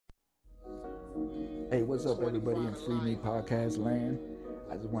Hey, what's up, everybody in Free Me Podcast land?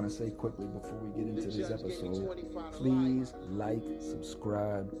 I just want to say quickly before we get into this episode, please like,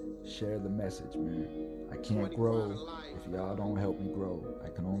 subscribe, share the message, man. I can't grow if y'all don't help me grow. I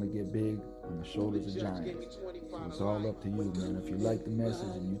can only get big on the shoulders of giants. So it's all up to you, man. If you like the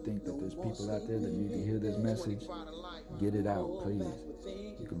message and you think that there's people out there that need to hear this message, get it out, please.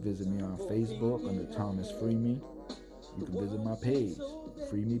 You can visit me on Facebook under Thomas Free Me. You can visit my page,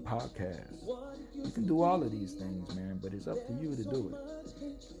 Free Me Podcast. You can do all of these things, man, but it's up to you to do it.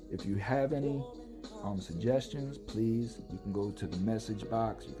 If you have any suggestions, please, you can go to the message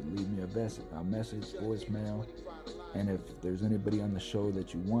box. You can leave me a message, voicemail. And if there's anybody on the show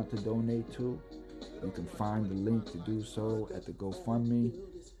that you want to donate to, you can find the link to do so at the GoFundMe.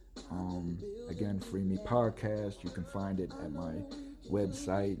 Again, Free Me Podcast. You can find it at my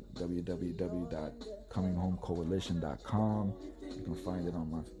website, www.cominghomecoalition.com. You can find it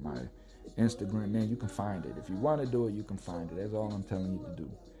on my Instagram. Man, you can find it. If you want to do it, you can find it. That's all I'm telling you to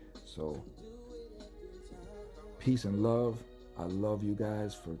do. So, peace and love. I love you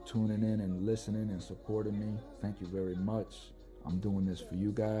guys for tuning in and listening and supporting me. Thank you very much. I'm doing this for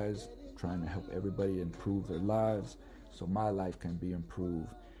you guys, trying to help everybody improve their lives so my life can be improved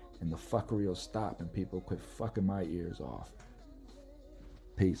and the fuckery will stop and people quit fucking my ears off.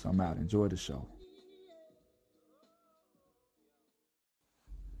 Peace. I'm out. Enjoy the show.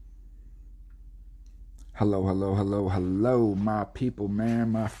 Hello, my people,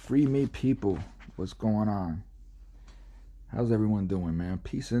 man. My Free Me people. What's going on? How's everyone doing, man?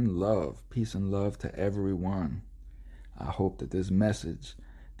 Peace and love. Peace and love to everyone. I hope that this message,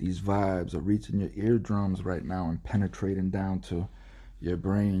 these vibes are reaching your eardrums right now and penetrating down to your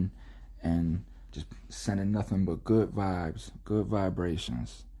brain and just sending nothing but good vibes, good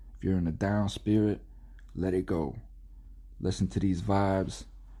vibrations. If you're in a down spirit, let it go. Listen to these vibes.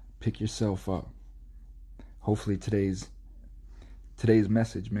 Pick yourself up. Hopefully today's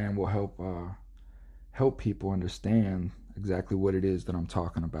message, man, will help people understand exactly what it is that I'm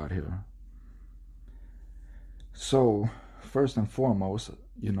talking about here. So, first and foremost,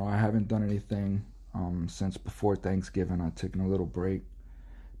 I haven't done anything since before Thanksgiving. I've taken a little break.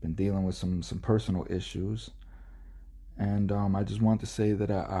 Been dealing with some personal issues. And I just want to say that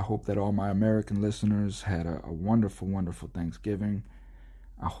I hope that all my American listeners had a wonderful, wonderful Thanksgiving.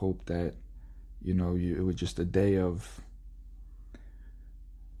 I hope that, it was just a day of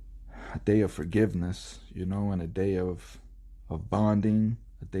forgiveness, and a day of bonding,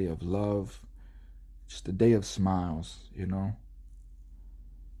 a day of love, just a day of smiles,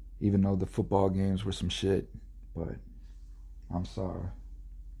 Even though the football games were some shit, but I'm sorry.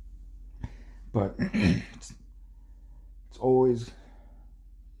 But it's always,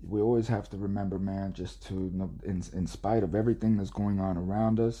 we always have to remember, man, just to, in spite of everything that's going on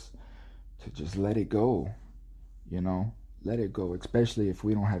around us, to just let it go, let it go, especially if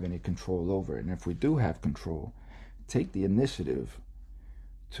we don't have any control over it. And if we do have control, take the initiative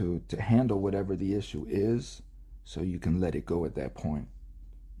to handle whatever the issue is so you can let it go at that point.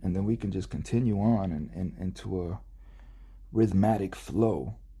 And then we can just continue on and into a rhythmic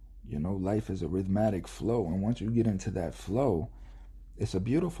flow. Life is a rhythmic flow. And once you get into that flow, it's a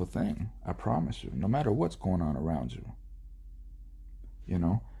beautiful thing. I promise you, no matter what's going on around you.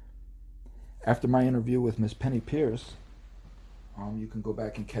 After my interview with Miss Penny Pierce, you can go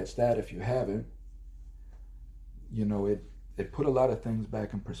back and catch that if you haven't. It put a lot of things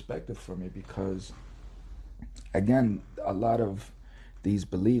back in perspective for me because, again, a lot of these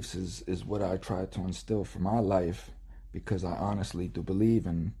beliefs is what I try to instill for my life because I honestly do believe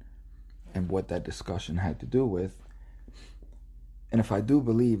in what that discussion had to do with. And if I do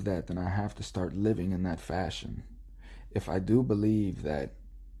believe that, then I have to start living in that fashion. If I do believe that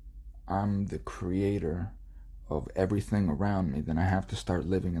I'm the creator of everything around me, then I have to start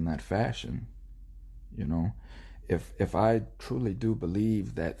living in that fashion. If I truly do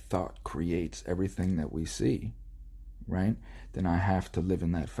believe that thought creates everything that we see, right, then I have to live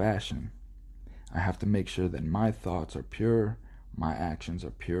in that fashion. I have to make sure that my thoughts are pure, my actions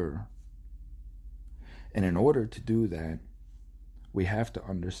are pure. And in order to do that, we have to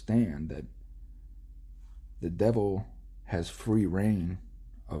understand that the devil has free reign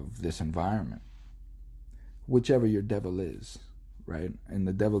of this environment. Whichever your devil is, right? And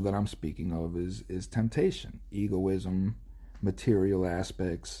the devil that I'm speaking of is temptation, egoism, material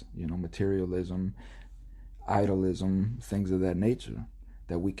aspects, materialism, idolism, things of that nature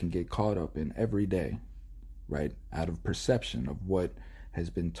that we can get caught up in every day, right? Out of perception of what has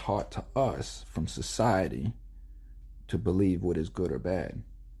been taught to us from society to believe what is good or bad.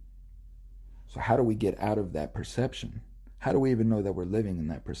 So how do we get out of that perception? How do we even know that we're living in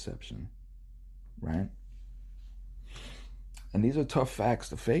that perception? right? And these are tough facts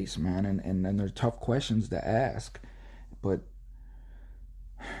to face, man, and they're tough questions to ask. But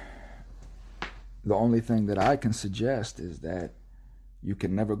the only thing that I can suggest is that you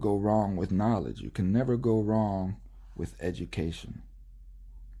can never go wrong with knowledge. You can never go wrong with education.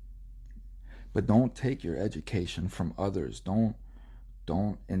 But don't take your education from others. Don't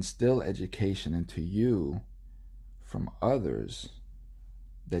instill education into you from others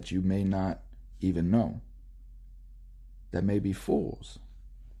that you may not even know, that may be fools,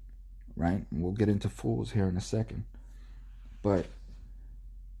 right? And we'll get into fools here in a second. But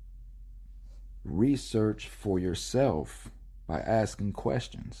research for yourself by asking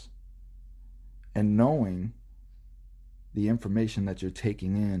questions and knowing the information that you're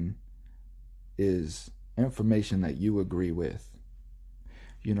taking in is information that you agree with.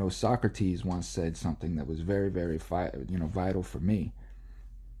 You know, Socrates once said something that was very, very vital for me.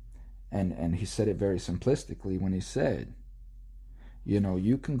 And he said it very simplistically when he said, you know,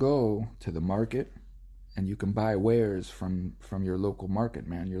 you can go to the market and you can buy wares from your local market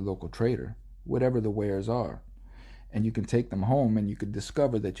man, your local trader, whatever the wares are. And you can take them home and you could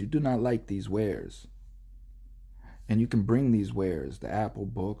discover that you do not like these wares. And you can bring these wares, the Apple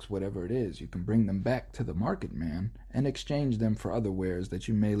books, whatever it is, you can bring them back to the market man and exchange them for other wares that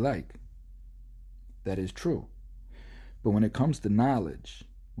you may like. That is true. But when it comes to knowledge,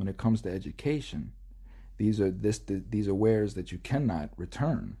 when it comes to education, these are wares that you cannot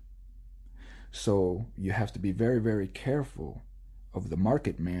return. So you have to be very, very careful of the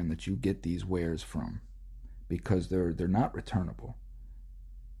market man that you get these wares from, because they're not returnable.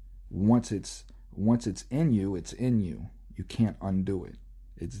 Once it's in you, it's in you. You can't undo it.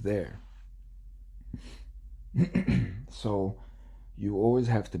 It's there. So you always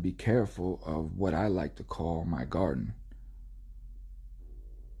have to be careful of what I like to call my garden.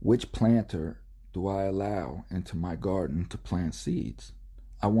 Which planter do I allow into my garden to plant seeds?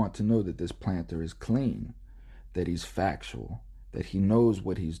 I want to know that this planter is clean, that he's factual, that he knows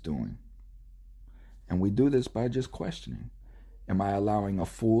what he's doing. And we do this by just questioning. Am I allowing a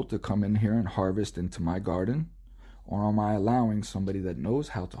fool to come in here and harvest into my garden? Or am I allowing somebody that knows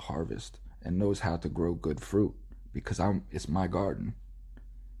how to harvest and knows how to grow good fruit? Because it's my garden.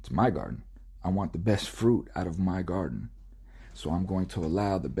 It's my garden. I want the best fruit out of my garden. So I'm going to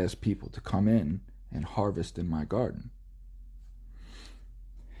allow the best people to come in and harvest in my garden.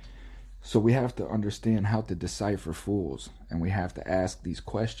 So we have to understand how to decipher fools, and we have to ask these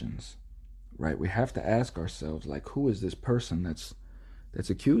questions, right? We have to ask ourselves, like, who is this person that's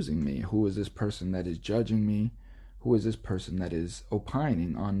accusing me? Who is this person that is judging me? Who is this person that is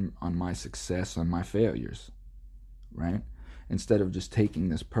opining on my success, on my failures, right? Instead of just taking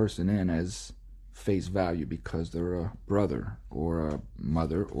this person in as face value because they're a brother or a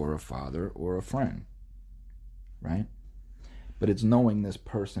mother or a father or a friend, right? But it's knowing this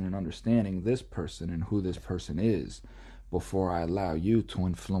person and understanding this person and who this person is before I allow you to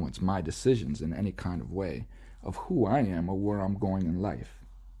influence my decisions in any kind of way of who I am or where I'm going in life.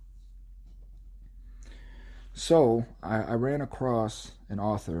 So I ran across an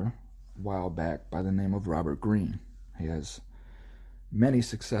author a while back by the name of Robert Greene. He has many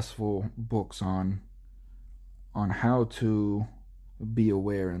successful books on how to be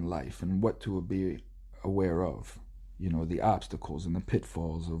aware in life and what to be aware of. You know, the obstacles and the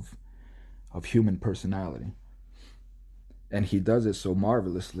pitfalls of human personality. And he does it so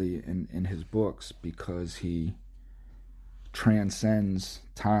marvelously in his books because he transcends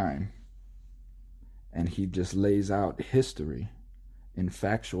time and he just lays out history in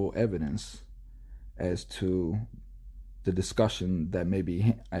factual evidence as to the discussion that may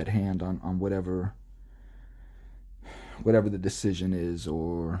be at hand on whatever the decision is,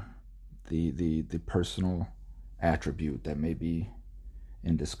 or the personal attribute that may be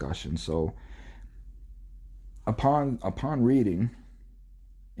in discussion. So upon reading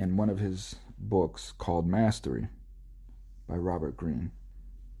in one of his books called Mastery by Robert Greene,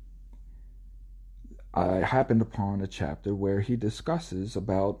 I happened upon a chapter where he discusses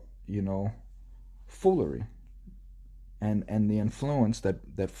about, foolery and the influence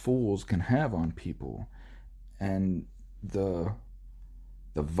that fools can have on people, and the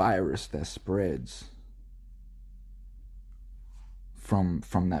virus that spreads from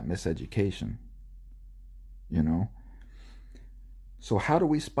that miseducation, So how do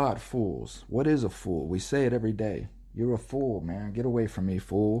we spot fools? What is a fool? We say it every day. You're a fool, man. Get away from me,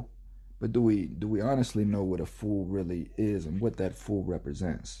 fool. But do we honestly know what a fool really is and what that fool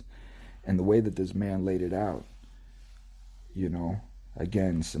represents? And the way that this man laid it out,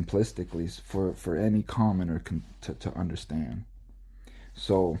 again, simplistically, for any commoner to understand.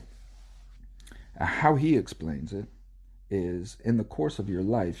 So How he explains it is, in the course of your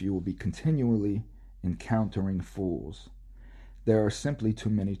life, you will be continually encountering fools. There are simply too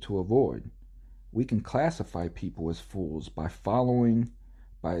many to avoid. We can classify people as fools by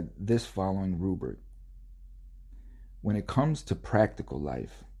this following rubric. When it comes to practical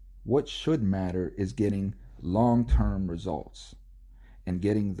life, what should matter is getting long-term results and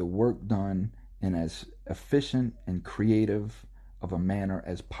getting the work done in as efficient and creative of a manner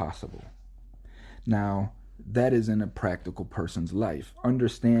as possible. Now, that is in a practical person's life,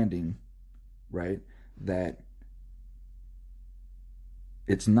 understanding, right, that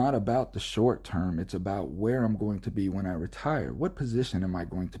it's not about the short term, it's about where I'm going to be when I retire. What position am I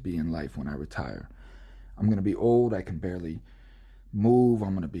going to be in life when I retire? I'm going to be old, I can barely move,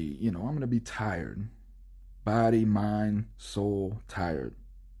 I'm going to be tired. Body, mind, soul, tired.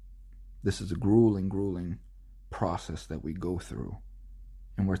 This is a grueling process that we go through.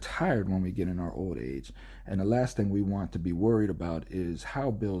 And we're tired when we get in our old age. And the last thing we want to be worried about is how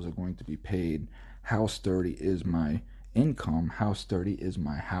bills are going to be paid, how sturdy is my income, how sturdy is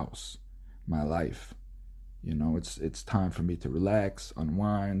my house, my life. It's time for me to relax,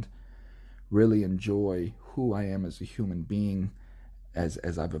 unwind, really enjoy who I am as a human being as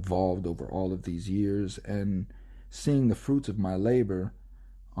I've evolved over all of these years, and seeing the fruits of my labor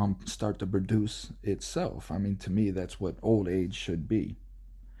start to produce itself. I mean, to me, that's what old age should be.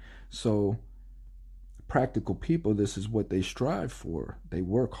 So practical people, this is what they strive for. They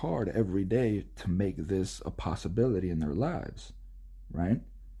work hard every day to make this a possibility in their lives, right?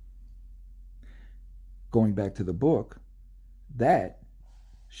 Going back to the book, that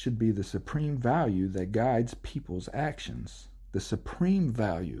should be the supreme value that guides people's actions. The supreme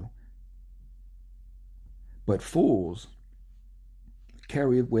value. But fools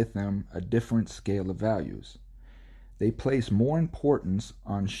carry with them a different scale of values. They place more importance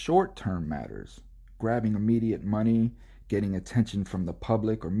on short-term matters, grabbing immediate money, getting attention from the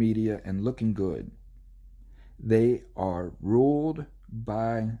public or media, and looking good. They are ruled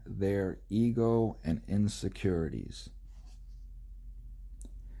by their ego and insecurities.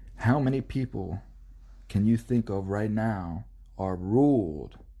 How many people can you think of right now are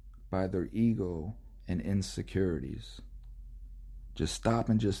ruled by their ego and insecurities? Just stop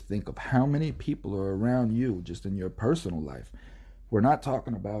and just think of how many people are around you just in your personal life. We're not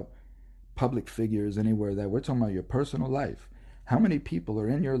talking about public figures anywhere that we're talking about your personal life. How many people are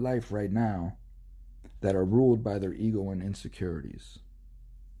in your life right now that are ruled by their ego and insecurities?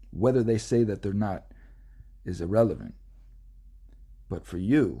 Whether they say that they're not is irrelevant. But for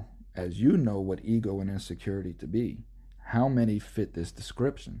you, as you know what ego and insecurity to be, how many fit this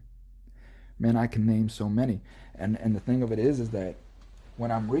description? Man, I can name so many. And the thing of it is that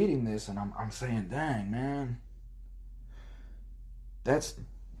when I'm reading this and I'm saying, dang, man,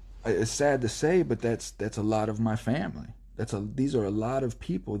 it's sad to say, but that's a lot of my family. These are a lot of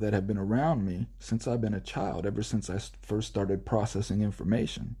people that have been around me since I've been a child, ever since I first started processing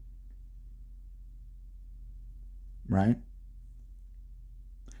information. Right?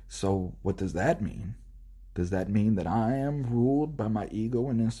 So what does that mean? Does that mean that I am ruled by my ego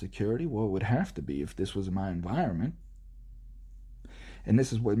and insecurity? Well, it would have to be if this was my environment. And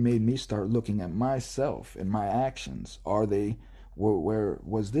this is what made me start looking at myself and my actions. Where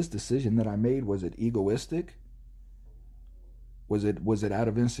was this decision that I made? Was it egoistic? Was it out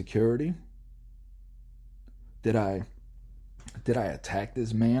of insecurity? Did I attack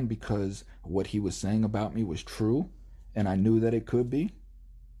this man because what he was saying about me was true and I knew that it could be?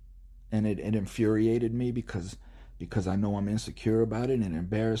 And it infuriated me because I know I'm insecure about it, and it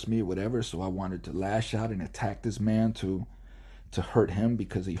embarrassed me or whatever, so I wanted to lash out and attack this man to hurt him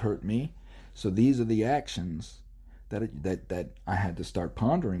because he hurt me. So these are the actions that I had to start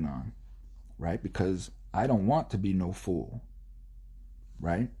pondering on, right? Because I don't want to be no fool,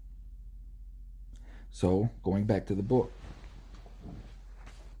 right? So going back to the book,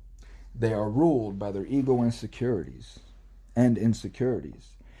 they are ruled by their ego and insecurities.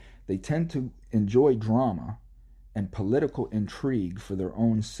 They tend to enjoy drama and political intrigue for their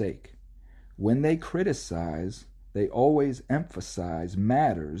own sake. When they criticize, they always emphasize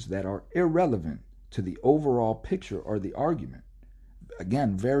matters that are irrelevant to the overall picture or the argument.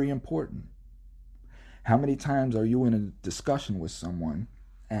 Again, very important. How many times are you in a discussion with someone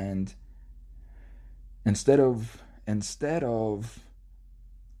and instead of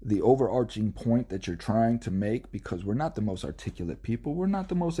the overarching point that you're trying to make, because we're not the most articulate people, we're not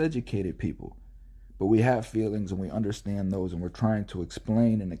the most educated people, but we have feelings and we understand those and we're trying to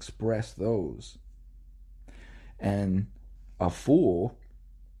explain and express those. And a fool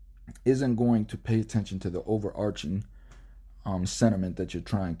isn't going to pay attention to the overarching sentiment that you're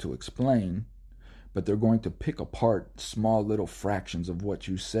trying to explain, but they're going to pick apart small little fractions of what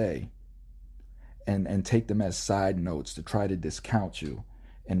you say and take them as side notes to try to discount you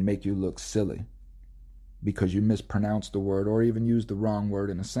and make you look silly because you mispronounced the word or even used the wrong word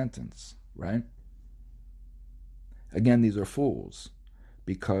in a sentence, right? Again, these are fools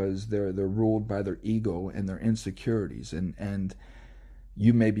because they're ruled by their ego and their insecurities, and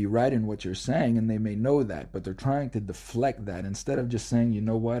you may be right in what you're saying and they may know that, but they're trying to deflect that. Instead of just saying, you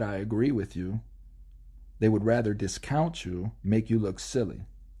know what, I agree with you, they would rather discount you, make you look silly.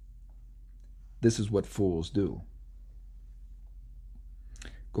 This is what fools do.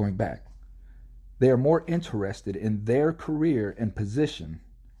 Going back, they are more interested in their career and position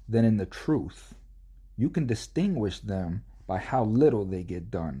than in the truth. You can distinguish them by how little they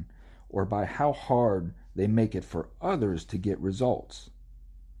get done or by how hard they make it for others to get results.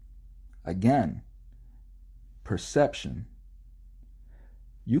 Again, perception.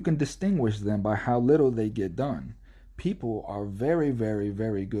 You can distinguish them by how little they get done. People are very, very,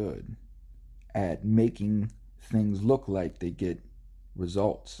 very good at making things look like they get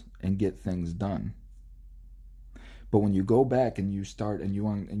results and get things done. But when you go back and you start and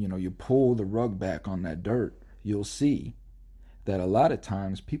you pull the rug back on that dirt, you'll see that a lot of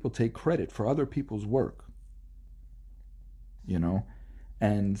times people take credit for other people's work.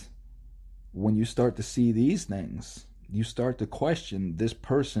 And when you start to see these things, you start to question this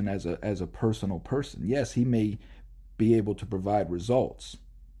person as a personal person. Yes, he may be able to provide results,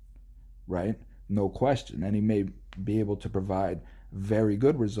 right? No question. And he may be able to provide very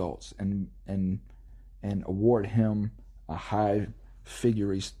good results and award him a high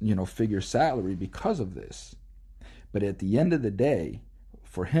figure salary because of this. But at the end of the day,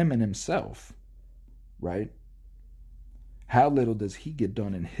 for him and himself, right? How little does he get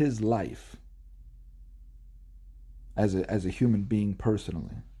done in his life as a human being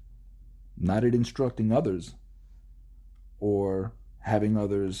personally? Not at instructing others or having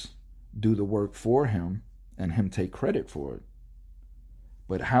others do the work for him and him take credit for it.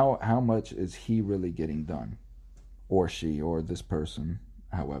 But how much is he really getting done? Or she, or this person,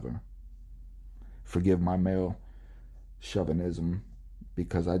 however. Forgive my male chauvinism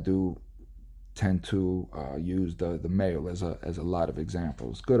because I do tend to use the male as a lot of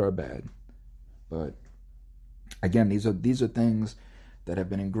examples, good or bad. But again, these are things that have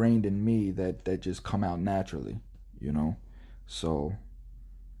been ingrained in me that just come out naturally, So,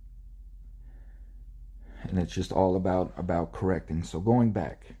 and it's just all about correcting. So going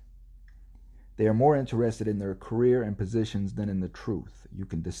back, they are more interested in their career and positions than in the truth. You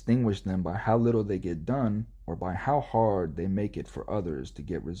can distinguish them by how little they get done or by how hard they make it for others to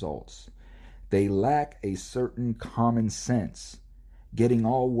get results. They lack a certain common sense, getting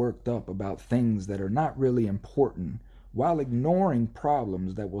all worked up about things that are not really important while ignoring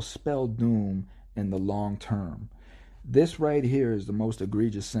problems that will spell doom in the long term. This right here is the most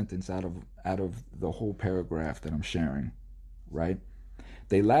egregious sentence out of the whole paragraph that I'm sharing, right?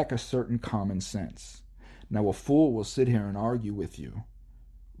 They lack a certain common sense. Now, a fool will sit here and argue with you,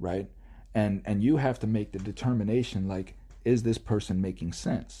 right? And you have to make the determination, like, is this person making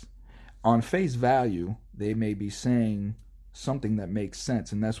sense? On face value, they may be saying something that makes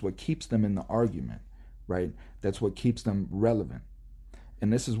sense, and that's what keeps them in the argument, right? That's what keeps them relevant.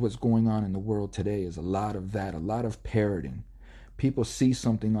 And this is what's going on in the world today, is a lot of that, a lot of parroting. People see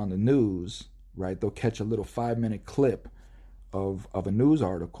something on the news, right? They'll catch a little 5-minute clip of a news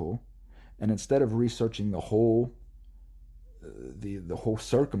article, and instead of researching the whole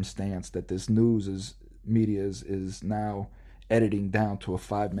circumstance that this media is now editing down to a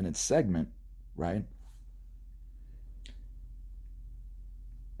 5-minute segment, right?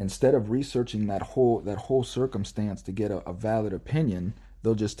 Instead of researching that whole circumstance to get a valid opinion,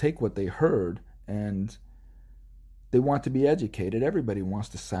 they'll just take what they heard and they want to be educated. Everybody wants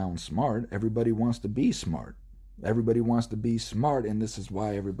to sound smart. Everybody wants to be smart. Everybody wants to be smart, and this is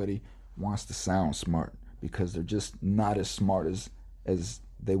why everybody wants to sound smart, because they're just not as smart as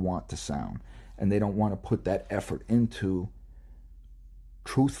they want to sound. And they don't want to put that effort into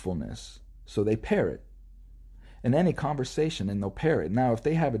truthfulness. So they parrot in any conversation, and they'll parrot. Now, if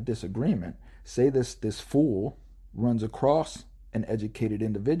they have a disagreement, say this fool runs across an educated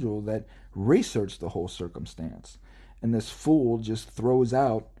individual that researched the whole circumstance, and this fool just throws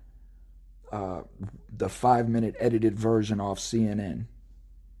out the 5-minute edited version off CNN.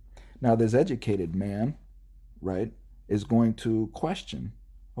 Now, this educated man, right, is going to question,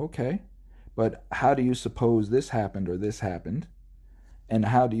 okay, but how do you suppose this happened or this happened? And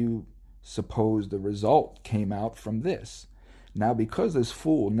how do you suppose the result came out from this? Now, because this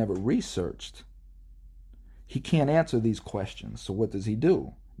fool never researched, he can't answer these questions. So what does he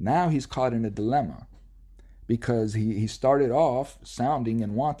do? Now he's caught in a dilemma because he started off sounding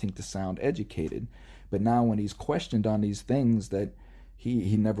and wanting to sound educated, but now when he's questioned on these things that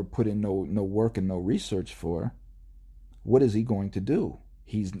he never put in no work and no research for, what is he going to do?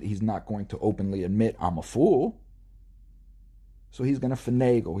 He's not going to openly admit, I'm a fool. So he's going to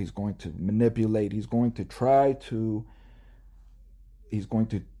finagle, he's going to manipulate, he's going to try to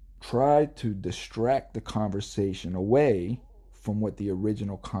distract the conversation away from what the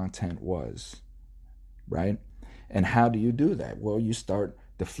original content was, right? And how do you do that? Well, you start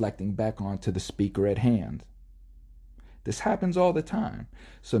deflecting back onto the speaker at hand. This happens all the time.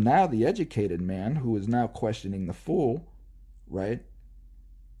 So now the educated man who is now questioning the fool, right?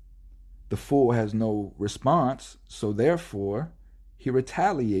 The fool has no response, so therefore he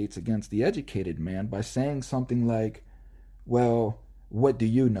retaliates against the educated man by saying something like, well, what do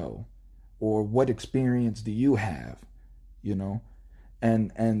you know? Or what experience do you have? You know?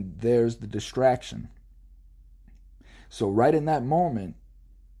 And there's the distraction. So right in that moment,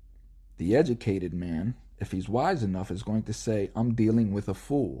 the educated man, if he's wise enough, is going to say, I'm dealing with a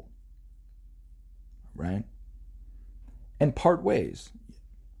fool. Right? And part ways.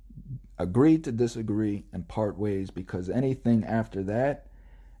 Agree to disagree and part ways, because anything after that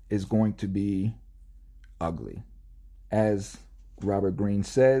is going to be ugly. As Robert Greene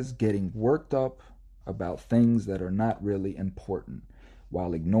says, getting worked up about things that are not really important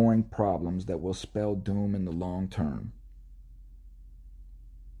while ignoring problems that will spell doom in the long term.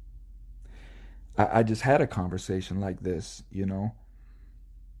 I just had a conversation like this, you know.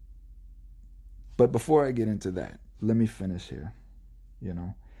 But before I get into that, let me finish here, you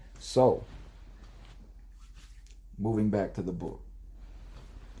know. So, moving back to the book.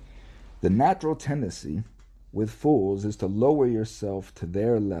 The natural tendency with fools is to lower yourself to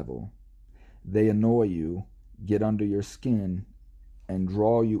their level. They annoy you, get under your skin, and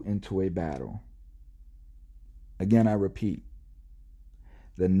draw you into a battle. Again, I repeat.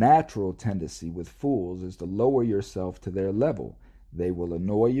 The natural tendency with fools is to lower yourself to their level. They will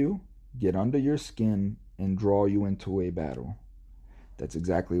annoy you, get under your skin, and draw you into a battle. That's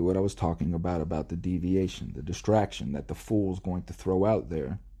exactly what I was talking about the deviation, the distraction that the fool's going to throw out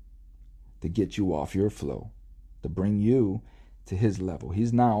there to get you off your flow, to bring you to his level.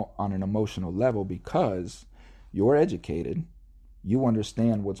 He's now on an emotional level because you're educated, you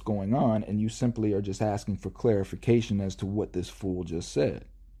understand what's going on, and you simply are just asking for clarification as to what this fool just said.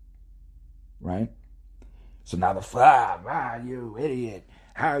 Right? So now the fool, you idiot,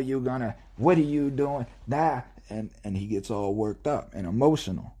 how are you gonna, what are you doing? And he gets all worked up and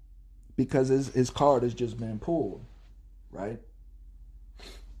emotional because his card has just been pulled, right?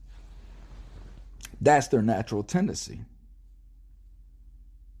 That's their natural tendency.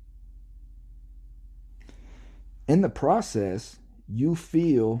 In the process, you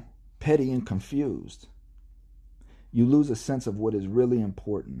feel petty and confused. You lose a sense of what is really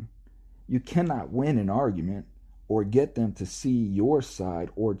important. You cannot win an argument or get them to see your side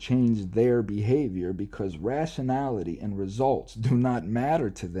or change their behavior because rationality and results do not matter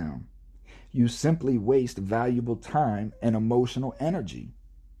to them. You simply waste valuable time and emotional energy.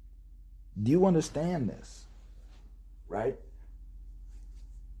 Do you understand this? Right?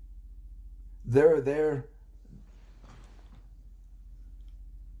 Their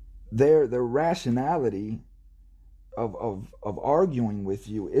rationality of arguing with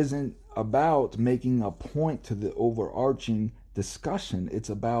you isn't about making a point to the overarching discussion. It's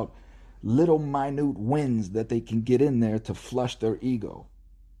about little minute wins that they can get in there to flush their ego.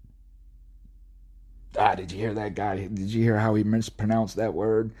 Did you hear that guy? Did you hear how he mispronounced that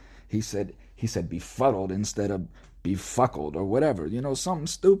word? He said befuddled instead of befuckled or whatever. You know, something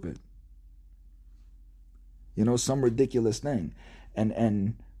stupid. You know, some ridiculous thing.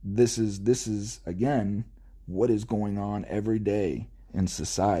 And this is again what is going on every day in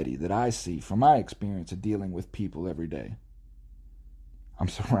society that I see from my experience of dealing with people every day. I'm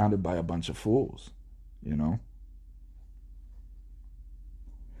surrounded by a bunch of fools, you know.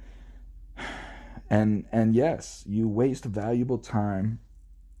 And yes, you waste valuable time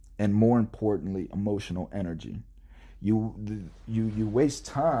and, more importantly, emotional energy. You waste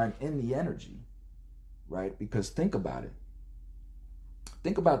time in the energy, right? Because think about it.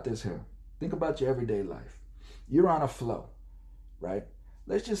 Think about this here. Think about your everyday life. You're on a flow, right?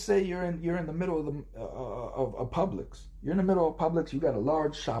 Let's just say you're in the middle of Publix. You're in the middle of Publix. You got a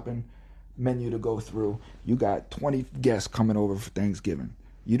large shopping menu to go through. You got 20 guests coming over for Thanksgiving.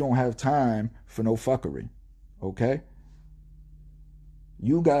 You don't have time for no fuckery, okay?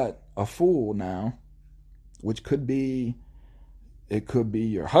 You got a fool now, which could be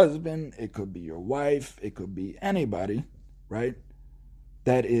your husband, it could be your wife, it could be anybody, right?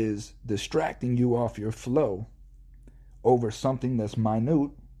 that is distracting you off your flow over something that's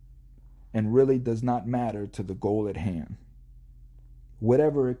minute and really does not matter to the goal at hand,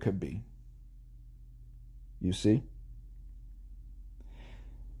 whatever it could be. You see?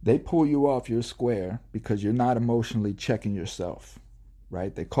 They pull you off your square because you're not emotionally checking yourself,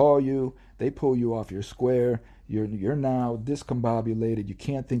 right? They call you, they pull you off your square. You're now discombobulated. You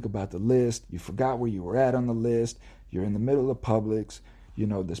can't think about the list. You forgot where you were at on the list. You're in the middle of Publix. You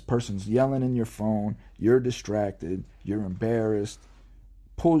know, this person's yelling in your phone. You're distracted. You're embarrassed.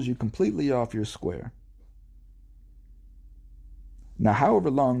 Pulls you completely off your square. Now, however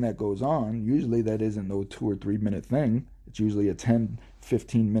long that goes on, usually that isn't no 2 or 3 minute thing. It's usually a 10,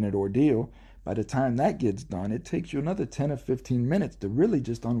 15 minute ordeal. By the time that gets done, it takes you another 10 or 15 minutes to really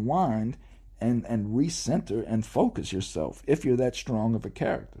just unwind and recenter and focus yourself if you're that strong of a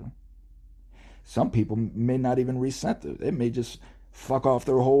character. Some people may not even recenter. They may just fuck off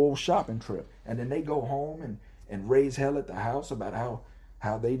their whole shopping trip. And then they go home and raise hell at the house about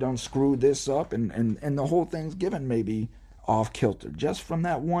how they done screwed this up and the whole Thanksgiving may be off kilter just from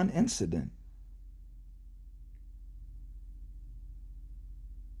that one incident.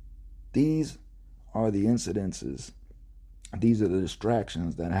 These are the incidences. These are the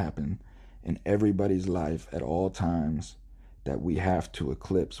distractions that happen in everybody's life at all times that we have to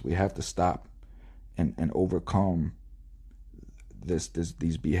eclipse. We have to stop and overcome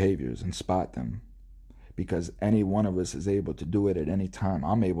these behaviors and spot them. Because any one of us is able to do it at any time.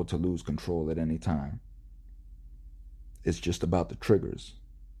 I'm able to lose control at any time. It's just about the triggers.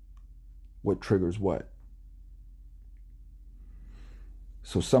 What triggers what?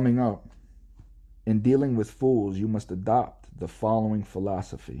 So summing up, in dealing with fools, you must adopt the following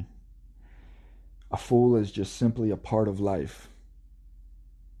philosophy. A fool is just simply a part of life.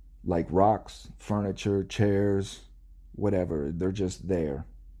 Like rocks, furniture, chairs, whatever, they're just there.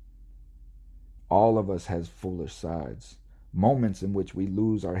 All of us has foolish sides, moments in which we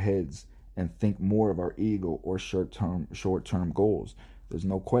lose our heads and think more of our ego or short-term goals. There's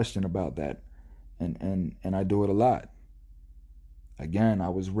no question about that. And I do it a lot. Again, I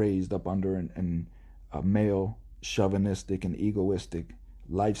was raised up under a male chauvinistic and egoistic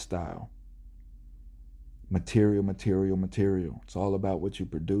lifestyle. Material, material, material. It's all about what you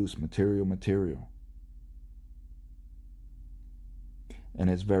produce, material, material. And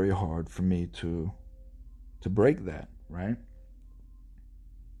it's very hard for me to break that, right?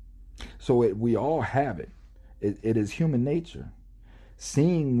 So we all have it. It is human nature.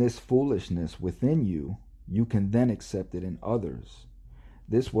 Seeing this foolishness within you, you can then accept it in others.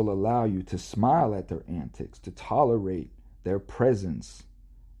 This will allow you to smile at their antics, to tolerate their presence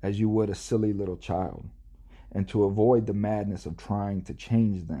as you would a silly little child, and to avoid the madness of trying to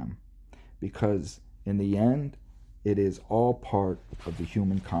change them. Because in the end, it is all part of the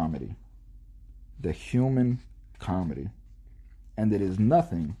human comedy. The human comedy. And it is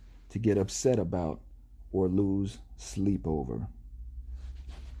nothing to get upset about or lose sleep over.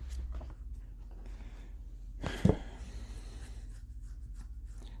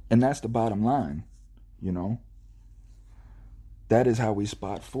 And that's the bottom line, you know. That is how we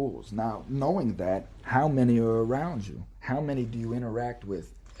spot fools. Now, knowing that, how many are around you? How many do you interact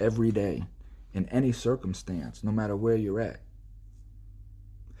with every day in any circumstance, no matter where you're at?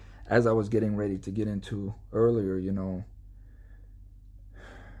 As I was getting ready to get into earlier, you know,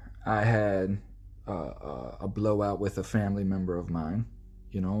 I had a blowout with a family member of mine,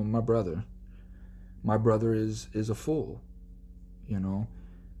 you know, my brother. My brother is a fool, you know.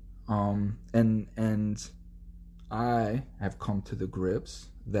 And I have come to the grips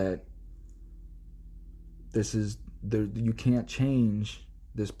that you can't change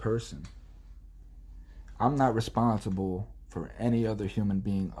this person. I'm not responsible for any other human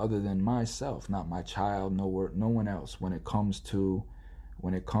being other than myself, not my child, no one else when it comes to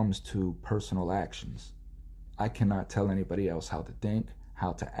personal actions. I cannot tell anybody else how to think,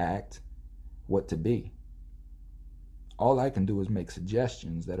 how to act, what to be. All I can do is make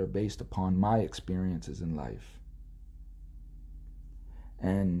suggestions that are based upon my experiences in life.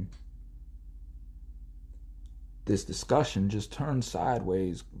 And this discussion just turned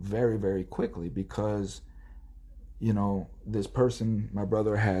sideways very, very quickly because, you know, this person, my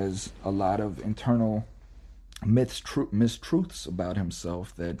brother, has a lot of internal mistruths about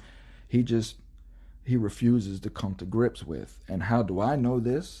himself that he refuses to come to grips with. And how do I know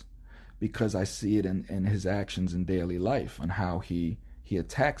this? Because I see it in his actions in daily life and how he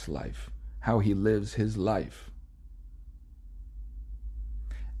attacks life, how he lives his life.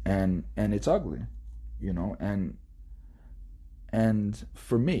 And it's ugly, you know, and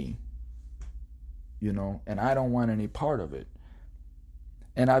for me, you know, and I don't want any part of it.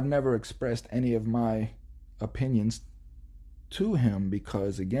 And I've never expressed any of my opinions to him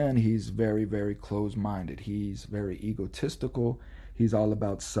because, again, he's very, very closed-minded. He's very egotistical. He's all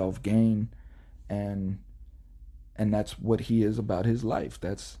about self-gain, and that's what he is about his life.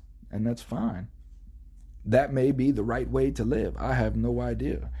 That's fine. That may be the right way to live. I have no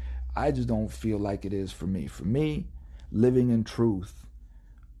idea. I just don't feel like it is for me. For me, living in truth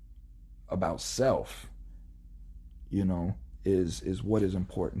about self, is what is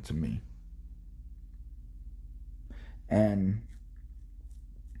important to me. And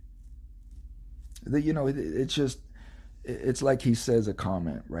it's like he says a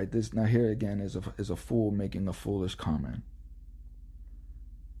comment, right? This now here again is a fool making a foolish comment.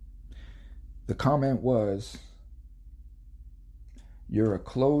 The comment was, you're a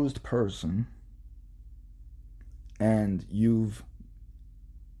closed person and you've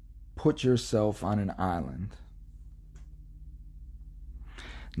put yourself on an island.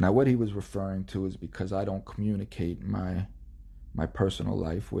 Now, what he was referring to is because I don't communicate my personal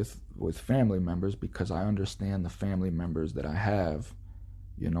life with family members, because I understand the family members that I have.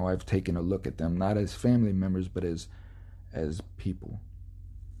 I've taken a look at them not as family members, but as people.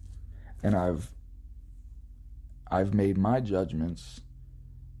 And I've made my judgments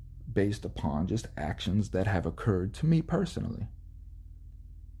based upon just actions that have occurred to me personally.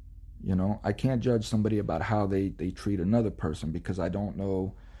 I can't judge somebody about how they treat another person because I don't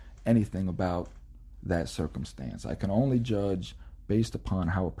know anything about that circumstance. I can only judge based upon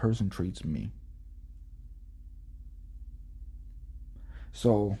how a person treats me.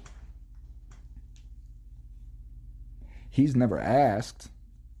 So he's never asked.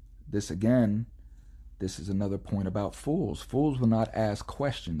 This is another point about fools. Fools will not ask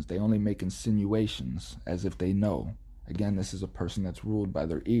questions. They only make insinuations as if they know. Again, this is a person that's ruled by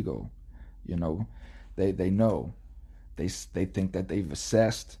their ego. They know. They think that they've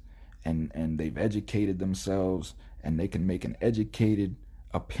assessed and they've educated themselves, and they can make an educated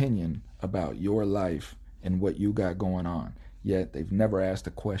opinion about your life and what you got going on. Yet they've never asked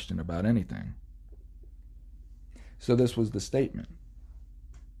a question about anything. So this was the statement.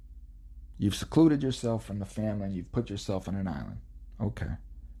 You've secluded yourself from the family and you've put yourself on an island. Okay.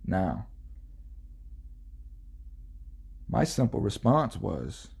 Now, my simple response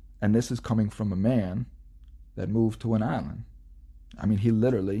was, and this is coming from a man that moved to an island. I mean, he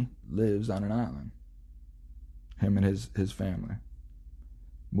literally lives on an island. Him and his family.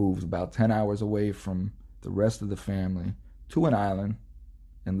 Moved about 10 hours away from the rest of the family to an island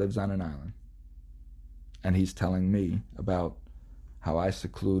and lives on an island. And he's telling me about how I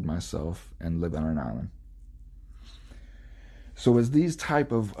seclude myself and live on an island. So it's these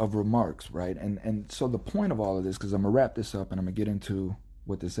type of remarks, right? And so the point of all of this, because I'm going to wrap this up and I'm going to get into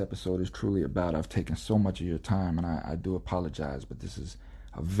what this episode is truly about. I've taken so much of your time, and I do apologize, but this is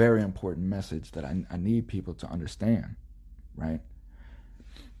a very important message that I need people to understand, right?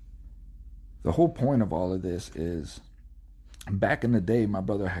 The whole point of all of this is, back in the day, my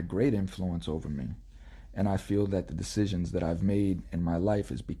brother had great influence over me. And I feel that the decisions that I've made in my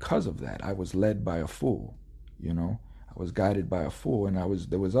life is because of that. I was led by a fool, I was guided by a fool, and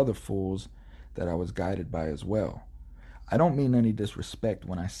there was other fools that I was guided by as well. I don't mean any disrespect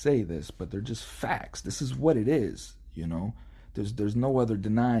when I say this, but they're just facts. This is what it is, There's no other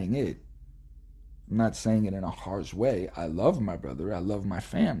denying it. I'm not saying it in a harsh way. I love my brother. I love my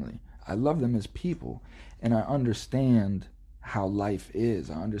family. I love them as people. And I understand how life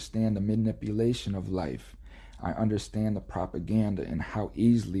is. I understand the manipulation of life. I understand the propaganda and how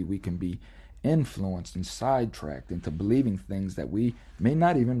easily we can be influenced and sidetracked into believing things that we may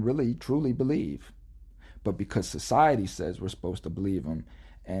not even really truly believe. But because society says we're supposed to believe them,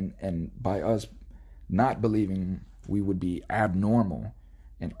 and by us not believing, we would be abnormal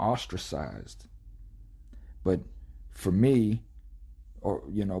and ostracized. But for me, or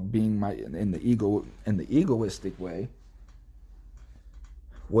being in the egoistic way,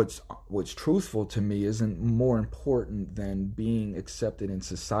 what's truthful to me isn't more important than being accepted in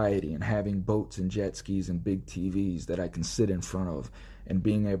society and having boats and jet skis and big TVs that I can sit in front of and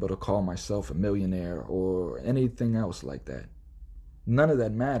being able to call myself a millionaire or anything else like that. None of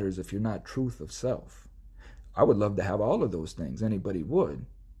that matters if you're not truth of self. I would love to have all of those things. Anybody would.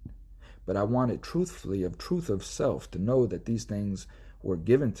 But I wanted truthfully of truth of self, to know that these things were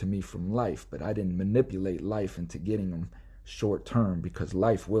given to me from life, but I didn't manipulate life into getting them short term, because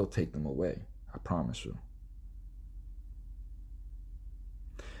life will take them away. I promise you.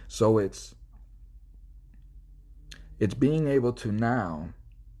 So it's being able to now,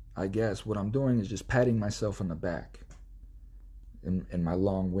 I guess what I'm doing is just patting myself on the back in my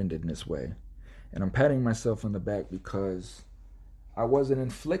long-windedness way. And I'm patting myself on the back because I wasn't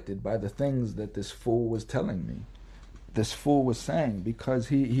inflicted by the things that this fool was telling me. This fool was saying, because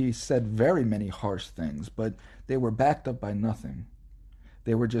he said very many harsh things, but they were backed up by nothing.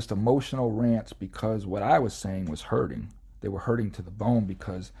 They were just emotional rants because what I was saying was hurting. They were hurting to the bone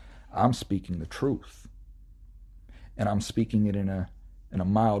because I'm speaking the truth. And I'm speaking it in a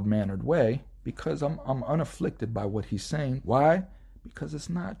mild mannered way because I'm unafflicted by what he's saying. Why? Because it's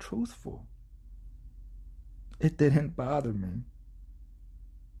not truthful. It didn't bother me.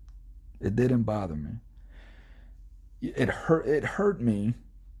 It didn't bother me. It hurt me.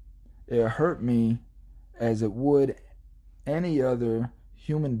 It hurt me as it would any other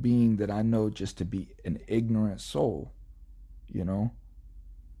human being that I know just to be an ignorant soul. You know,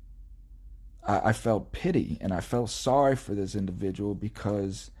 I felt pity and I felt sorry for this individual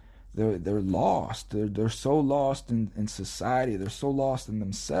because they're lost. They're so lost in society. They're so lost in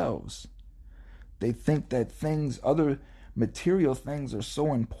themselves. They think that things, other material things, are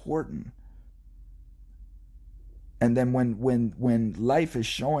so important. And then when life is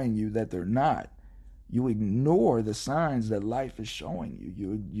showing you that they're not, you ignore the signs that life is showing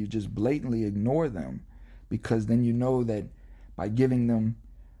you. You just blatantly ignore them, because then you know that by giving them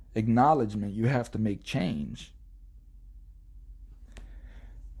acknowledgement, you have to make change.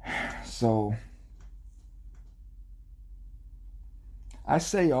 So I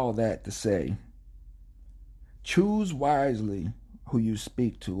say all that to say, choose wisely who you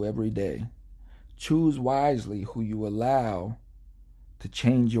speak to every day. Choose wisely who you allow to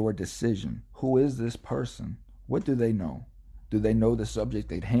change your decision. Who is this person? What do they know? Do they know the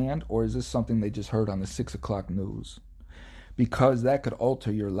subject at hand, or is this something they just heard on the 6 o'clock news? Because that could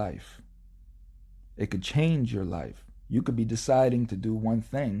alter your life. It could change your life. You could be deciding to do one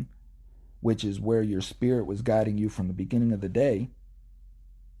thing, which is where your spirit was guiding you from the beginning of the day,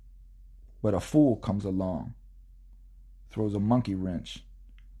 but a fool comes along, throws a monkey wrench,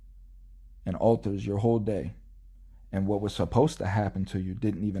 and alters your whole day. And what was supposed to happen to you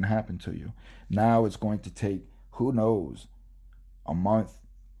didn't even happen to you. Now it's going to take, who knows, a month,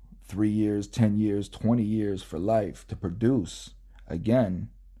 3 years, 10 years, 20 years for life to produce again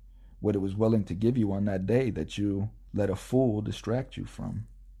what it was willing to give you on that day that you let a fool distract you from.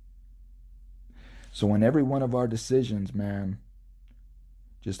 So in every one of our decisions, man,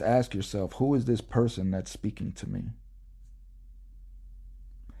 just ask yourself, who is this person that's speaking to me?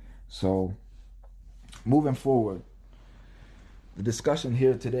 So moving forward, the discussion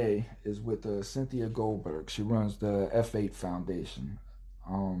here today is with Cynthia Goldberg. She runs the F8 Foundation.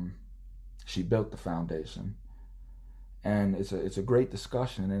 She built the foundation, and it's a great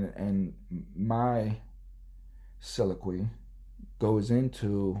discussion. And my soliloquy goes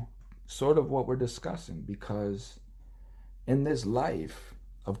into sort of what we're discussing, because in this life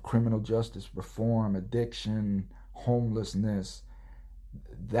of criminal justice reform, addiction, homelessness,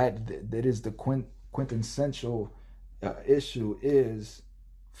 that is the quintessential issue is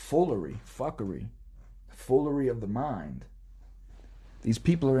foolery of the mind. These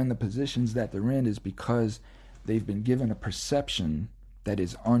people are in the positions that they're in is because they've been given a perception that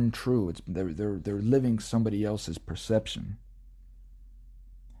is untrue. They're living somebody else's perception.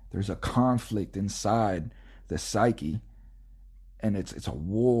 There's a conflict inside the psyche, and it's a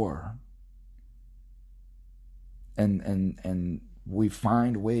war. And we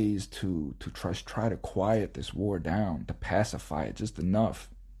find ways to try to quiet this war down, to pacify it just enough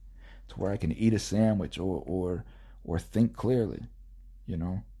to where I can eat a sandwich or think clearly, you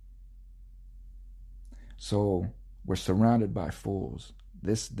know. So we're surrounded by fools.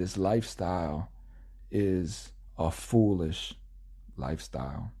 This lifestyle is a foolish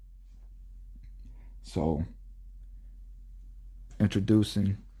lifestyle. So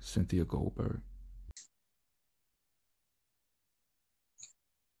introducing Cynthia Goldberg.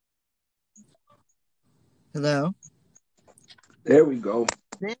 Hello. There we go.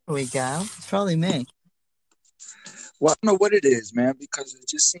 There we go. It's probably me. Well, I don't know what it is, man, because it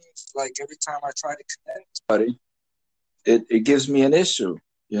just seems like every time I try to connect somebody, it gives me an issue,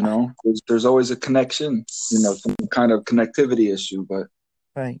 you know. There's always a connection, you know, some kind of connectivity issue, but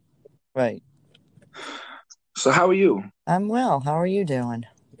Right. So how are you? I'm well. How are you doing?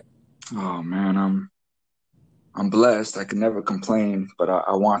 Oh man, I'm blessed. I can never complain, but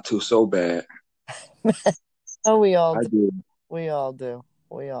I want to so bad. Oh, we all I do. do. We all do.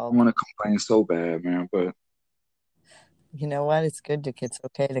 I want to complain so bad, man, but you know what? It's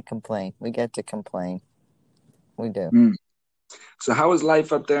okay to complain. We get to complain. We do. So how is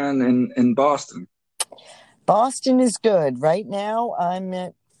life up there in Boston? Boston is good. Right now, I'm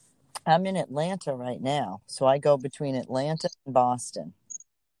in Atlanta right now. So I go between Atlanta and Boston.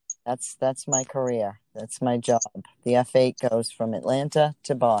 That's my career. That's my job. The F8 goes from Atlanta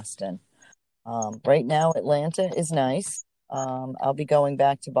to Boston. Right now, Atlanta is nice. I'll be going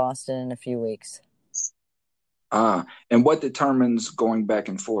back to Boston in a few weeks. And what determines going back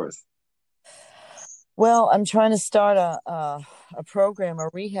and forth? Well, I'm trying to start a program, a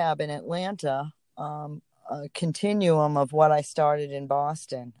rehab in Atlanta, a continuum of what I started in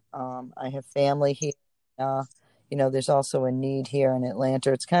Boston. I have family here. There's also a need here in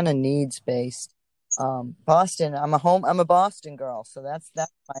Atlanta. It's kind of needs based. Boston, I'm a Boston girl, so that's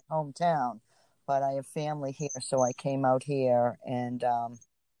my hometown. But I have family here, so I came out here, and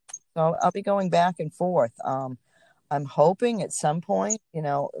so I'll be going back and forth. I'm hoping at some point,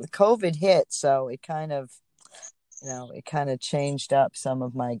 COVID hit, so it kind of changed up some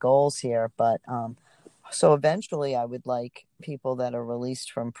of my goals here. But so eventually, I would like people that are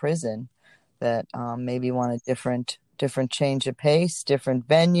released from prison that maybe want a different change of pace, different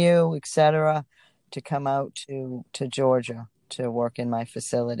venue, etc., to come out to Georgia to work in my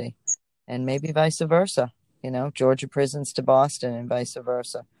facility, and maybe vice versa. Georgia prisons to Boston and vice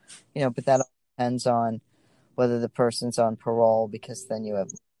versa. But that all depends on whether the person's on parole, because then you have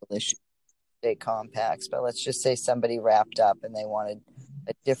issues, state compacts. But let's just say somebody wrapped up and they wanted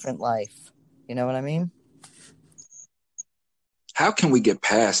a different life. You know what I mean? How can we get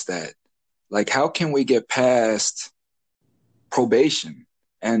past that? Like, how can we get past probation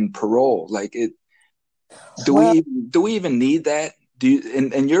and parole? Like, do we even need that? Do you,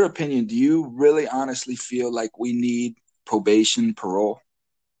 in your opinion, do you really honestly feel like we need probation, parole?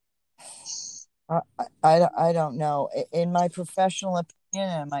 I don't know. In my professional opinion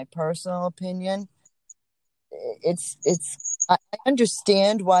and my personal opinion, I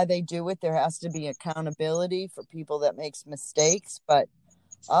understand why they do it. There has to be accountability for people that makes mistakes, but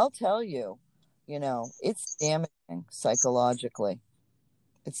I'll tell you, it's damaging psychologically.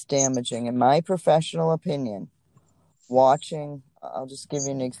 It's damaging, in my professional opinion. I'll just give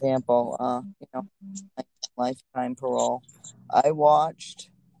you an example. Lifetime parole.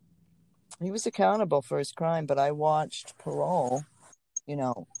 He was accountable for his crime, but I watched parole,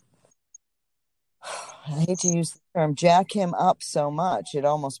 I hate to use the term, jack him up so much, it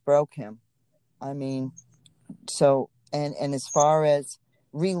almost broke him. I mean, so, and as far as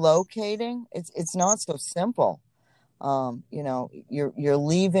relocating, it's not so simple. You're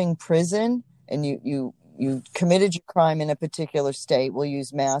leaving prison and you committed your crime in a particular state. We'll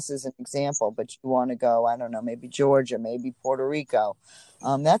use Mass as an example, but you want to go, I don't know, maybe Georgia, maybe Puerto Rico.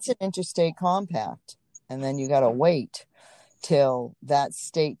 That's an interstate compact. And then you got to wait till that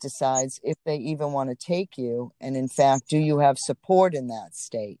state decides if they even want to take you. And in fact, do you have support in that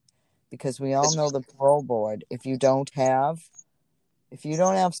state? Because we all know the parole board, if you don't have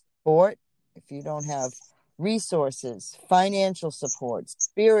support, if you don't have resources, financial support,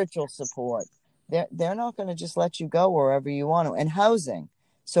 spiritual support, they're not going to just let you go wherever you want to. And housing.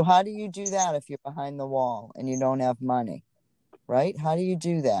 So how do you do that if you're behind the wall and you don't have money, right? How do you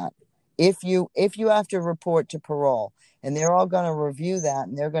do that? If you have to report to parole, and they're all going to review that,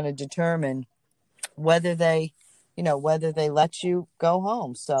 and they're going to determine whether they let you go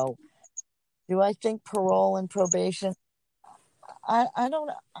home. So do I think parole and probation? I don't.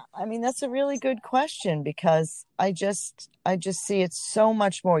 I mean, that's a really good question, because I just see it so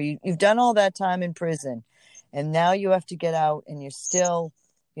much more. You've done all that time in prison, and now you have to get out, and you're still,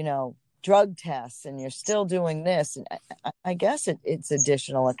 drug tests, and you're still doing this. And I guess it's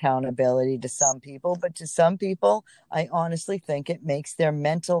additional accountability to some people, but to some people, I honestly think it makes their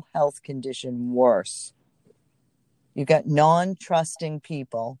mental health condition worse. You got non-trusting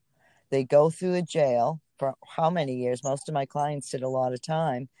people. They go through the jail for how many years? Most of my clients did a lot of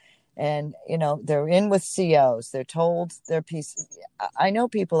time. And, they're in with COs. They're told their piece. I know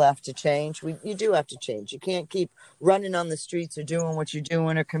people have to change. You do have to change. You can't keep running on the streets or doing what you're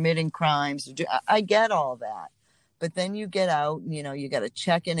doing or committing crimes. I get all that. But then you get out, and, you got to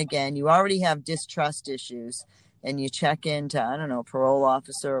check in again. You already have distrust issues, and you check into, I don't know, a parole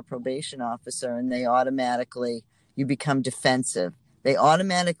officer or probation officer, and you become defensive. They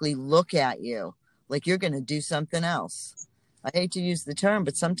automatically look at you like you're going to do something else. I hate to use the term,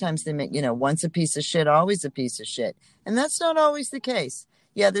 but sometimes they make, once a piece of shit, always a piece of shit. And that's not always the case.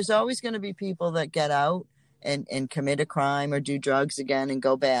 Yeah, there's always going to be people that get out and commit a crime or do drugs again and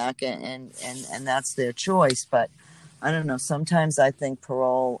go back, and that's their choice. But I don't know. Sometimes I think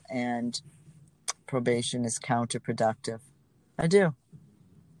parole and probation is counterproductive. I do.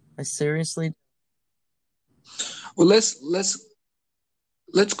 I seriously. Well, let's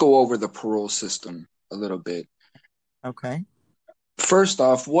go over the parole system a little bit. Okay. First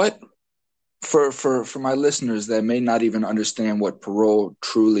off, what for my listeners that may not even understand what parole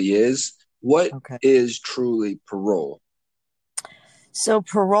truly is, What Okay. is truly parole? So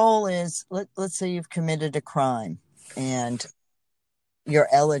parole is, let's say you've committed a crime and you're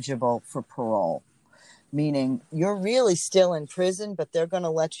eligible for parole, meaning you're really still in prison, but they're going to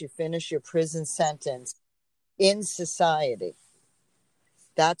let you finish your prison sentence in society.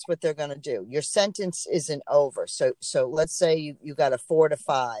 That's what they're going to do. Your sentence isn't over. So let's say you got a 4 to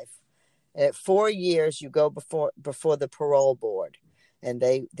 5. At 4 years, you go before the parole board, and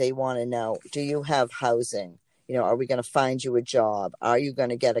they want to know, do you have housing? Are we going to find you a job? Are you going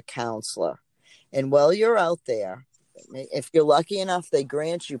to get a counselor? And while you're out there, if you're lucky enough, they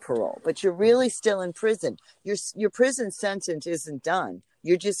grant you parole, but you're really still in prison. Your prison sentence isn't done.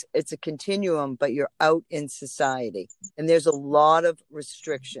 It's a continuum, but you're out in society. And there's a lot of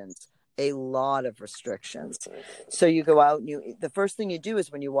restrictions. So you go out and the first thing you do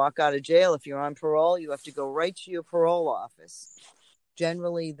is when you walk out of jail, if you're on parole, you have to go right to your parole office.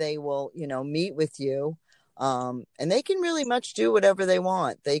 Generally, they will, meet with you. And they can really much do whatever they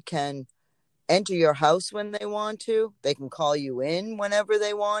want. They can enter your house when they want to. They can call you in whenever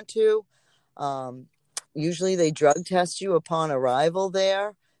they want to. Usually they drug test you upon arrival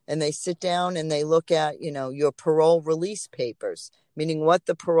there, and they sit down and they look at, your parole release papers, meaning what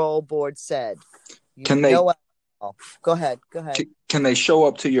the parole board said. Can they? Go ahead. Can they show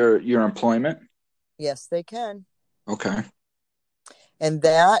up to your employment? Yes, they can. Okay. And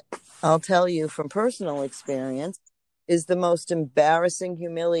that, I'll tell you from personal experience, is the most embarrassing,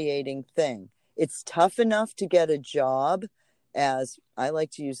 humiliating thing. It's tough enough to get a job, as I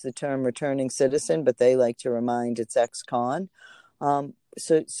like to use the term returning citizen, but they like to remind it's ex-con.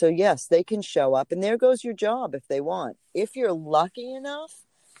 So yes, they can show up, and there goes your job if they want. If you're lucky enough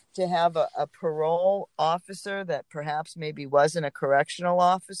to have a parole officer that perhaps maybe wasn't a correctional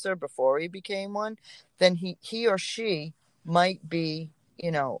officer before he became one, then he or she might be,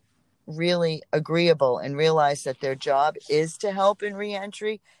 really agreeable and realize that their job is to help in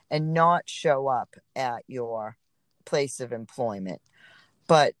reentry and not show up at your place of employment.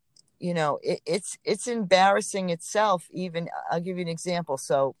 But it's embarrassing itself. Even I'll give you an example.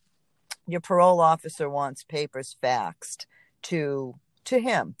 So your parole officer wants papers faxed to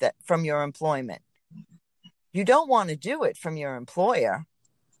him that from your employment. You don't want to do it from your employer,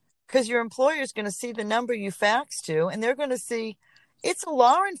 because your employer is going to see the number you fax to, and they're going to see it's a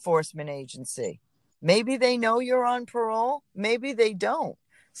law enforcement agency. Maybe they know you're on parole. Maybe they don't.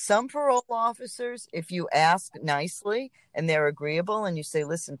 Some parole officers, if you ask nicely and they're agreeable and you say,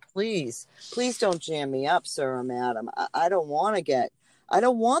 listen, please don't jam me up, sir or madam. I don't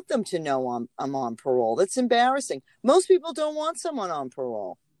want them to know I'm on parole. That's embarrassing. Most people don't want someone on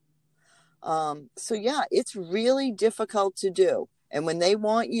parole. So yeah, it's really difficult to do. And when they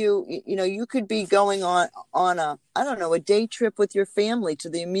want you, you could be going on a day trip with your family to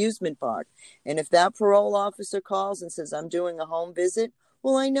the amusement park. And if that parole officer calls and says, I'm doing a home visit,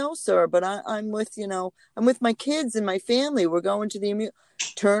 well, I know, sir, but I'm with my kids and my family. We're going to the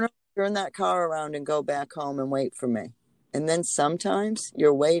turn that car around and go back home and wait for me. And then sometimes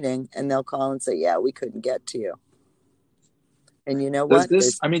you're waiting and they'll call and say, yeah, we couldn't get to you. And you know what?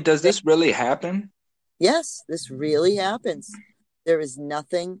 Does this really happen? Yes, this really happens. There is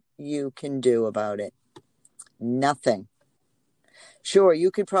nothing you can do about it. Nothing. Sure, you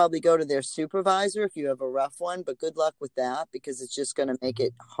could probably go to their supervisor if you have a rough one, but good luck with that, because it's just going to make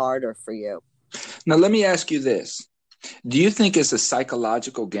it harder for you. Now, let me ask you this. Do you think it's a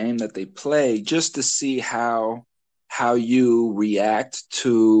psychological game that they play just to see how you react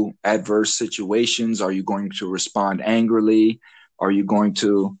to adverse situations? Are you going to respond angrily? Are you going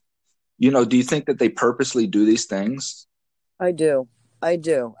to, do you think that they purposely do these things? I do.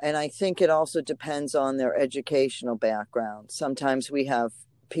 And I think it also depends on their educational background. Sometimes we have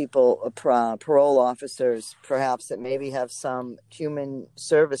people, parole officers, perhaps, that maybe have some human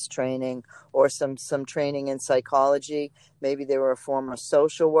service training or some training in psychology. Maybe they were a former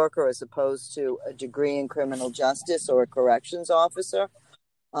social worker as opposed to a degree in criminal justice or a corrections officer.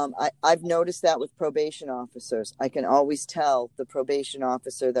 I've noticed that with probation officers. I can always tell the probation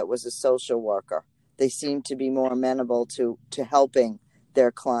officer that was a social worker. They seem to be more amenable to helping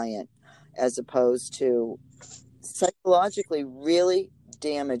their client, as opposed to psychologically really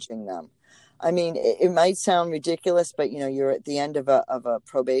damaging them. I mean, it might sound ridiculous, but you're at the end of a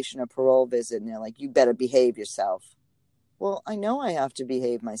probation or parole visit, and they're like, "You better behave yourself." Well, I know I have to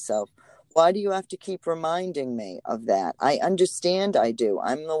behave myself. Why do you have to keep reminding me of that? I understand I do.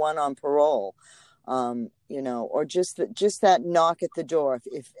 I'm the one on parole. Or just that knock at the door.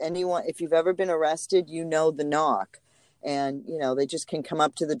 If you've ever been arrested, the knock, and they just can come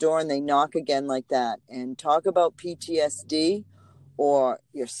up to the door and they knock again like that. And talk about PTSD or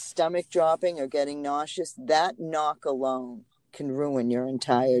your stomach dropping or getting nauseous, that knock alone can ruin your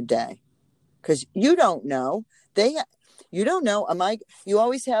entire day. Because you don't know. You don't know. You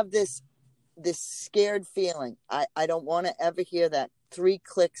always have this scared feeling. I don't want to ever hear that 3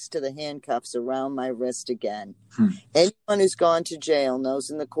 clicks to the handcuffs around my wrist again. Anyone who's gone to jail knows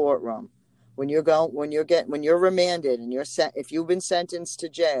in the courtroom, when you're remanded and if you've been sentenced to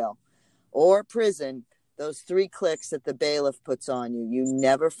jail or prison, those 3 clicks that the bailiff puts on you, you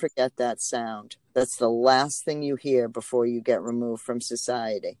never forget that sound. That's the last thing you hear before you get removed from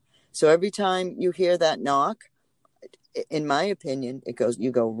society. So every time you hear that knock, in my opinion,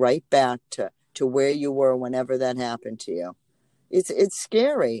 you go right back to where you were whenever that happened to you. It's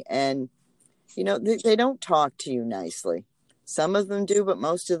scary. And, they don't talk to you nicely. Some of them do, but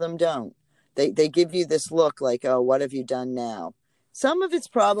most of them don't. They give you this look like, oh, what have you done now? Some of it's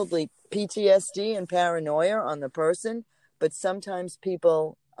probably PTSD and paranoia on the person, but sometimes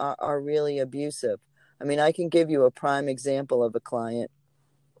people are really abusive. I mean, I can give you a prime example of a client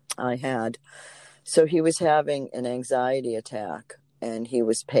I had. So he was having an anxiety attack, and he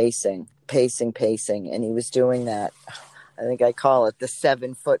was pacing, and he was doing that. I think I call it the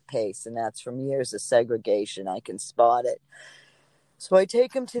 7-foot pace, and that's from years of segregation. I can spot it. So I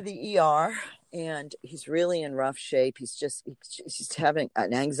take him to the ER, and he's really in rough shape. He's having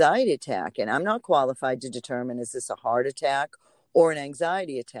an anxiety attack, and I'm not qualified to determine, is this a heart attack or an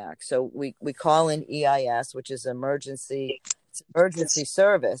anxiety attack? So we call in EIS, which is emergency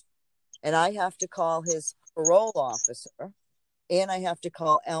service, and I have to call his parole officer, and I have to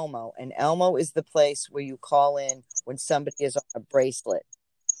call Elmo. And Elmo is the place where you call in when somebody is on a bracelet.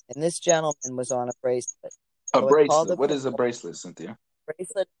 And this gentleman was on a bracelet. A bracelet. What is a bracelet, Cynthia?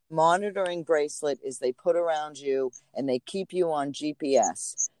 Monitoring bracelet is they put around you and they keep you on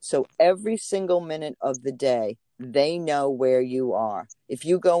GPS. So every single minute of the day, they know where you are. If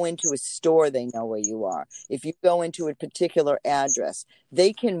you go into a store, they know where you are. If you go into a particular address,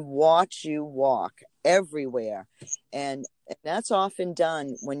 they can watch you walk everywhere. And that's often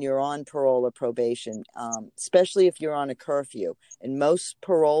done when you're on parole or probation, especially if you're on a curfew. And most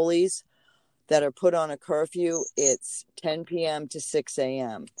parolees that are put on a curfew, it's 10 p.m. to 6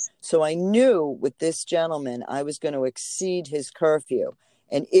 a.m. So I knew with this gentleman, I was going to exceed his curfew.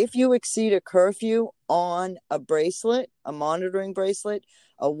 And if you exceed a curfew on a bracelet, a monitoring bracelet,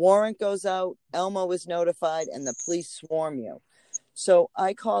 a warrant goes out, Elmo is notified, and the police swarm you. So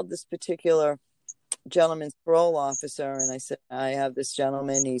I called this particular gentleman's parole officer, and I said, I have this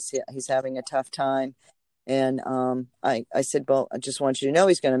gentleman, he's having a tough time. And I said, well, I just want you to know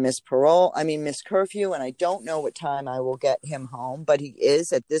he's going to miss curfew, and I don't know what time I will get him home, but he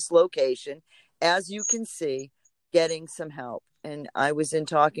is at this location, as you can see, getting some help. And I was in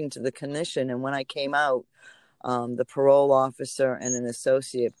talking to the clinician, and when I came out, the parole officer and an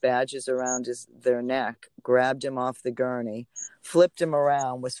associate, badges around their neck, grabbed him off the gurney, flipped him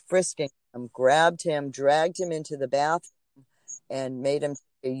around, was frisking him, grabbed him, dragged him into the bathroom, and made him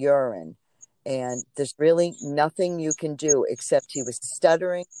take a urine. And there's really nothing you can do except he was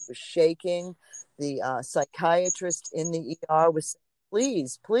stuttering, he was shaking. The psychiatrist in the ER was saying,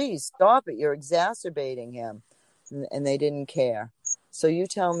 please stop it. You're exacerbating him. And they didn't care. So you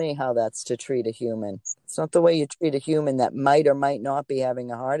tell me how that's to treat a human. It's not the way you treat a human that might or might not be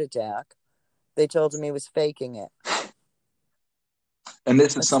having a heart attack. They told him he was faking it. And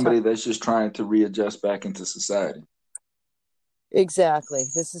this is somebody that's just trying to readjust back into society. Exactly.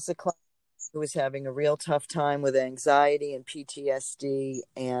 This is a client who was having a real tough time with anxiety and PTSD.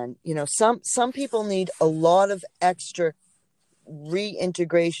 And, some people need a lot of extra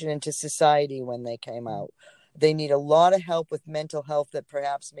reintegration into society when they came out. They need a lot of help with mental health that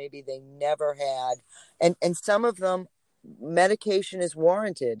perhaps maybe they never had. And some of them, medication is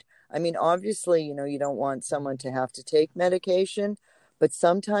warranted. I mean, obviously, you don't want someone to have to take medication, but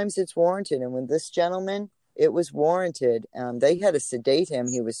sometimes it's warranted. And with this gentleman, it was warranted. They had to sedate him.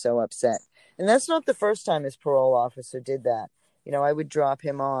 He was so upset. And that's not the first time his parole officer did that. I would drop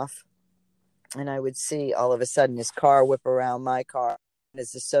him off, and I would see all of a sudden his car whip around my car, and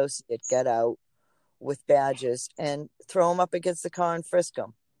his associate get out with badges and throw him up against the car and frisk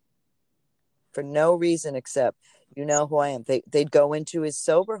him for no reason except, you know who I am. They'd go into his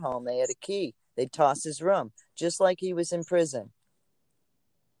sober home. They had a key. They'd toss his room just like he was in prison.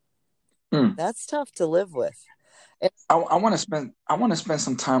 That's tough to live with. I want to spend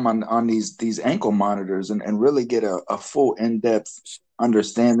some time on these ankle monitors and really get a full in-depth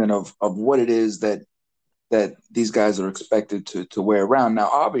understanding of what it is that these guys are expected to wear around. Now,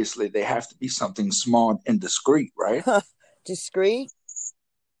 obviously, they have to be something small and discreet, right? Discreet?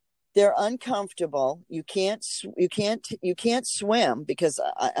 They're uncomfortable. You can't swim, because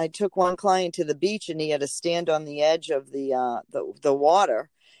I took one client to the beach and he had to stand on the edge of the water.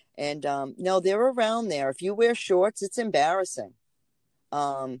 And no, they're around there. If you wear shorts, it's embarrassing.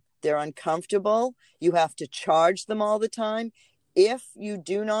 They're uncomfortable. You have to charge them all the time. If you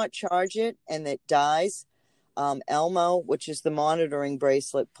do not charge it and it dies, Elmo, which is the monitoring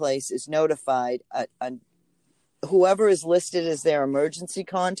bracelet place, is notified. Whoever is listed as their emergency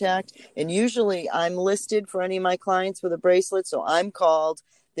contact, and usually I'm listed for any of my clients with a bracelet, so I'm called.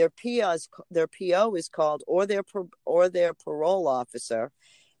 Their PO is called, or their parole officer,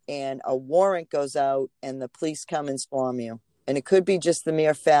 and a warrant goes out, and the police come and storm you. And it could be just the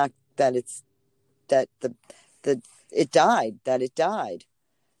mere fact that it died.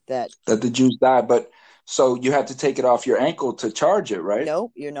 That the juice died, but so you had to take it off your ankle to charge it, right?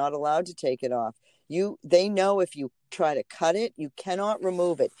 Nope, you're not allowed to take it off. They know if you try to cut it, you cannot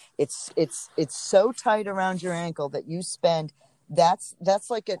remove it. It's so tight around your ankle that you spend. That's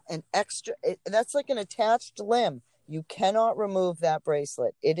like an extra. That's like an attached limb. You cannot remove that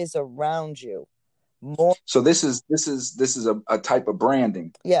bracelet. It is around you. More. So this is a type of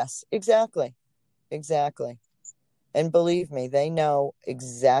branding. Yes, exactly. And believe me, they know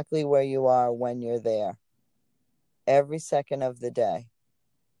exactly where you are when you're there. Every second of the day.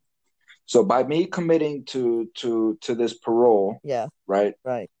 So by me committing to this parole, yeah, right?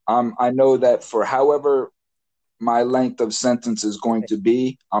 I know that for however my length of sentence is going to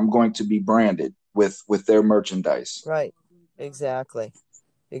be, I'm going to be branded with their merchandise. Right. Exactly.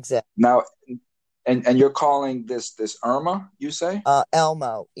 Now, and you're calling this Irma, you say?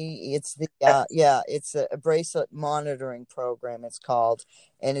 Elmo. It's the it's a bracelet monitoring program, it's called,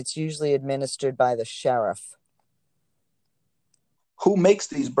 and it's usually administered by the sheriff. Who makes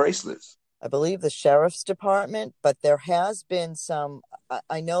these bracelets? I believe the sheriff's department, but there has been some.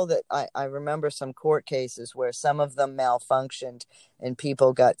 I know that I remember some court cases where some of them malfunctioned and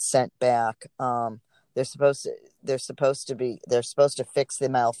people got sent back. They're supposed to fix the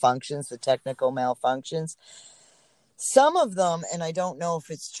malfunctions, the technical malfunctions. Some of them, and I don't know if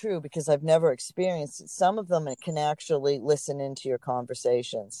it's true because I've never experienced it, some of them can actually listen into your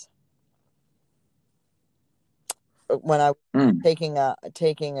conversations. When I was taking a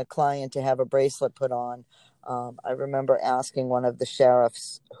client to have a bracelet put on, I remember asking one of the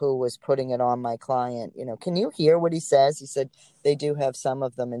sheriffs who was putting it on my client, can you hear what he says? He said they do have some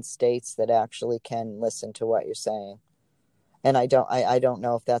of them in states that actually can listen to what you're saying. And I don't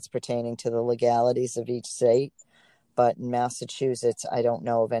know if that's pertaining to the legalities of each state, but in Massachusetts, I don't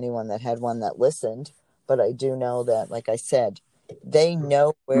know of anyone that had one that listened. But I do know that, like I said, they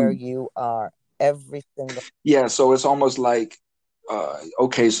know where you are. Everything. Yeah, so it's almost like,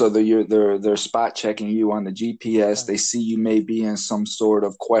 okay, so they're spot checking you on the GPS. Right. They see you may be in some sort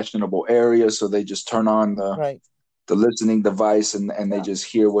of questionable area, so they just turn on the listening device and they just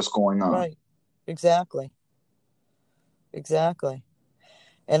hear what's going on. Right, exactly.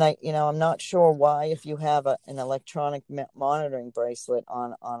 And I'm not sure why, if you have an electronic monitoring bracelet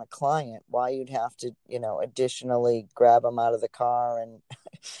on a client, why you'd have to, additionally grab them out of the car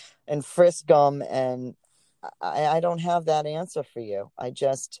and frisk them. And I don't have that answer for you.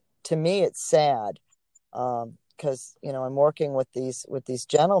 To me, it's sad, because, I'm working with these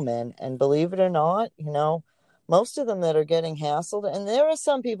gentlemen, and believe it or not, most of them that are getting hassled, and there are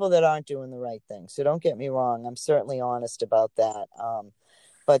some people that aren't doing the right thing. So don't get me wrong. I'm certainly honest about that.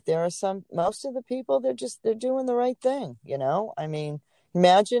 But there are most of the people, they're doing the right thing. I mean,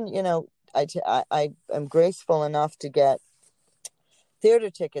 imagine, I am graceful enough to get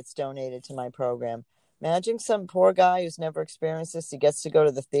theater tickets donated to my program. Imagine some poor guy who's never experienced this. He gets to go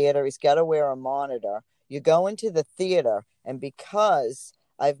to the theater. He's got to wear a monitor. You go into the theater, and because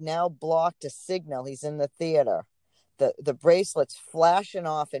I've now blocked a signal, he's in the theater, the bracelet's flashing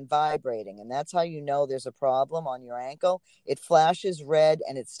off and vibrating. And that's how you know there's a problem on your ankle. It flashes red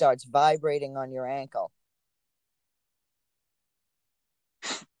and it starts vibrating on your ankle.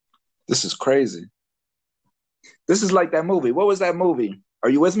 This is crazy. This is like that movie. What was that movie? Are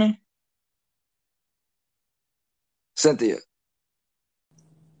you with me? Cynthia.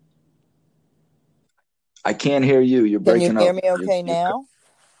 I can't hear you. You're breaking up. Can you hear me okay now?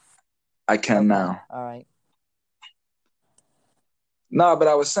 I can now. All right. No, but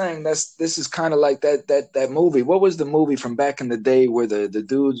I was saying this is kind of like that movie. What was the movie from back in the day where the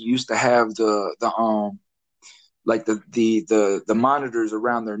dudes used to have the monitors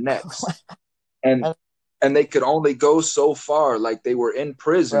around their necks, and they could only go so far, like they were in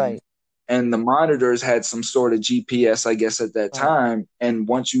prison, right. And the monitors had some sort of GPS, I guess, at that time. And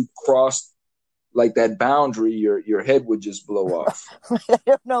once you crossed like that boundary, your head would just blow off. I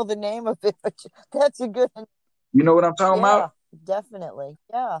don't know the name of it, but that's a good one. You know what I'm talking Yeah, about? definitely.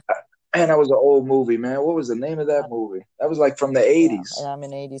 Yeah. Man, that was an old movie, man. What was the name of that movie? That was like from the Yeah. And 80s. I'm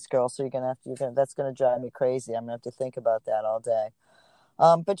an 80s girl, so that's gonna drive me crazy. I'm gonna have to think about that all day.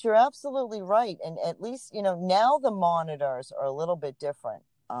 But you're absolutely right. And at least, now the monitors are a little bit different.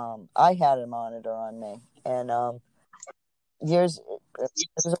 I had a monitor on me, and it was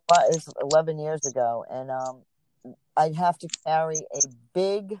 11 years ago, and I'd have to carry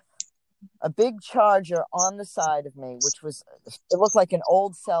a big charger on the side of me, it looked like an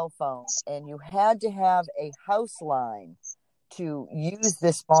old cell phone, and you had to have a house line to use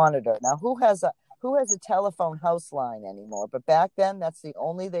this monitor. Now, who has a telephone house line anymore? But back then, that's the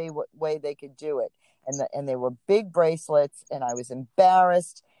only way they could do it. And they were big bracelets, and I was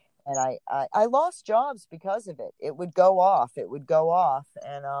embarrassed, and I lost jobs because of it. It would go off. And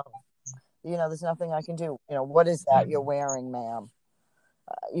there's nothing I can do. What is that you're wearing, ma'am?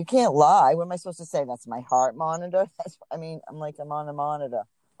 You can't lie. What am I supposed to say? That's my heart monitor. I'm on a monitor.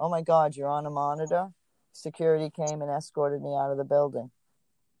 Oh my God, you're on a monitor? Security came and escorted me out of the building.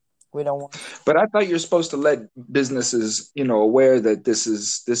 We don't want. But I thought you're supposed to let businesses, aware that this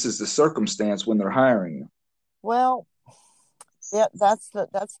is the circumstance when they're hiring you. Well, yeah, that's the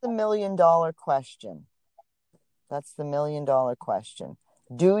 $1 million question. That's the $1 million question.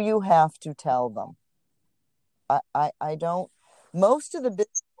 Do you have to tell them? I don't. Most of the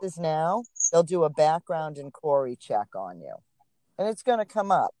businesses now, they'll do a background inquiry check on you, and it's going to come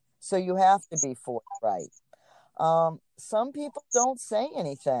up. So you have to be forthright. Some people don't say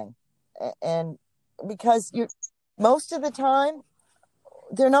anything, and because most of the time,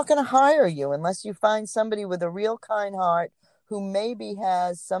 they're not going to hire you unless you find somebody with a real kind heart who maybe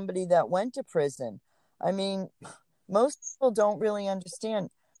has somebody that went to prison. I mean, most people don't really understand.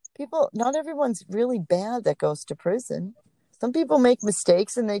 Not everyone's really bad that goes to prison. Some people make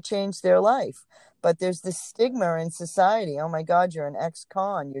mistakes and they change their life. But there's this stigma in society. Oh my God, you're an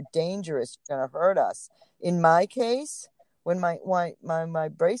ex-con. You're dangerous. You're going to hurt us. In my case, when my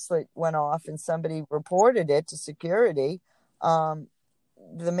bracelet went off and somebody reported it to security, the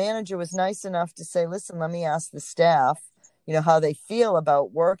manager was nice enough to say, listen, let me ask the staff, how they feel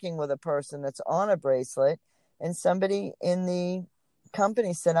about working with a person that's on a bracelet. And somebody in the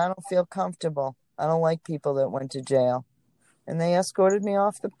company said, I don't feel comfortable. I don't like people that went to jail. And they escorted me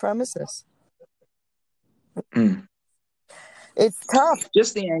off the premises. It's tough.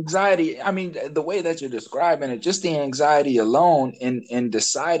 Just the anxiety. I mean, the way that you're describing it, just the anxiety alone in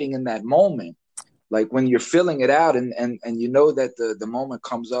deciding in that moment, like when you're filling it out and that the moment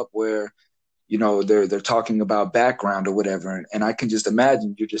comes up where, they're talking about background or whatever. And I can just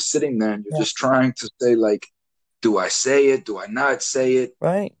imagine you're just sitting there and you're just trying to say, like, do I say it? Do I not say it?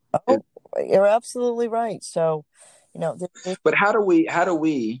 Right. Oh, you're absolutely right. So, but how do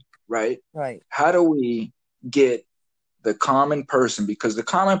we, right? Right. How do we get the common person? Because the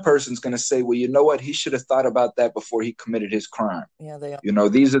common person's going to say, well, you know what? He should have thought about that before he committed his crime. Yeah, they are.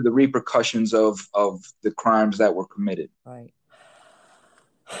 These are the repercussions of the crimes that were committed. Right.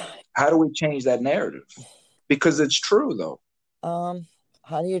 How do we change that narrative? Because it's true, though.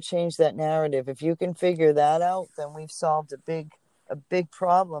 How do you change that narrative? If you can figure that out, then we've solved a big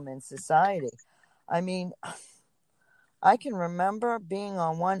problem in society. I mean, I can remember being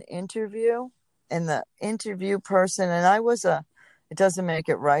on one interview, and the interview person, and it doesn't make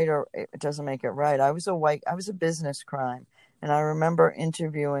it right, or it doesn't make it right. I was a business crime. And I remember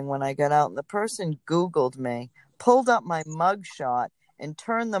interviewing when I got out, and the person Googled me, pulled up my mugshot, and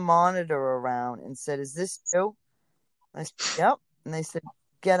turned the monitor around and said, is this you? I said, yep. And they said,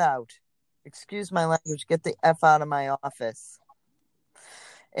 get out. Excuse my language, get the F out of my office.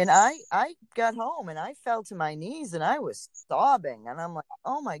 And I got home and I fell to my knees and I was sobbing. And I'm like,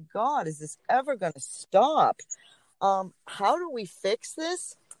 oh my God, is this ever going to stop? How do we fix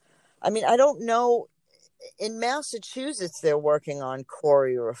this? I mean, I don't know. In Massachusetts, they're working on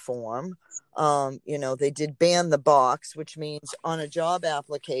Corey reform. They did ban the box, which means on a job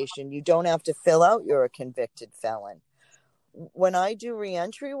application, you don't have to fill out you're a convicted felon. When I do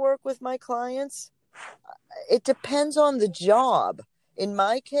reentry work with my clients, it depends on the job. In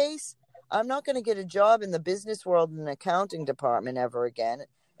my case, I'm not going to get a job in the business world in an accounting department ever again.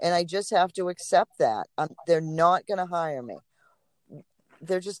 And I just have to accept that. They're not going to hire me.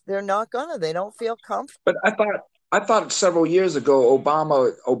 They're not gonna. They don't feel comfortable. But I thought several years ago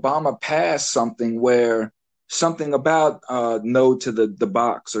Obama passed something where something about no to the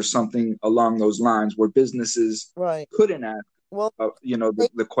box or something along those lines, where businesses couldn't ask. Well,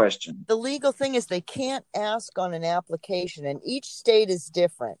 the question. The legal thing is they can't ask on an application, and each state is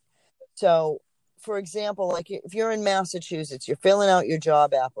different. So for example, like if you're in Massachusetts, you're filling out your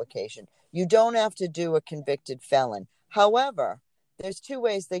job application. You don't have to do a convicted felon. However, there's two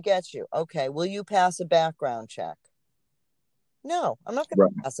ways they get you. Okay, will you pass a background check? No, I'm not going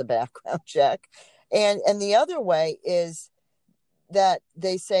Right. to pass a background check. And the other way is that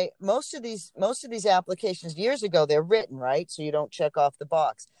they say most of these applications years ago, they're written, right? So you don't check off the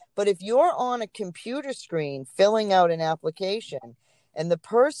box. But if you're on a computer screen filling out an application and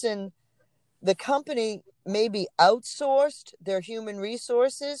the company maybe outsourced their human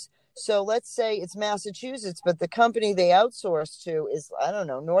resources. So let's say it's Massachusetts, but the company they outsource to is, I don't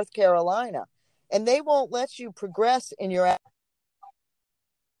know, North Carolina. And they won't let you progress in your...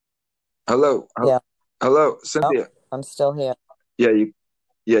 Hello. Yeah. Hello, Cynthia. Oh, I'm still here. You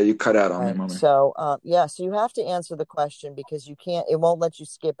cut out on me, Right. mommy. So, so you have to answer the question because it won't let you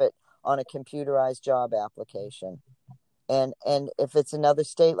skip it on a computerized job application. And if it's another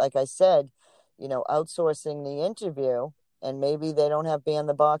state, like I said, outsourcing the interview and maybe they don't have ban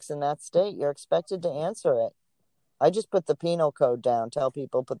the box in that state, you're expected to answer it. I just put the penal code down, tell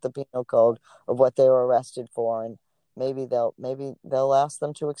people put the penal code of what they were arrested for, and maybe they'll ask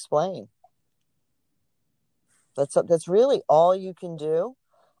them to explain. That's really all you can do.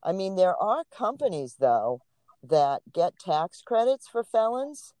 I mean, there are companies though that get tax credits for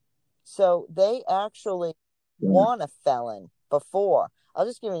felons. So they actually want a felon before. I'll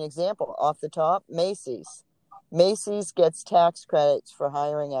just give you an example off the top. Macy's gets tax credits for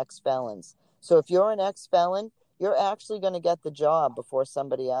hiring ex-felons. So if you're an ex-felon, you're actually going to get the job before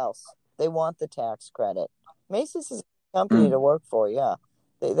somebody else. They want the tax credit. Macy's is a company to work for. Yeah.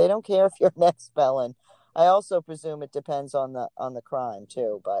 They don't care if you're an ex-felon. I also presume it depends on the crime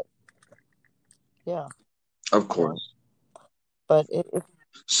too, but yeah. Of course. But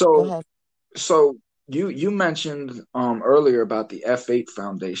go ahead. So you mentioned earlier about the F8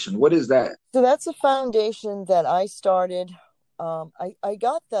 Foundation. What is that? So that's a foundation that I started. I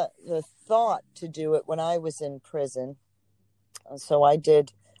got the thought to do it when I was in prison. So I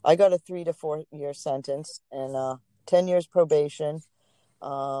got a 3 to 4 year sentence and 10 years probation,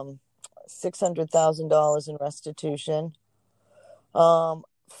 $600,000 in restitution.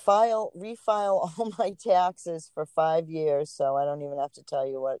 Refile all my taxes for 5 years, so I don't even have to tell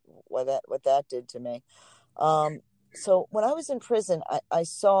you what that did to me. So when I was in prison, I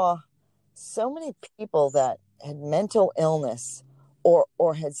saw so many people that had mental illness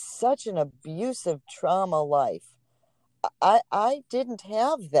or had such an abusive trauma life. I didn't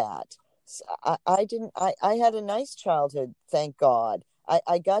have that. I had a nice childhood, thank God.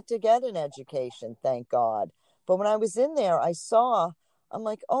 I got to get an education, thank God. But when I was in there, I'm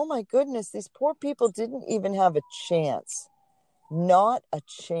like, oh my goodness, these poor people didn't even have a chance. Not a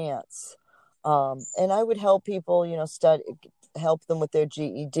chance. And I would help people, help them with their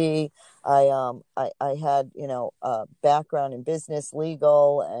GED. I had, a background in business,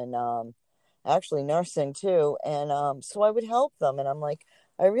 legal, and actually nursing too. And so I would help them. And I'm like,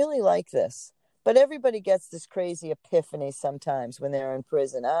 I really like this. But everybody gets this crazy epiphany sometimes when they're in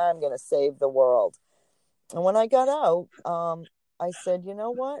prison. I'm going to save the world. And when I got out, I said, you know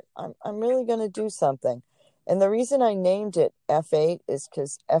what? I'm really going to do something. And the reason I named it F8 is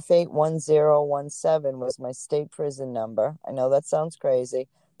because F81017 was my state prison number. I know that sounds crazy,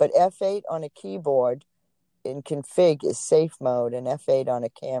 but F8 on a keyboard in config is safe mode and F8 on a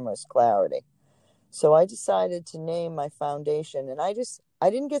camera is clarity. So I decided to name my foundation, and I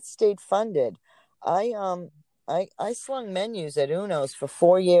didn't get state funded. I slung menus at Uno's for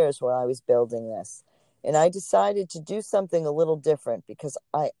 4 years while I was building this. And I decided to do something a little different because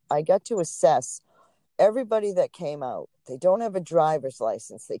I got to assess everybody that came out. They don't have a driver's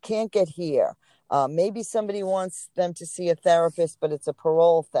license. They can't get here. Maybe somebody wants them to see a therapist, but it's a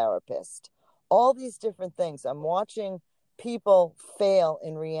parole therapist. All these different things. I'm watching people fail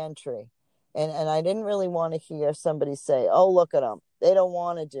in reentry. And I didn't really want to hear somebody say, oh, look at them. They don't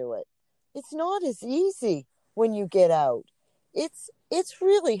want to do it. It's not as easy when you get out. It's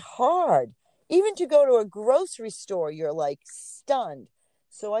really hard. Even to go to a grocery store, you're like stunned.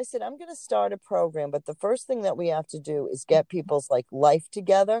 So I said, I'm going to start a program, but the first thing that we have to do is get people's life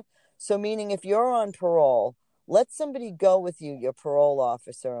together. So meaning if you're on parole, let somebody go with you, your parole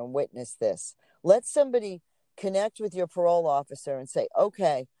officer, and witness this. Let somebody connect with your parole officer and say,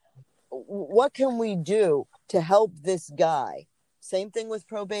 okay, what can we do to help this guy? Same thing with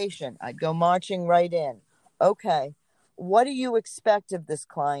probation. I'd go marching right in. Okay. What do you expect of this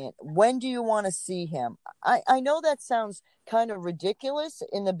client? When do you want to see him? I know that sounds kind of ridiculous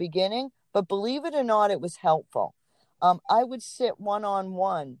in the beginning, but believe it or not, it was helpful. I would sit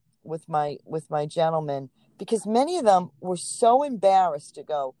one-on-one with my gentlemen because many of them were so embarrassed to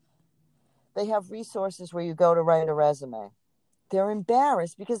go, they have resources where you go to write a resume. They're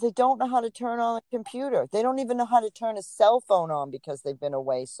embarrassed because they don't know how to turn on a computer. They don't even know how to turn a cell phone on because they've been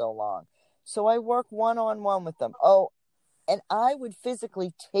away so long. So I work one-on-one with them. Oh, and I would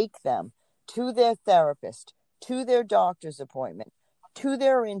physically take them to their therapist, to their doctor's appointment, to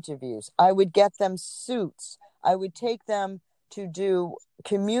their interviews. I would get them suits. I would take them to do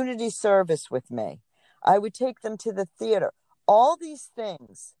community service with me. I would take them to the theater. All these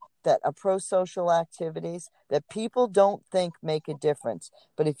things that are pro-social activities that people don't think make a difference.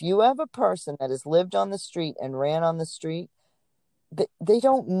 But if you have a person that has lived on the street and ran on the street, they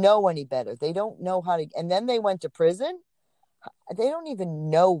don't know any better. They don't know how to, and then they went to prison. They don't even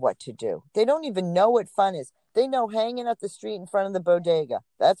know what to do. They don't even know what fun is. They know hanging up the street in front of the bodega.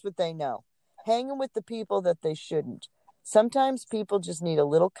 That's what they know. Hanging with the people that they shouldn't. Sometimes people just need a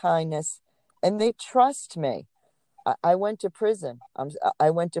little kindness, and they trust me. I went to prison.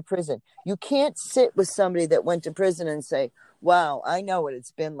 I went to prison. You can't sit with somebody that went to prison and say, wow, I know what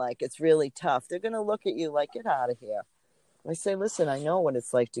it's been like. It's really tough. They're going to look at you like, get out of here. I say, listen, I know what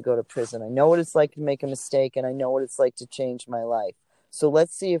it's like to go to prison. I know what it's like to make a mistake, and I know what it's like to change my life. So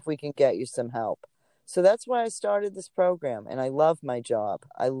let's see if we can get you some help. So that's why I started this program, and I love my job.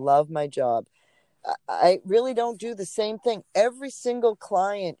 I love my job. I really don't do the same thing. Every single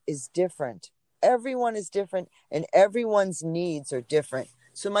client is different. Everyone is different, and everyone's needs are different.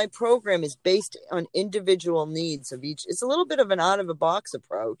 So my program is based on individual needs of each. It's a little bit of an out-of-the-box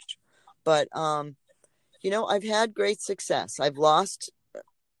approach, but I've had great success. I've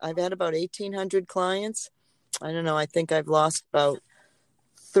had about 1,800 clients. I don't know. I think I've lost about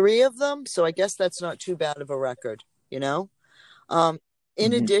 3 of them. So I guess that's not too bad of a record,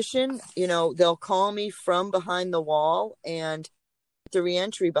 In addition, they'll call me from behind the wall, and the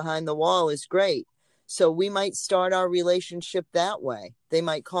reentry behind the wall is great. So we might start our relationship that way. They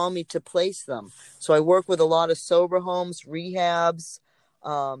might call me to place them. So I work with a lot of sober homes, rehabs.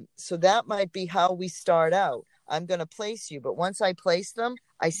 So that might be how we start out. I'm going to place you, but once I place them,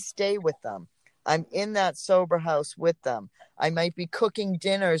 I stay with them. I'm in that sober house with them. I might be cooking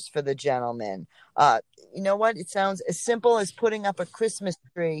dinners for the gentleman. You know what? It sounds as simple as putting up a Christmas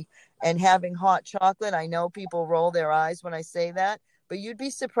tree and having hot chocolate. I know people roll their eyes when I say that, but you'd be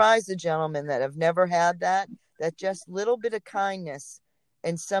surprised, the gentlemen that have never had that just little bit of kindness,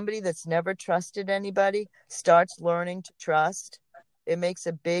 and somebody that's never trusted anybody starts learning to trust. It makes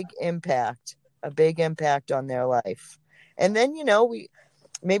a big impact on their life. And then,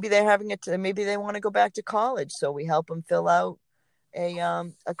 maybe they're maybe they want to go back to college. So we help them fill out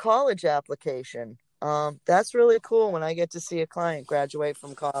a college application. That's really cool when I get to see a client graduate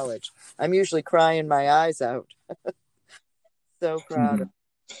from college. I'm usually crying my eyes out. So proud of.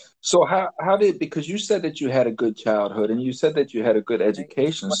 So because you said that you had a good childhood and you said that you had a good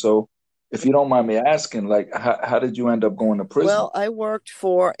education. So if you don't mind me asking, like, how did you end up going to prison? Well, I worked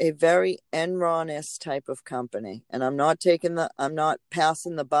for a very Enron-esque type of company, and I'm not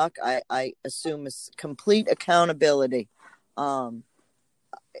passing the buck. I assume it's complete accountability.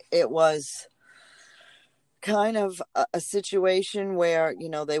 It was kind of a situation where,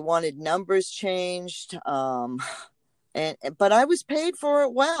 they wanted numbers changed. But I was paid for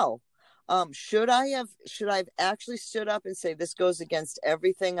it well. Should I have actually stood up and say this goes against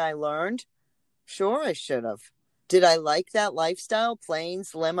everything I learned? Sure, I should have. Did I like that lifestyle?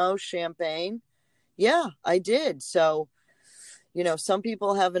 Planes, limo, champagne? Yeah, I did. So, some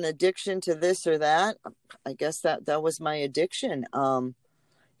people have an addiction to this or that. I guess that was my addiction. And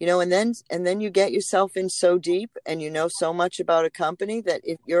then you get yourself in so deep, and so much about a company that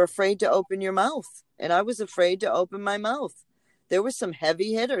you're afraid to open your mouth. And I was afraid to open my mouth. There were some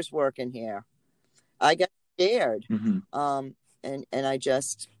heavy hitters working here. I got scared. And I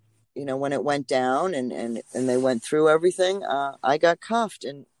just, when it went down and they went through everything, I got cuffed.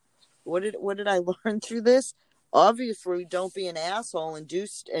 And what did I learn through this? Obviously, don't be an asshole and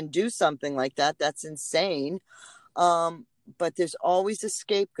do something like that. That's insane. But there's always a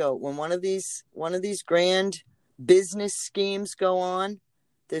scapegoat. When one of these grand business schemes go on,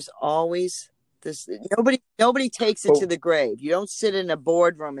 there's always this. Nobody takes it to the grave. You don't sit in a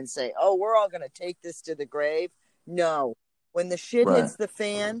boardroom and say, "Oh, we're all going to take this to the grave." No. When the shit hits the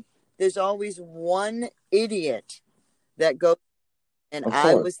fan, there's always one idiot that goes, and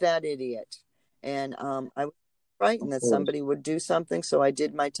I was that idiot. And I was frightened that somebody would do something, so I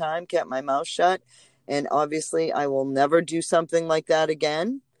did my time, kept my mouth shut. And obviously, I will never do something like that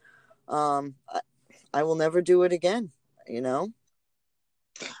again. I will never do it again,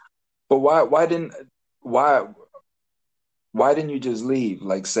 But why didn't you just leave?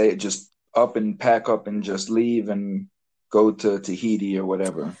 Like, say, just pack up and just leave and go to Tahiti or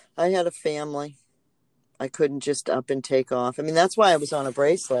whatever? I had a family. I couldn't just up and take off. I mean, that's why I was on a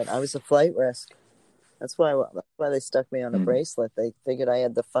bracelet. I was a flight risk. That's why they stuck me on a Mm. bracelet. They figured I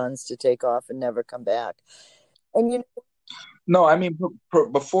had the funds to take off and never come back. And you know, No, I mean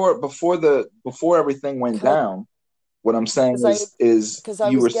before everything went down. What I'm saying is because I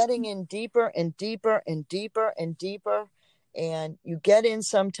you was were. getting in deeper and deeper and deeper and deeper. And you get in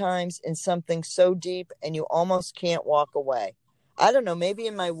sometimes in something so deep and you almost can't walk away. I don't know, maybe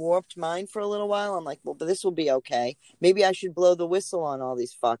in my warped mind for a little while, I'm like, well, but this will be okay. Maybe I should blow the whistle on all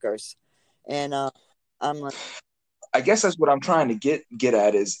these fuckers. And I'm like, I guess that's what I'm trying to get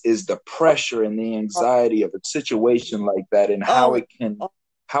at is the pressure and the anxiety of a situation like that, and oh,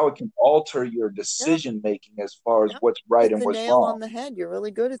 how it can alter your yeah, decision making as far as yeah, what's right hit and the what's nail wrong. on the head. You're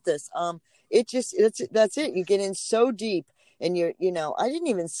really good at this. That's it. You get in so deep and I didn't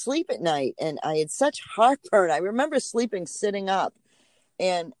even sleep at night and I had such heartburn. I remember sleeping sitting up.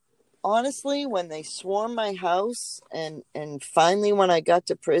 And honestly, when they swarmed my house and finally when I got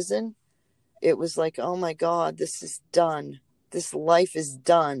to prison, it was like, oh my God, this is done. This life is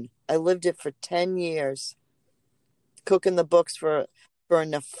done. I lived it for 10 years, cooking the books for a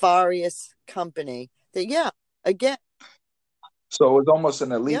nefarious company. That again, So it was almost an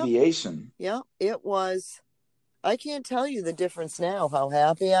yeah, alleviation. yeah, it was. I can't tell you the difference now. How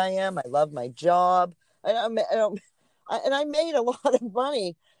happy I am. I love my job. I don't, and I made a lot of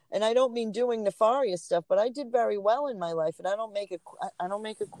money. And I don't mean doing nefarious stuff, but I did very well in my life, and I don't make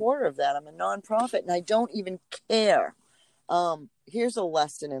a quarter of that. I'm a nonprofit, and I don't even care. Here's a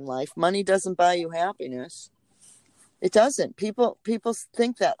lesson in life: money doesn't buy you happiness. It doesn't. People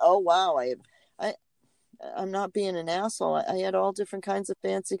think that. Oh wow, I I'm not being an asshole. I had all different kinds of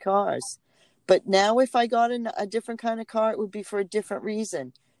fancy cars. But now if I got in a different kind of car, it would be for a different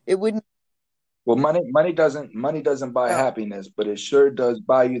reason. It wouldn't. Well, money doesn't buy No, happiness, but it sure does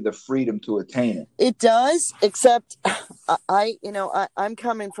buy you the freedom to attain it. it does, except I'm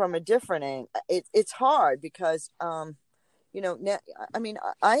coming from a different angle. It's hard because, now, I mean,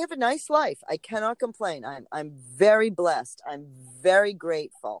 I have a nice life. I cannot complain. I'm very blessed. I'm very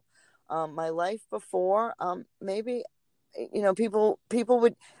grateful. My life before, maybe people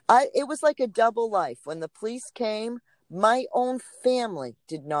would it was like a double life. When the police came, my own family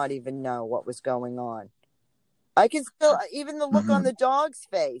did not even know what was going on. I can still, even the look on Mhm. the dog's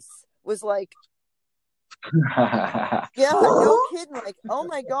face was like, yeah, no kidding, like, oh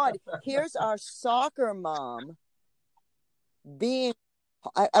my God, here's our soccer mom being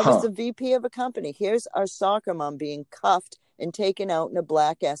I was Huh. the VP of a company. Here's our soccer mom being cuffed and taken out in a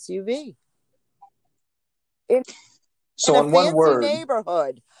black SUV in So a in one fancy word,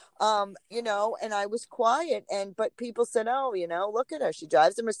 neighborhood. And I was quiet, but people said, oh, look at her. She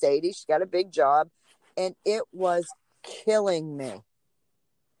drives a Mercedes. She's got a big job. And it was killing me.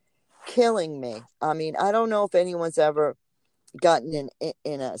 Killing me. I mean, I don't know if anyone's ever gotten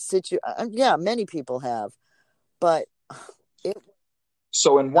in a situation. Yeah, many people have, but it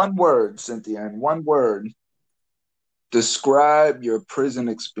so in one word, Cynthia, in one word, describe your prison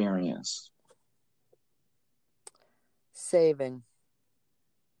experience. saving.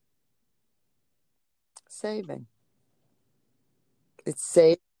 Saving. It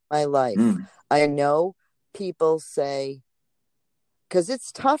saved my life. Mm. I know people say, because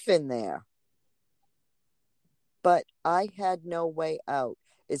it's tough in there, but I had no way out.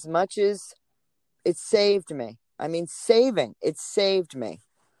 As much as it saved me. I mean, it saved me.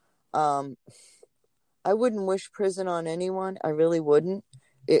 Um, I wouldn't wish prison on anyone. I really wouldn't.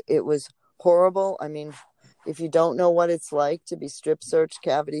 It was horrible. I mean, if you don't know what it's like to be strip searched,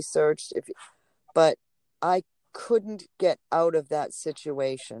 cavity searched, but I couldn't get out of that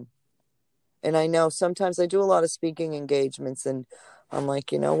situation. And I know sometimes I do a lot of speaking engagements, and I'm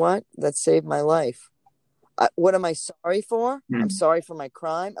like, you know what? That saved my life. What am I sorry for? I'm Mm. sorry for my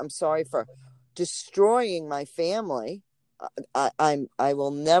crime. I'm sorry for destroying my family. I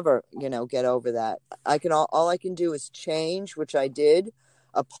will never, get over that. All I can do is change, which I did,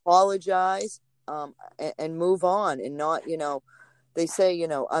 apologize, and move on, and not, they say,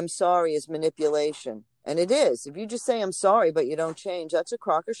 I'm sorry is manipulation, and it is. If you just say I'm sorry but you don't change, that's a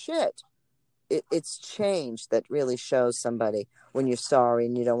crock of shit. It's change that really shows somebody when you're sorry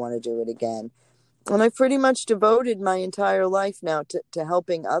and you don't want to do it again. And I pretty much devoted my entire life now to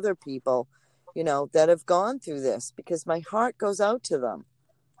helping other people, that have gone through this, because my heart goes out to them.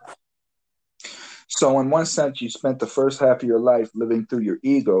 So in one sense, you spent the first half of your life living through your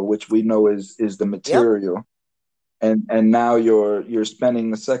ego, which we know is the Yep. material, and now you're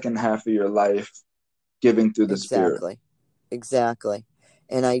spending the second half of your life giving through the spirit. Exactly.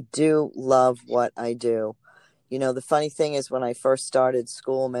 And I do love what I do. The funny thing is, when I first started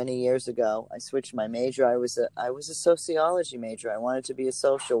school many years ago, I switched my major. I was a sociology major. I wanted to be a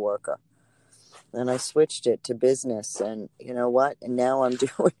social worker. And I switched it to business, and you know what? And now I'm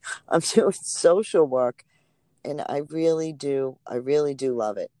doing social work, and I really do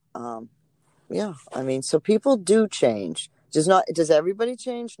love it. Yeah, I mean, so people do change. Does everybody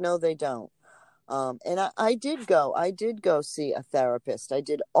change? No, they don't. And I did go see a therapist. I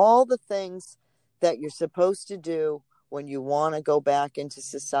did all the things that you're supposed to do when you want to go back into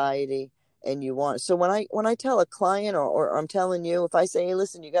society, and you want. So when I tell a client, or I'm telling you, if I say, hey,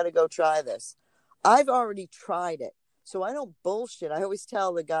 listen, you got to go try this, I've already tried it. So I don't bullshit. I always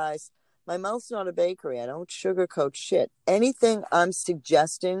tell the guys, my mouth's not a bakery. I don't sugarcoat shit. Anything I'm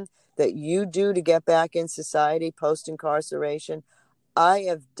suggesting that you do to get back in society post incarceration, I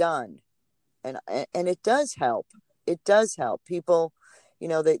have done. And it does help. It does help. People,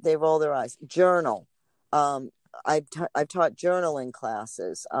 they roll their eyes. Journal. I've taught journaling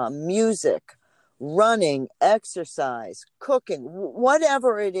classes, music, running, exercise, cooking,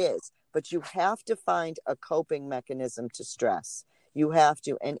 whatever it is. But you have to find a coping mechanism to stress. You have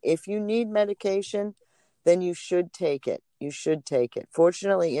to. And if you need medication, then you should take it. You should take it.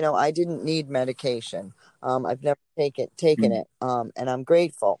 Fortunately, I didn't need medication. I've never taken it, and I'm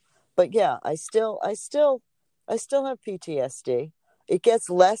grateful. But yeah, I still have PTSD. It gets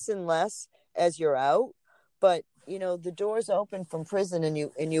less and less as you're out, but the doors open from prison,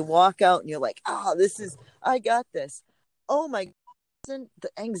 and you walk out, and you're like, I got this. Oh my God, the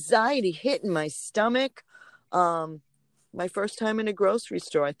anxiety hit in my stomach. My first time in a grocery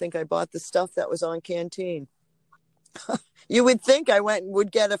store, I think I bought the stuff that was on Canteen. You would think I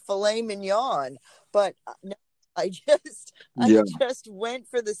would get a filet mignon, but no, I just went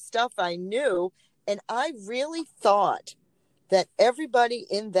for the stuff I knew, and I really thought that everybody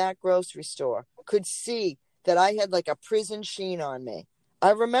in that grocery store could see that I had like a prison sheen on me.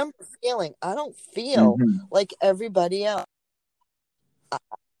 I remember feeling, I don't feel like everybody else.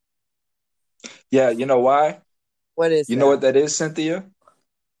 Yeah, you know why? What is You know what that is, Cynthia?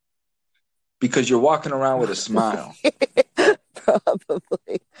 Because you're walking around with a smile.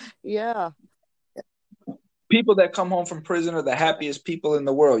 Probably. Yeah. People that come home from prison are the happiest people in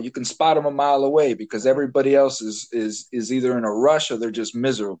the world. You can spot them a mile away because everybody else is either in a rush or they're just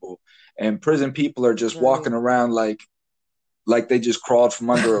miserable. And prison people are just walking around like they just crawled from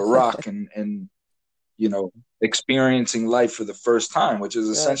under a rock and experiencing life for the first time, which is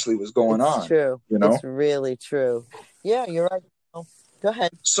essentially what's going on. It's true. It's really true. Yeah, you're right. Go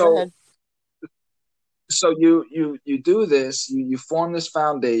ahead. So you do this, you form this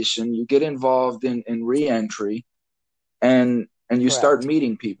foundation, you get involved in re-entry, and you start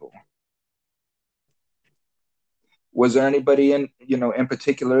meeting people. Was there anybody in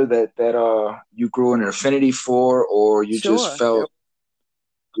particular that you grew an affinity for, or you just felt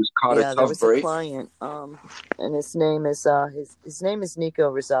just caught a tough break? There was a client, and his name is his name is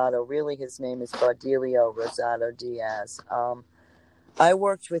Nico Rosado. Really, his name is Baudilio Rosado Diaz. I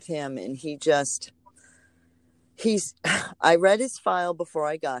worked with him, and I read his file before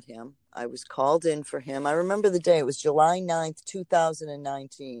I got him. I was called in for him. I remember the day. It was July 9th,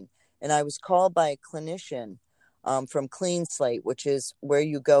 2019. And I was called by a clinician from Clean Slate, which is where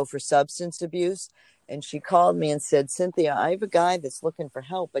you go for substance abuse. And she called me and said, Cynthia, I have a guy that's looking for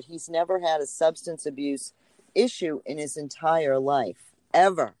help, but he's never had a substance abuse issue in his entire life,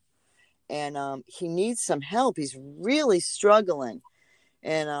 ever. And he needs some help. He's really struggling.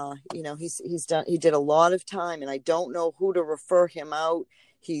 And he did a lot of time, and I don't know who to refer him out.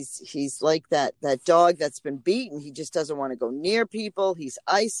 He's like that dog that's been beaten. He just doesn't want to go near people. He's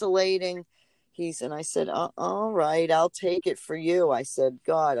isolating. And I said, all right, I'll take it for you. I said,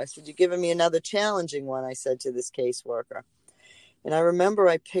 you're giving me another challenging one, I said to this caseworker. And I remember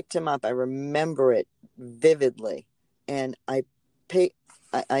I picked him up. I remember it vividly. And I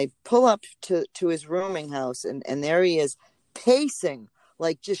pull up to his rooming house, and there he is, pacing,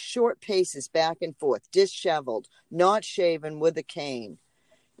 like just short paces back and forth, disheveled, not shaven, with a cane.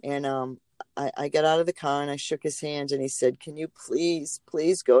 And I got out of the car and I shook his hand, and he said, can you please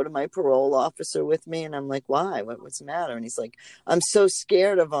go to my parole officer with me? And I'm like, why? What's the matter? And he's like, I'm so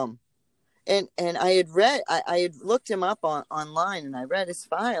scared of him. And I had looked him up online, and I read his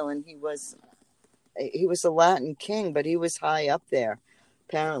file, and he was a Latin king, but he was high up there.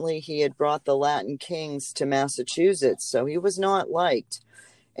 Apparently he had brought the Latin kings to Massachusetts, so he was not liked.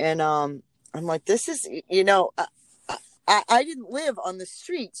 And I'm like, this is, I didn't live on the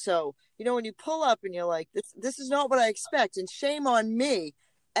street. So, when you pull up and you're like, this is not what I expect. And shame on me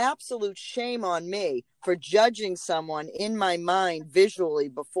absolute shame on me for judging someone in my mind visually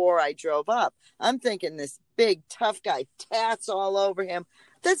before I drove up. I'm thinking this big tough guy, tats all over him.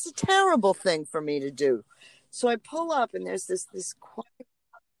 That's a terrible thing for me to do. So I pull up, and there's this quiet.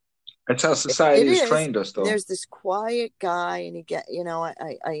 That's how society has is. trained us, though. There's this quiet guy, and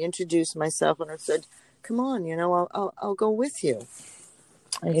I introduced myself, and I said, "Come on, I'll go with you."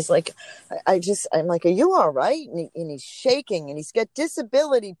 And he's like, I'm like, "Are you all right?" And he's shaking, and he's got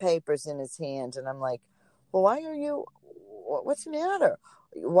disability papers in his hand, and I'm like, "Well, why are you? What's the matter?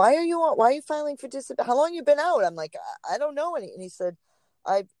 Why are you filing for disability? How long you been out?" I'm like, "I don't know." And he said,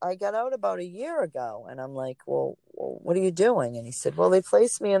 I got out about a year ago. And I'm like, well, what are you doing? And he said, well, they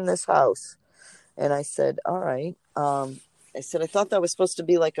placed me in this house. And I said, all right. I said, I thought that was supposed to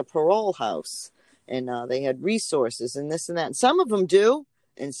be like a parole house. And they had resources and this and that. And some of them do,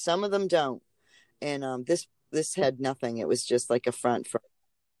 and some of them don't. And this had nothing. It was just like a front for.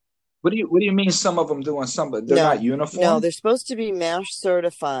 What do you mean some of them do and some, but they're not uniform? No, they're supposed to be MASH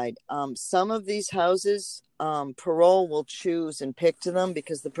certified. Some of these houses, parole will choose and pick to them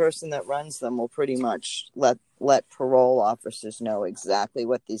because the person that runs them will pretty much let parole officers know exactly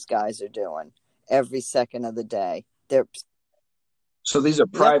what these guys are doing every second of the day. So these are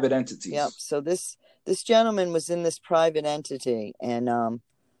private entities. Yep. So this gentleman was in this private entity, and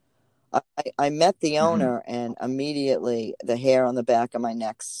I met the owner, and immediately the hair on the back of my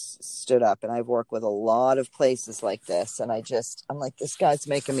neck stood up. And I've worked with a lot of places like this, and I'm like, this guy's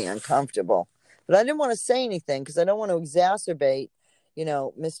making me uncomfortable. But I didn't want to say anything because I don't want to exacerbate,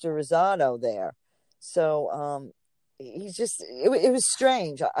 Mr. Rosado there. So it was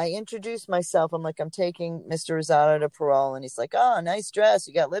strange. I introduced myself. I'm like, I'm taking Mr. Rosado to parole. And he's like, oh, nice dress.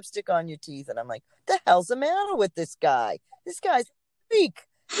 You got lipstick on your teeth. And I'm like, the hell's the matter with this guy? This guy's a freak.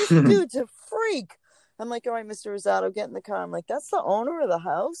 This dude's a freak. I'm like, all right, Mr. Rosado, get in the car. I'm like, that's the owner of the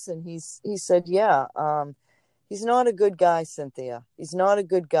house? And he said, yeah, he's not a good guy, Cynthia. He's not a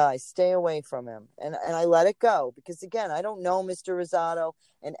good guy. Stay away from him. And I let it go because, again, I don't know Mr. Rosado,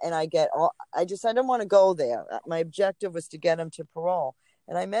 and I don't want to go there. My objective was to get him to parole.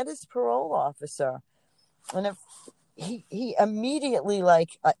 And I met his parole officer, and he immediately,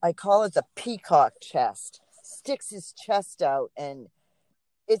 like, I call it the peacock chest, sticks his chest out, and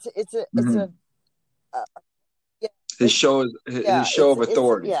it's his show of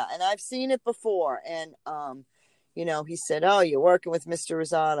authority. And I've seen it before. And he said, "Oh, you're working with Mr.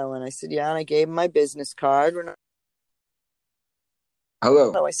 Rosado?" And I said, "Yeah." And I gave him my business card.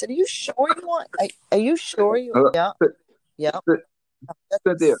 Hello. I said, "Are you sure you want? Are you sure you?" Hello? Yeah.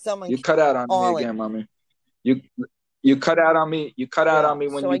 Cynthia, you cut out on me again, mommy. You cut out on me. You cut out on me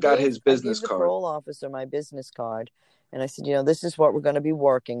when you got his business card. I gave the parole officer my business card, and I said, this is what we're going to be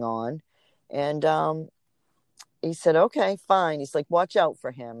working on. And he said, okay, fine. He's like, watch out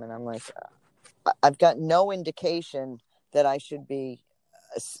for him. And I'm like, I've got no indication that I should be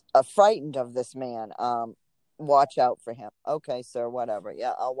frightened of this man. Watch out for him. Okay, sir, whatever.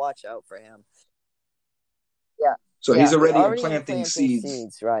 Yeah, I'll watch out for him. Yeah. So he's already implanting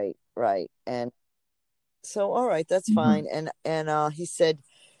seeds. Right. And so, all right, that's fine. And he said,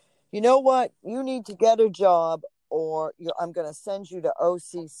 you know what? You need to get a job, or I'm going to send you to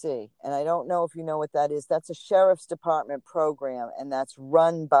OCC. And I don't know if you know what that is. That's a sheriff's department program, and that's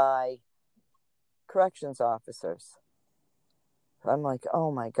run by corrections officers. I'm like,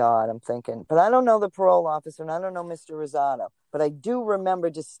 oh my God, I'm thinking, but I don't know the parole officer, and I don't know Mr. Rosado, but I do remember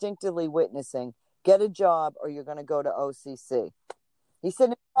distinctively witnessing, get a job or you're going to go to OCC. He said,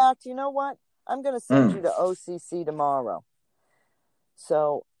 in fact, you know what? I'm going to send you to OCC tomorrow.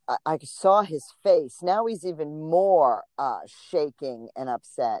 So I saw his face. Now he's even more shaking and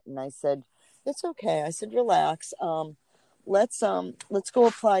upset. And I said, it's okay. I said, relax. Let's go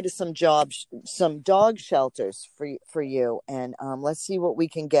apply to some jobs, some dog shelters for you. And let's see what we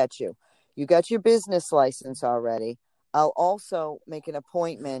can get you. You got your business license already. I'll also make an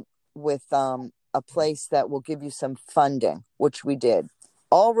appointment with a place that will give you some funding, which we did.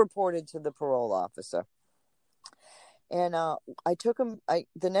 All reported to the parole officer. And I took him.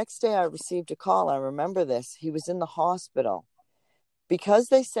 The next day I received a call. I remember this. He was in the hospital because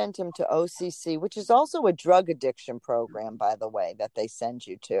they sent him to OCC, which is also a drug addiction program, by the way, that they send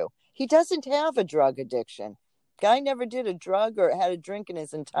you to. He doesn't have a drug addiction. Guy never did a drug or had a drink in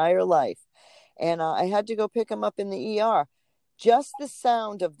his entire life. And I had to go pick him up in the ER. Just the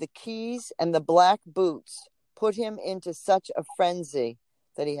sound of the keys and the black boots put him into such a frenzy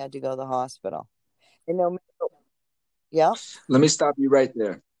that he had to go to the hospital. Yeah. Let me stop you right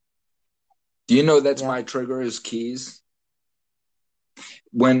there. Do you know that's my trigger is keys?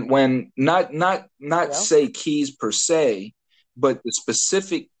 When not say keys per se, but the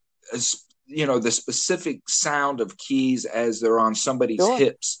specific sound of keys as they're on somebody's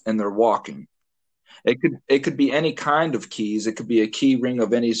hips and they're walking. It could be any kind of keys. It could be a key ring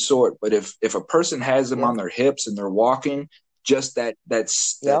of any sort. But if a person has them on their hips and they're walking, just that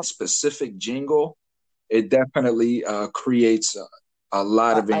specific jingle, it definitely creates a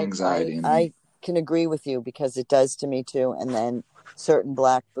lot of anxiety. I can agree with you, because it does to me too. And then certain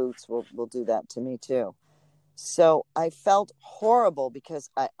black boots will do that to me too. So I felt horrible, because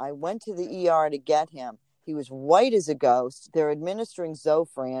I went to the ER to get him. He was white as a ghost. They're administering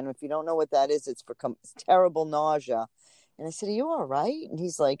Zofran. If you don't know what that is, it's for terrible nausea. And I said, "Are you all right?" And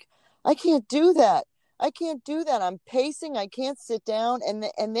he's like, "I can't do that. I can't do that. I'm pacing. I can't sit down."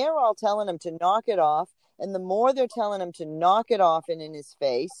 And they're all telling him to knock it off. And the more they're telling him to knock it off and in his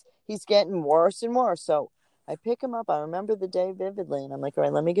face, he's getting worse and worse. So I pick him up. I remember the day vividly. And I'm like, "All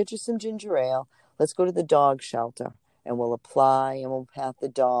right, let me get you some ginger ale. Let's go to the dog shelter, and we'll apply and we'll pat the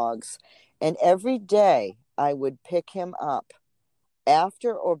dogs." And every day I would pick him up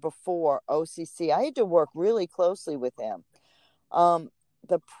after or before OCC. I had to work really closely with him.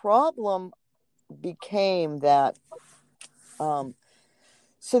 The problem became that,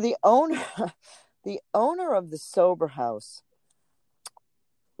 so the owner of the sober house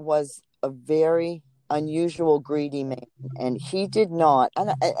was a very unusual, greedy man, and he did not.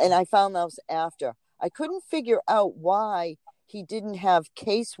 And I found out after. I couldn't figure out why he didn't have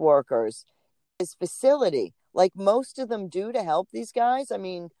caseworkers in his facility, like most of them do, to help these guys. I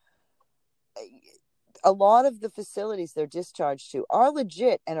mean, a lot of the facilities they're discharged to are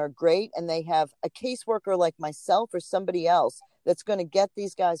legit and are great, and they have a caseworker like myself or somebody else that's going to get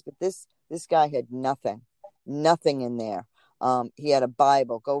these guys. But this guy had nothing in there. He had a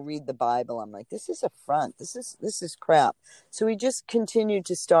Bible. Go read the Bible. I'm like, this is a front. This is crap. So he just continued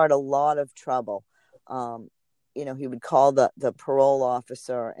to start a lot of trouble. He would call the parole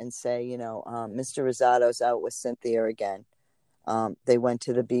officer and say, "Mr. Rosado's out with Cynthia again. They went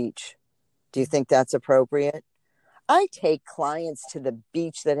to the beach. Do you think that's appropriate?" I take clients to the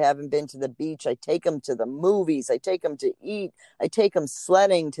beach that haven't been to the beach. I take them to the movies. I take them to eat. I take them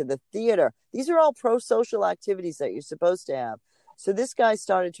sledding, to the theater. These are all pro-social activities that you're supposed to have. So this guy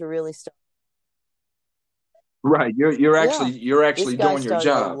started to really start. Right. You're actually doing your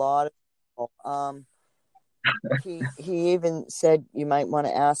job. A lot of he even said, "You might want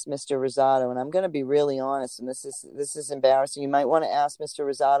to ask Mr. Rosado," and I'm going to be really honest, and this is embarrassing. "You might want to ask Mr.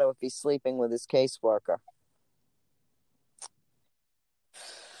 Rosado if he's sleeping with his caseworker."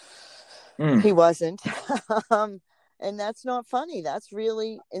 He wasn't. And that's not funny. That's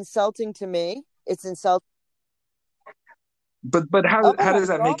really insulting to me. It's insulting. But how does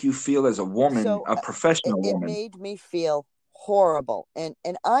that make you feel as a woman, a professional woman? It made me feel horrible. And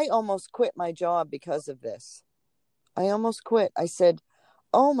I almost quit my job because of this. I almost quit. I said,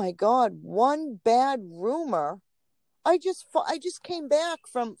 "Oh my God, one bad rumor." I just came back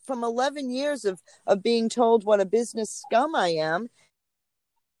from 11 years of being told what a business scum I am.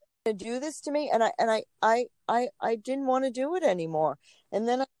 To do this to me, and I didn't want to do it anymore. And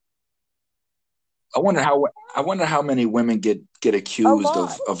then I wonder how many women get accused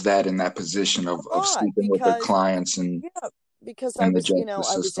of that, in that position of sleeping with their clients. And because I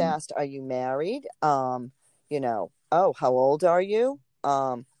was asked, "Are you married? Oh, how old are you?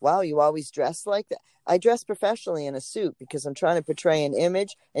 Wow, you always dress like that." I dress professionally in a suit because I'm trying to portray an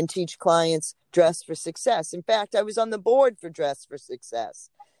image and teach clients dress for success. In fact, I was on the board for Dress for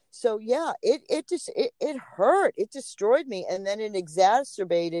Success. So yeah, it hurt. It destroyed me. And then it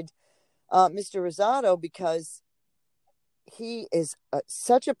exacerbated Mr. Rosado, because he is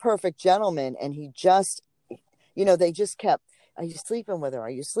such a perfect gentleman. And he just, they just kept, "Are you sleeping with her? Are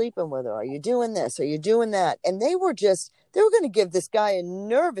you sleeping with her? Are you doing this? Are you doing that?" And they were going to give this guy a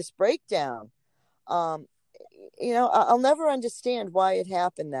nervous breakdown. I'll never understand why it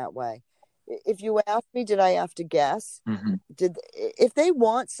happened that way. If you ask me, did I have to guess? Mm-hmm. If they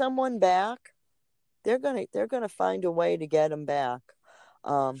want someone back, they're gonna find a way to get them back.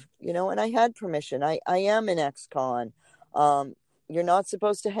 And I had permission. I am an ex-con. You're not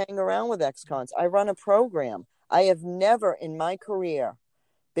supposed to hang around with ex-cons. I run a program. I have never in my career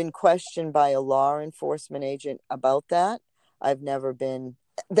been questioned by a law enforcement agent about that. I've never been.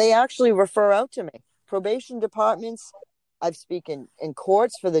 They actually refer out to me. Probation departments. I've spoken in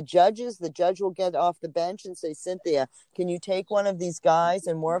courts for the judges. The judge will get off the bench and say, "Cynthia, can you take one of these guys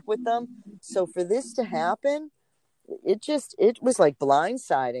and work with them?" So for this to happen, it was like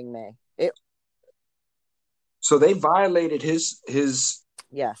blindsiding me. So they violated his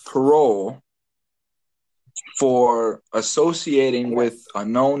parole for associating with a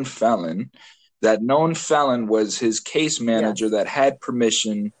known felon, that known felon was his case manager Yes. that had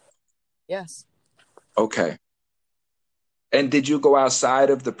permission. Yes. Okay. And did you go outside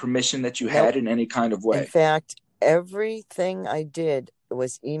of the permission that you had in any kind of way? In fact, everything I did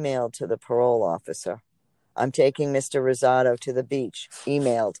was emailed to the parole officer. I'm taking Mr. Rosado to the beach.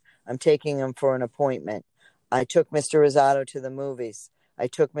 Emailed. I'm taking him for an appointment. I took Mr. Rosado to the movies. I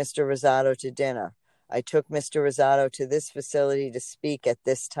took Mr. Rosado to dinner. I took Mr. Rosado to this facility to speak at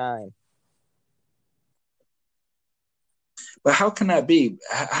this time. But how can that be?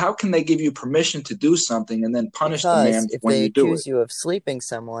 How can they give you permission to do something and then punish the man when you do it? If they accuse you of sleeping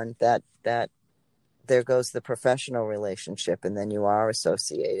someone, that there goes the professional relationship, and then you are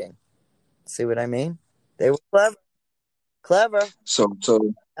associating. See what I mean? They were clever. So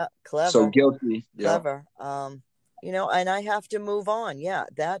clever. So guilty. Clever. Yeah. And I have to move on. Yeah,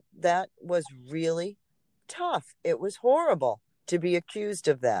 that was really tough. It was horrible to be accused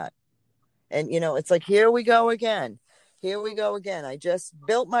of that. And it's like, here we go again. I just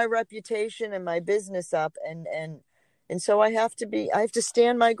built my reputation and my business up, and so I have to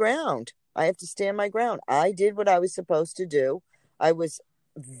stand my ground. I did what I was supposed to do. I was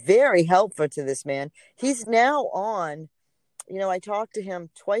very helpful to this man. He's now on, I talk to him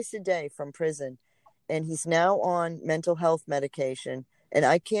twice a day from prison, and he's now on mental health medication. And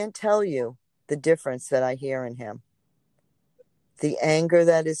I can't tell you the difference that I hear in him. The anger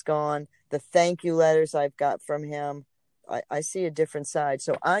that is gone, the thank you letters I've got from him. I see a different side.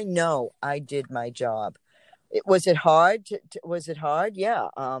 So I know I did my job. Was it hard? Was it hard? Yeah.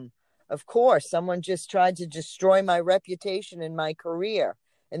 Of course, someone just tried to destroy my reputation and my career.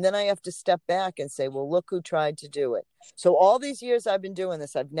 And then I have to step back and say, well, look who tried to do it. So all these years I've been doing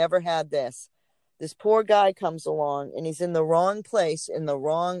this, I've never had this. This poor guy comes along and he's in the wrong place, in the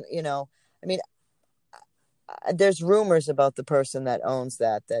wrong, there's rumors about the person that owns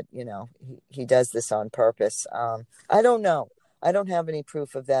that he does this on purpose. I don't know. I don't have any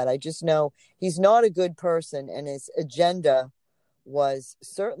proof of that. I just know he's not a good person, and his agenda was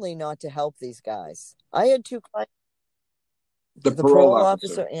certainly not to help these guys. I had two clients, the parole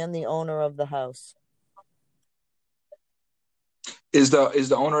officer and the owner of the house. Is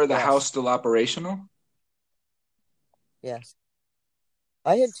the owner of the house still operational? Yes.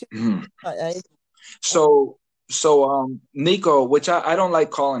 I had two. So Nico, which I don't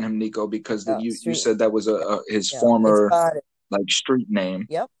like calling him Nico because you said that was his former street name.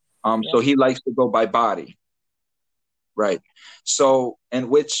 Yep. So he likes to go by Body. Right. So in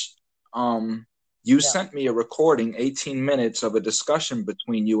which you sent me a recording, 18 minutes of a discussion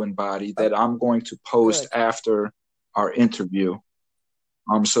between you and Body that I'm going to post after our interview.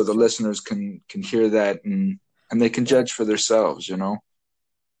 So the listeners can hear that and they can judge for themselves,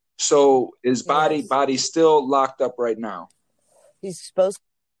 So is Body still locked up right now? He's supposed to.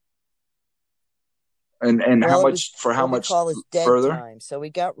 And how much further? Time. So we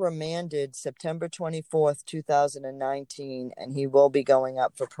got remanded September 24th, 2019, and he will be going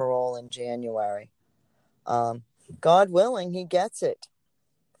up for parole in January. God willing, he gets it.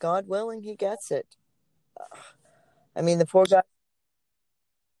 God willing, he gets it. I mean, the poor guy.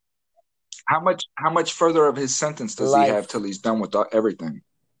 How much further of his sentence does he have till he's done with everything?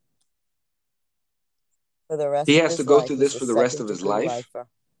 For the rest he of has his to go life. through this for the rest of his life? Lifer.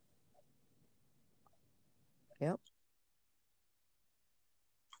 Yep.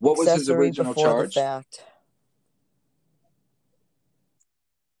 What was his original charge? The fact.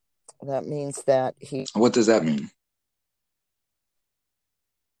 That means that he... What does that mean?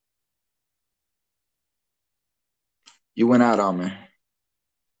 You went out on me.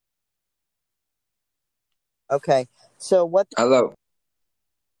 Okay, so what... Hello.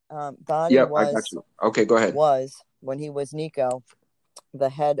 Body I got you. Okay, go ahead. Was, when he was Nico, the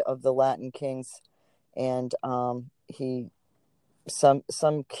head of the Latin Kings, and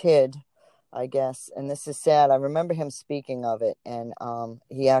some kid, I guess, and this is sad. I remember him speaking of it, and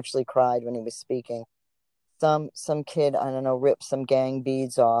he actually cried when he was speaking. Some kid, I don't know, ripped some gang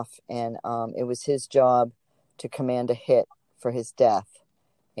beads off, and it was his job to command a hit for his death.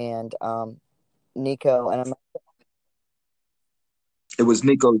 And Nico, and I'm... It was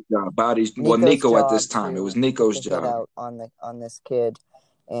Nico's job. Nico at this time. It was Nico's job. Out on this kid,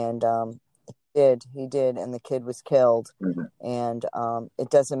 and he did, and the kid was killed. Mm-hmm. And it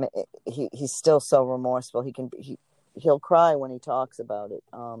doesn't. He's still so remorseful. He'll cry when he talks about it.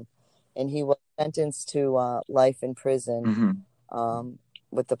 And he was sentenced to life in prison, mm-hmm.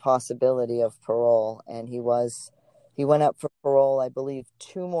 With the possibility of parole. And he went up for parole, I believe,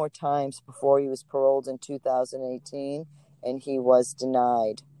 2 more times before he was paroled in 2018. And he was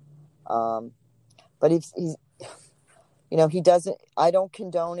denied. But he's I don't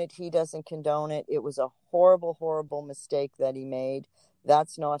condone it. He doesn't condone it. It was a horrible, horrible mistake that he made.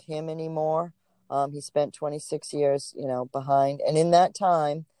 That's not him anymore. He spent 26 years, behind. And in that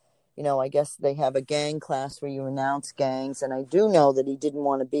time, I guess they have a gang class where you announce gangs. And I do know that he didn't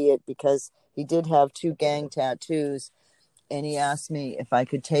want to be it because he did have 2 gang tattoos. And he asked me if I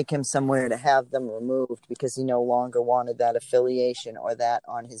could take him somewhere to have them removed because he no longer wanted that affiliation or that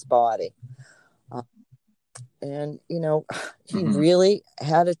on his body. And, he really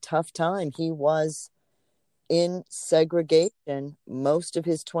had a tough time. He was in segregation most of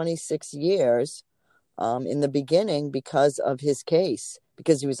his 26 years in the beginning because of his case,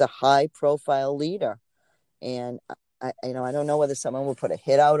 because he was a high profile leader. And I don't know whether someone will put a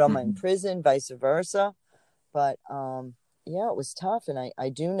hit out on him in prison, vice versa. But yeah, it was tough. And I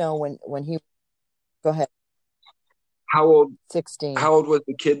do know when he, go ahead. How old? 16. How old was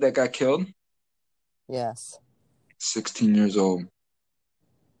the kid that got killed? Yes. 16 years old.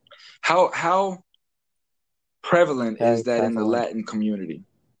 How prevalent is that in the Latin community?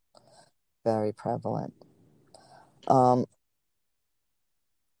 Very prevalent.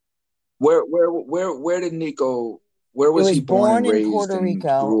 Where did Nico? Where was he born and raised in Puerto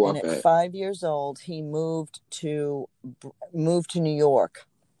Rico, and at 5 years old, he moved to New York,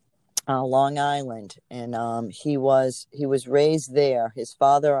 Long Island, and he was raised there. His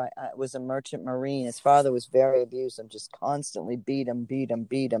father was a merchant marine. His father was very abusive, just constantly beat him.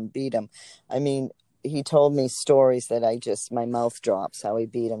 I mean, he told me stories that my mouth drops how he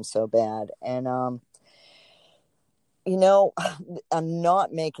beat him so bad. And I'm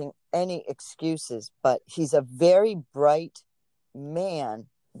not making any excuses, but he's a very bright man.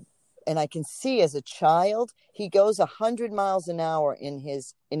 And I can see as a child, he goes 100 miles an hour in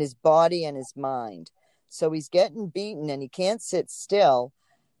his body and his mind. So he's getting beaten and he can't sit still.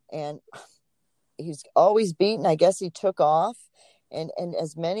 And he's always beaten. I guess he took off. And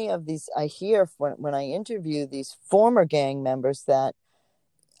as many of these, I hear when I interview these former gang members that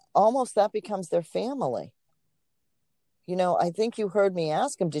almost that becomes their family. I think you heard me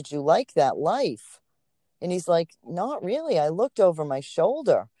ask him, did you like that life? And he's like, not really. I looked over my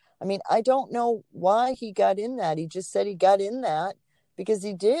shoulder. I mean, I don't know why he got in that. He just said he got in that because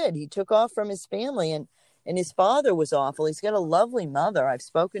he did. He took off from his family, and his father was awful. He's got a lovely mother. I've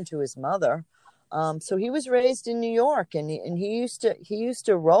spoken to his mother. So he was raised in New York, and he used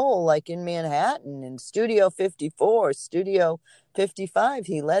to roll like in Manhattan in Studio 54, Studio 55.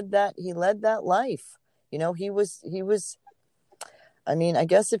 He led that life. He was. I mean, I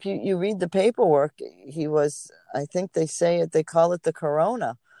guess if you read the paperwork, he was. I think they call it the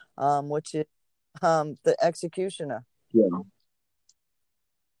Corona, which is the executioner. Yeah.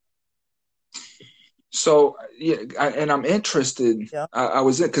 So yeah, I'm interested. Yeah. I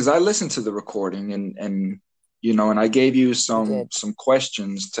was because I listened to the recording and I gave you some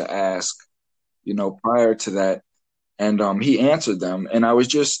questions to ask, prior to that, and he answered them, and I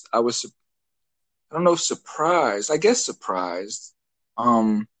was I don't know, surprised. I guess surprised.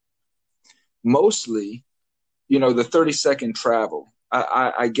 Mostly, the 30-second travel.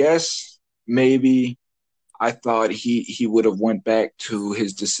 I guess maybe I thought he would have went back to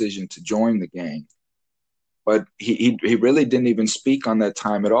his decision to join the gang. But he really didn't even speak on that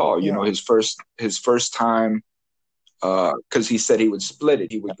time at all. Yeah. His first time, because he said he would split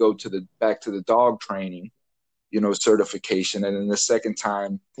it. He would go back to the dog training, certification, and then the second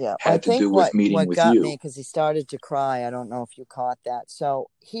time had to do with meeting with you. What got me, because he started to cry. I don't know if you caught that.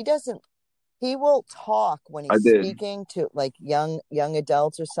 So he will talk when he's speaking to like young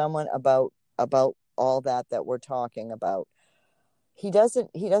adults or someone about all that we're talking about. He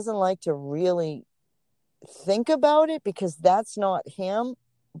doesn't like to really think about it because that's not him.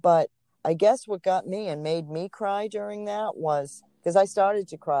 But I guess what got me and made me cry during that was because I started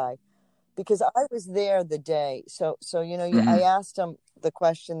to cry because I was there the day. So I asked him the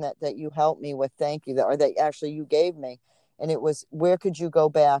question that you helped me with. Thank you. Or that actually you gave me. And it was, where could you go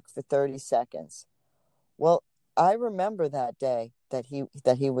back for 30 seconds? Well, I remember that day that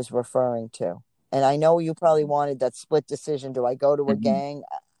he was referring to. And I know you probably wanted that split decision. Do I go to a gang?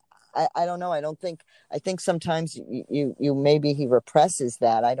 I don't know. I think sometimes you maybe he represses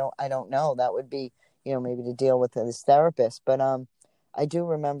that. I don't know. That would be, maybe to deal with his therapist. But I do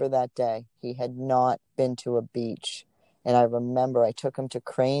remember that day. He had not been to a beach. And I remember I took him to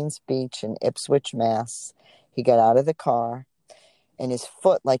Cranes Beach in Ipswich, Mass. He got out of the car and his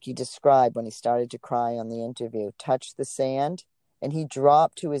foot, like he described when he started to cry on the interview, touched the sand and he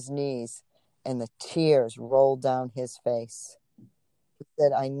dropped to his knees and the tears rolled down his face. He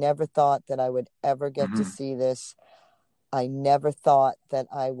said, I never thought that I would ever get to see this. I never thought that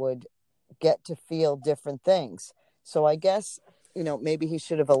I would get to feel different things. So I guess, maybe he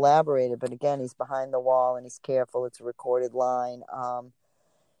should have elaborated, but again, he's behind the wall and he's careful. It's a recorded line.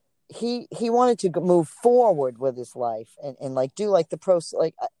 He wanted to move forward with his life and like do like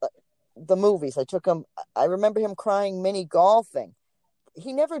the movies. I remember him crying mini golfing.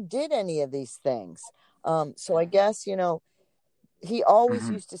 He never did any of these things. So I guess, he always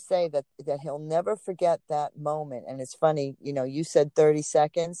used to say that he'll never forget that moment. And it's funny, you said 30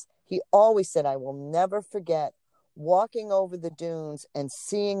 seconds. He always said, I will never forget walking over the dunes and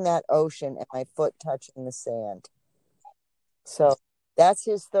seeing that ocean and my foot touching the sand. So that's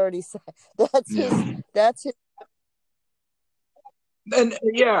his 30 seconds. That's his. And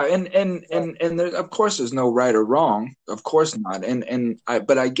and there, of course, there's no right or wrong. Of course not.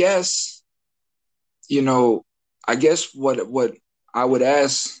 But I guess, what I would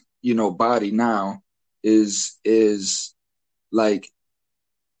ask, Body now is like,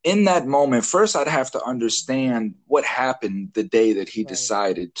 in that moment, first I'd have to understand what happened the day that he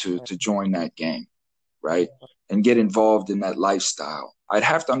decided to join that gang, right? And get involved in that lifestyle. I'd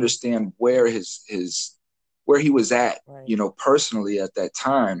have to understand where where he was at, personally at that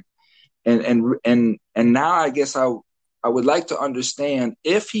time. And now I guess I would like to understand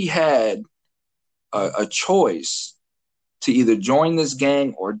if he had a choice to either join this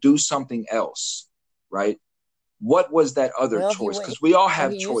gang or do something else, right? What was that other choice? Because we all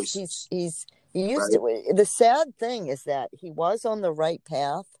have choices. He used to. The sad thing is that he was on the right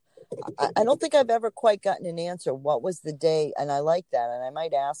path. I don't think I've ever quite gotten an answer. What was the day? And I like that, and I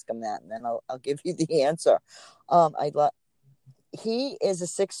might ask him that, and then I'll give you the answer. He is a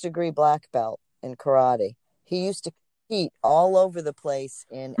 6th-degree black belt in karate. He used to compete all over the place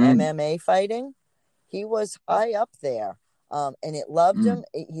in MMA fighting. He was high up there, and it loved him.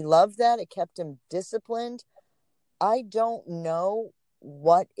 He loved that. It kept him disciplined. I don't know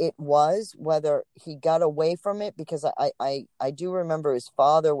what it was, whether he got away from it, because I do remember his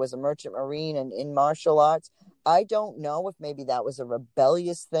father was a merchant marine and in martial arts. I don't know if maybe that was a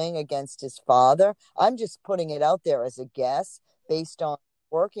rebellious thing against his father. I'm just putting it out there as a guess based on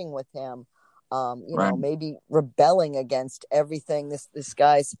working with him. Maybe rebelling against everything. This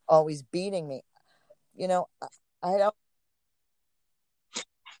guy's always beating me. I don't.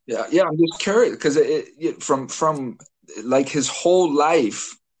 Yeah, I'm just curious because from like his whole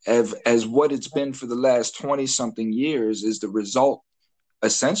life as what it's been for the last 20 something years is the result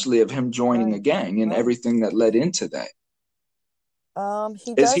essentially of him joining a gang and everything that led into that.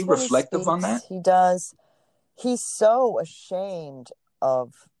 Is he reflective on that? He does. He's so ashamed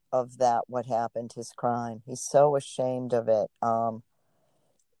of that, what happened, his crime. He's so ashamed of it.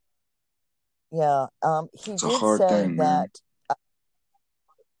 He it's did a hard say thing, that.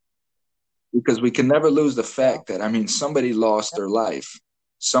 Because we can never lose the fact that, somebody lost their life.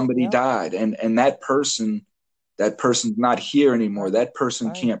 Somebody died. And that person's not here anymore. That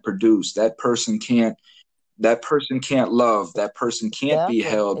person can't produce. That person can't love. That person can't be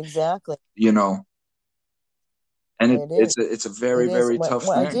held. Exactly. And it's a very, very tough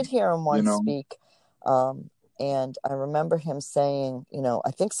thing. I did hear him once speak. And I remember him saying,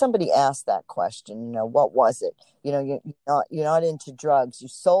 I think somebody asked that question, what was it? You're not into drugs. You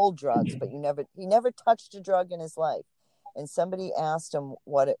sold drugs, but he never touched a drug in his life. And somebody asked him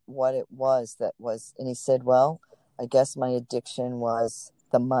what it was that was, and he said, well, I guess my addiction was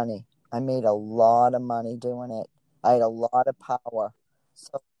the money. I made a lot of money doing it. I had a lot of power.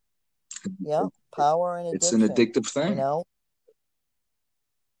 So, power and addiction. It's an addictive thing.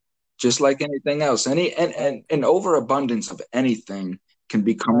 Just like anything else, an overabundance of anything can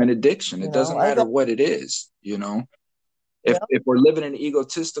become an addiction. It doesn't matter what it is, If we're living an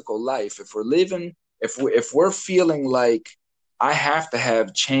egotistical life, if we're feeling like I have to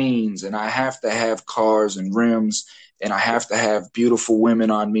have chains and I have to have cars and rims and I have to have beautiful women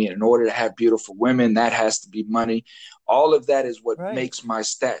on me, and in order to have beautiful women, that has to be money. All of that is what makes my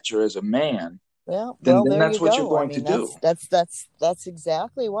stature as a man. Yeah, then that's what you're going to do. That's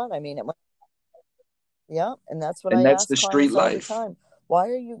exactly what I mean. And that's what I that's ask the street life. all the time. Why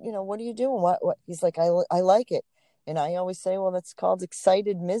are you? What are you doing? What? He's like, I like it, and I always say, well, that's called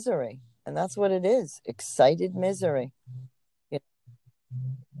excited misery, and that's what it is, excited misery.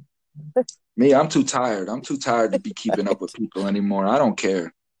 Me, I'm too tired. I'm too tired to be keeping up with people anymore. I don't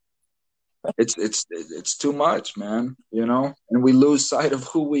care. It's too much, man, and we lose sight of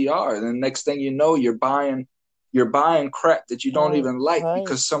who we are. And the next thing you know, you're buying crap that you don't even like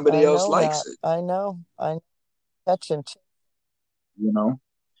because somebody else likes it. I know. I'm catching.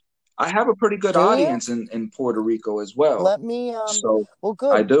 I have a pretty good audience in Puerto Rico as well. Let me well,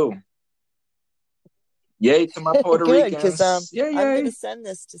 good. I do. Yay to my Puerto Ricans. Because I'm going to send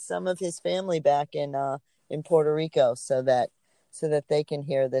this to some of his family back in in Puerto Rico so that they can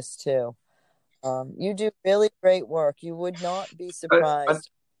hear this too. You do really great work. You would not be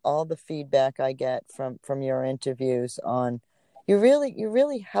surprised all the feedback I get from your interviews on. You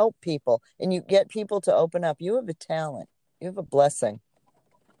really help people, and you get people to open up. You have a talent. You have a blessing.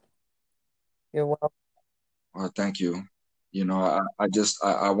 You're welcome. Well, thank you. You know,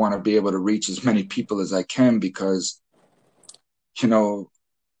 I want to be able to reach as many people as I can because, you know,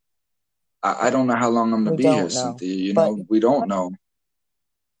 I don't know how long I'm going to be here, Cynthia. You know, we don't know.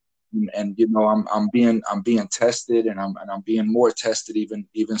 And you know, I'm being tested, and I'm being more tested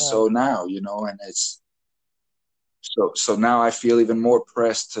even so now, you know, and it's so now I feel even more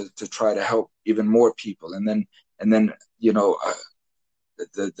pressed to try to help even more people. And then you know,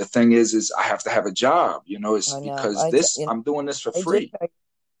 the thing is I have to have a job, you know, it's because I'm doing this for free.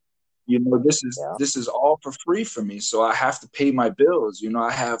 You know, this is all for free for me. So I have to pay my bills. You know,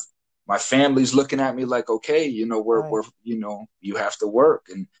 I have my family's looking at me like, okay, you know, we're you know, you have to work,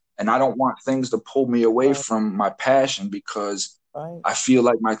 and I don't want things to pull me away from my passion because I feel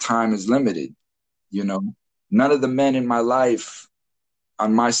like my time is limited. You know, none of the men in my life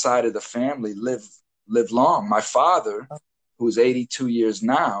on my side of the family live long. My father, who's 82 years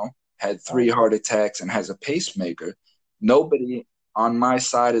now, had 3 heart attacks and has a pacemaker. Nobody on my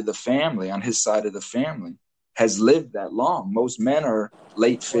side of the family, on his side of the family, has lived that long. Most men are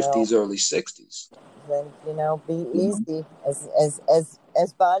late 50s, early 60s. Then, you know, be easy.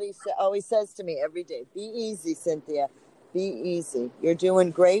 As Body always says to me every day, be easy, Cynthia. Be easy. You're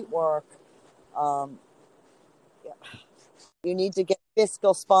doing great work. You need to get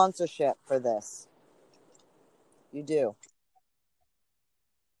fiscal sponsorship for this. You do.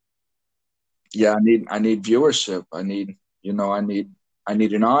 Yeah, I need viewership. I need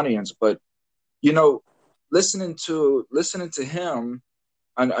an audience. But, you know, listening to him,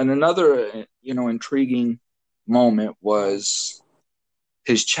 and another, you know, intriguing moment was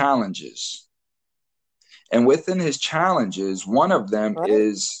his challenges. And within his challenges, one of them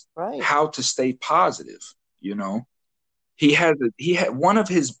is how to stay positive. You know, he had one of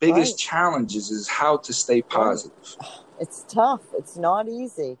his biggest challenges is how to stay positive. It's tough. It's not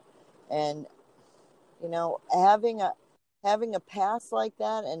easy. And, you know, having a past like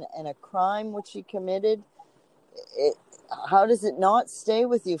that and a crime which he committed, how does it not stay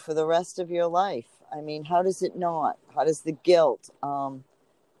with you for the rest of your life? I mean, how does it not? How does the guilt?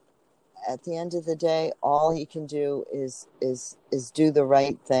 At the end of the day, all he can do is do the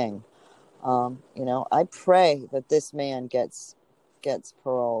right thing. You know, I pray that this man gets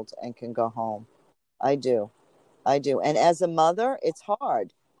paroled and can go home. I do. And as a mother, it's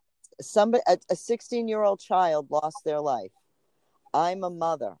hard. A 16-year-old child lost their life. I'm a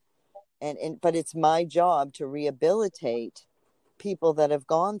mother. But it's my job to rehabilitate people that have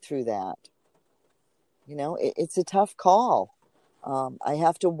gone through that. You know, it's a tough call. I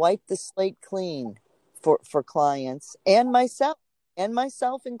have to wipe the slate clean for clients and myself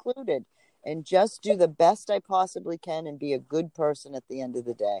included, and just do the best I possibly can and be a good person at the end of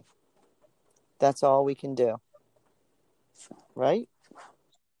the day. That's all we can do. Right?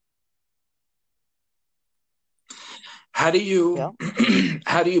 How do you,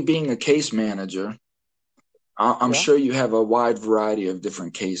 being a case manager, I'm sure you have a wide variety of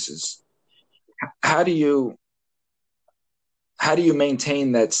different cases. How do you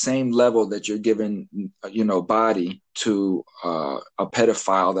maintain that same level that you're giving, you know, body to a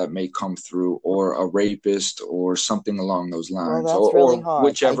pedophile that may come through, or a rapist, or something along those lines, well, that's really hard.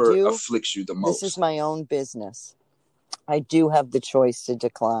 Whichever afflicts you the most? This is my own business. I do have the choice to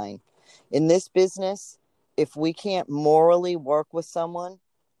decline. In this business, if we can't morally work with someone,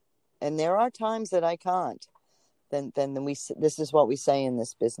 and there are times that I can't, then this is what we say in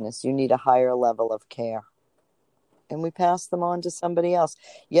this business: you need a higher level of care, and we pass them on to somebody else.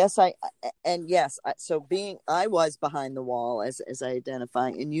 So I was behind the wall as I identify,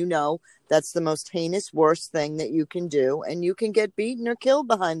 and you know that's the most heinous, worst thing that you can do, and you can get beaten or killed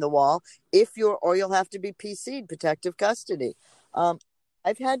behind the wall or you'll have to be PC'd, protective custody.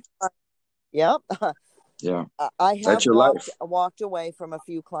 I've had, yep. Yeah, I have walked away from a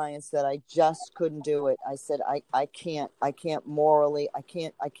few clients that I just couldn't do it. I said, I can't morally, I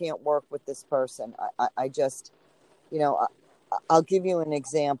can't work with this person. I just, you know, I'll give you an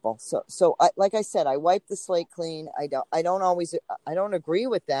example. So like I said, I wipe the slate clean. I don't agree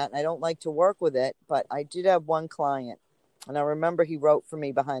with that, and I don't like to work with it, but I did have one client, and I remember he wrote for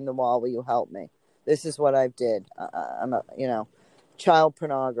me behind the wall, "Will you help me? This is what I did. I'm a, you know, child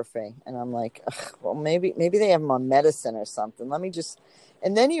pornography." And I'm like, well, maybe they have him on medicine or something. Let me just,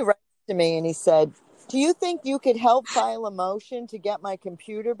 and then he writes to me and he said, Do you think you could help file a motion to get my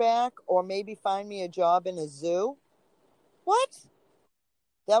computer back, or maybe find me a job in a zoo? What?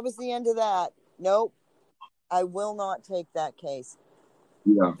 That was the end of that. Nope. I will not take that case.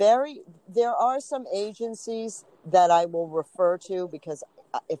 Yeah. There are some agencies that I will refer to because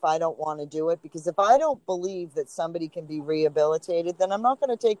if I don't want to do it, because if I don't believe that somebody can be rehabilitated, then I'm not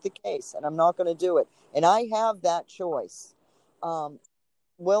going to take the case and I'm not going to do it. And I have that choice.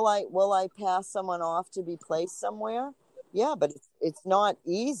 Will I pass someone off to be placed somewhere? Yeah, but it's not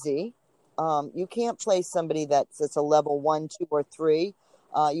easy. You can't place somebody that's a level 1, 2, or 3.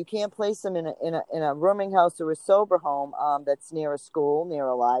 You can't place them in a rooming house or a sober home that's near a school, near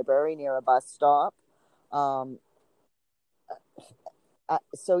a library, near a bus stop.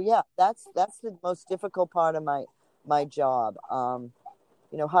 So yeah, that's the most difficult part of my job.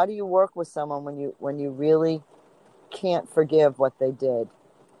 How do you work with someone when you really can't forgive what they did?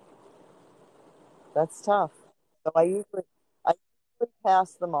 That's tough. So I usually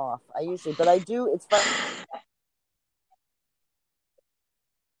pass them off. But I do. It's fun.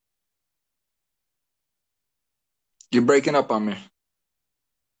 You're breaking up on me.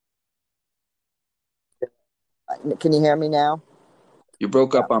 Can you hear me now? You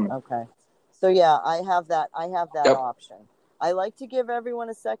broke up on me. Okay. So yeah, I have that Yep. option. I like to give everyone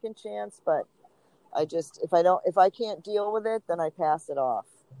a second chance, but if I can't deal with it, then I pass it off.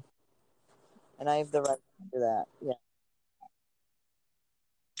 And I have the right to do that. Yeah.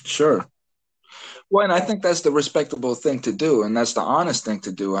 Sure. Well, and I think that's the respectable thing to do, and that's the honest thing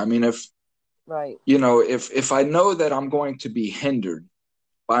to do. I mean, if I know that I'm going to be hindered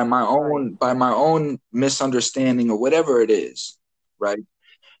by my own misunderstanding or whatever it is, right?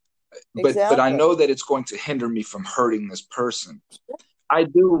 Exactly. But I know that it's going to hinder me from hurting this person. I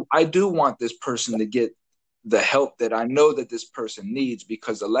do want this person to get the help that I know that this person needs,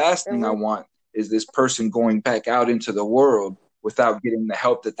 because the last thing I want is this person going back out into the world without getting the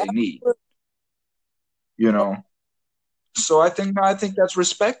help that they need. So I think that's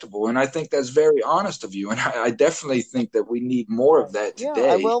respectable, and I think that's very honest of you. And I definitely think that we need more of that today.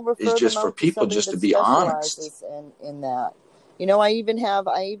 I will refer it's just for people just to be honest. In that.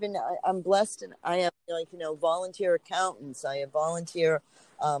 I'm blessed, and I have volunteer accountants. I have volunteer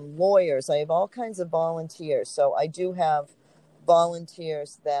lawyers. I have all kinds of volunteers. So I do have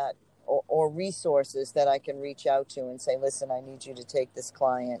volunteers that or resources that I can reach out to and say, listen, I need you to take this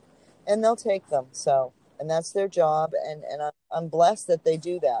client, and they'll take them. So, and that's their job. And I'm blessed that they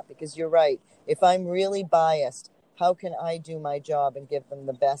do that, because you're right. If I'm really biased, how can I do my job and give them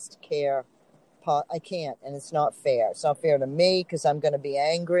the best care? I can't, and it's not fair. It's not fair to me because I'm going to be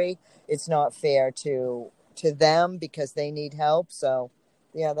angry. It's not fair to them because they need help. So,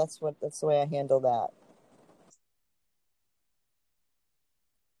 yeah, that's the way I handle that.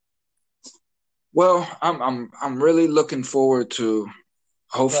 Well, I'm really looking forward to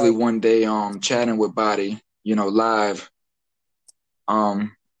hopefully one day chatting with Body, live,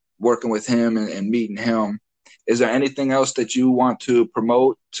 working with him and meeting him. Is there anything else that you want to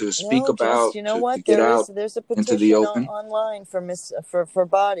promote, to speak about, to get out there's a petition into the open? online for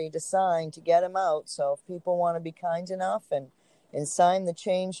Body to sign to get him out. So if people want to be kind enough and sign the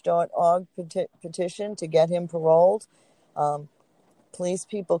change.org petition to get him paroled, please,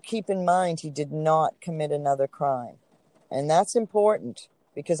 people, keep in mind he did not commit another crime. And that's important,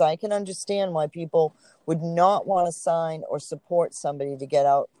 because I can understand why people would not want to sign or support somebody to get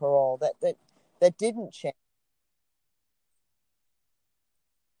out parole that didn't change.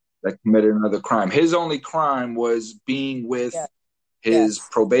 That committed another crime. His only crime was being with his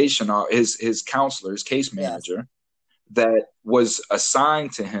probation, his counselor, his case manager, that was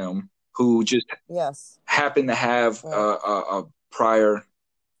assigned to him, who just happened to have a prior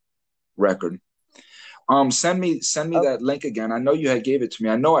record. Send me that link again. I know you had gave it to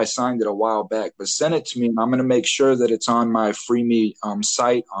me. I know I signed it a while back, but send it to me, and I'm going to make sure that it's on my Free Me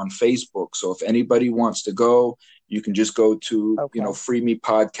site on Facebook. So if anybody wants to go, you can just go to Free Me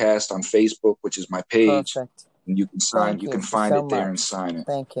Podcast on Facebook, which is my page. Perfect. And you can sign. You can find it there and sign it.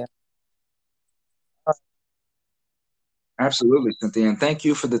 Thank you. Absolutely, Cynthia, and thank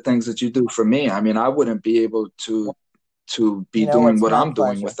you for the things that you do for me. I mean, I wouldn't be able to be doing what I'm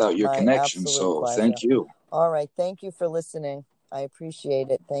doing without your connection. So thank you. All right. Thank you for listening. I appreciate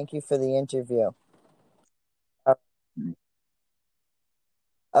it. Thank you for the interview.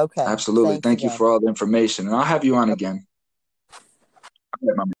 Okay. Absolutely. Thank you for all the information. And I'll have you on again.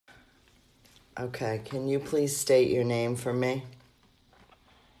 Okay. Can you please state your name for me?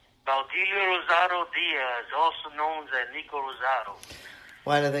 Baudilio Rosado Diaz, also known as Nico Rosado.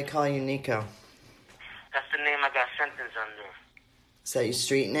 Why do they call you Nico? That's the name I got sentenced under. Is that your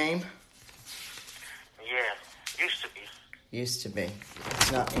street name? Yeah, used to be. Used to be.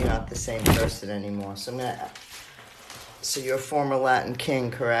 You're not the same person anymore. So you're a former Latin king,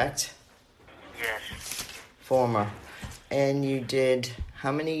 correct? Yes. Former. And you did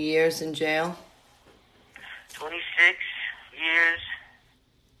how many years in jail? 26 years.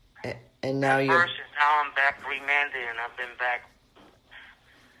 And now now I'm back remanded, and I've been back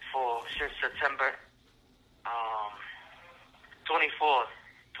since September 24th,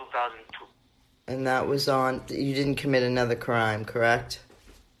 2002. And that was you didn't commit another crime, correct?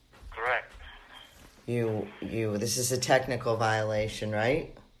 Correct. This is a technical violation,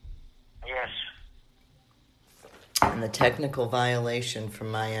 right? Yes. And the technical violation,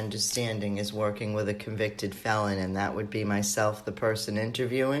 from my understanding, is working with a convicted felon, and that would be myself, the person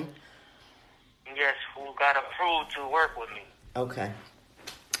interviewing? Yes, who got approved to work with me. Okay.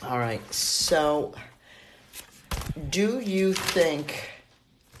 All right. So, do you think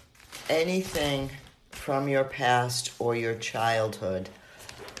anything from your past or your childhood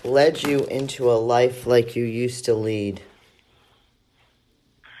led you into a life like you used to lead?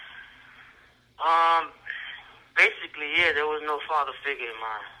 Basically, yeah, there was no father figure in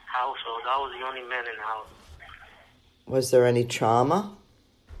my household. I was the only man in the house. Was there any trauma?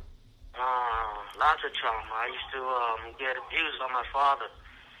 Lots of trauma. I used to get abused by my father.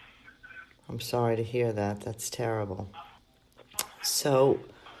 I'm sorry to hear that. That's terrible. So,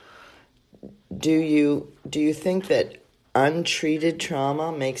 do you think that untreated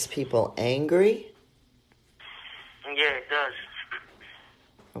trauma makes people angry? Yeah, it does.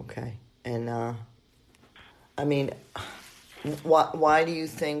 Okay. And why do you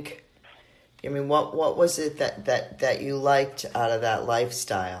think? What was it that you liked out of that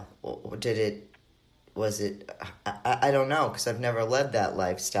lifestyle? Was it? I don't know, because I've never led that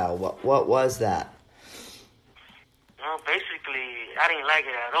lifestyle. What was that? Well, basically, I didn't like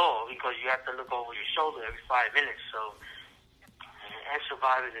it at all, because you have to look over your shoulder every 5 minutes. So, and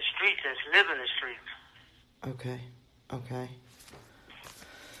survive in the streets and live in the streets. Okay.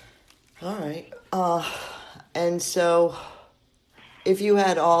 All right. And so, if you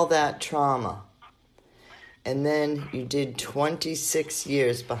had all that trauma, and then you did 26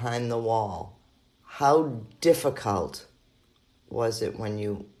 years behind the wall, how difficult was it when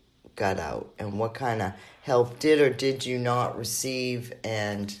you got out? And what kind of help did or did you not receive?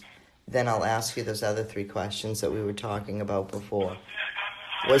 And then I'll ask you those other 3 questions that we were talking about before.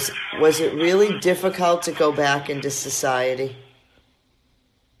 Was it really difficult to go back into society?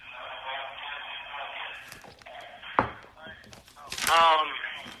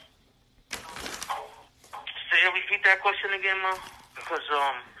 Repeat that question again, Ma? Because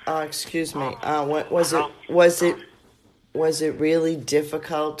excuse me. Was it really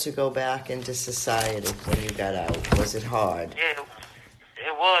difficult to go back into society when you got out? Was it hard? Yeah,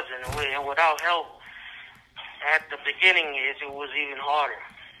 it was, and without help at the beginning, it was even harder.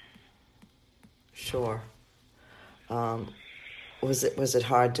 Sure. Was it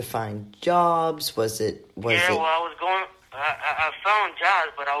hard to find jobs? Well, I found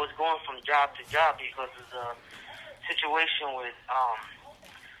jobs, but I was going from job to job because of the situation with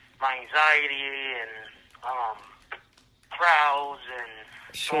my anxiety and crowds and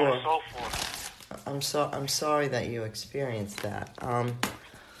so on and so forth. I'm sorry that you experienced that.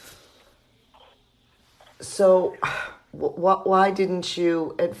 So, why didn't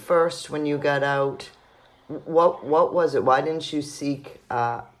you at first when you got out? What was it? Why didn't you seek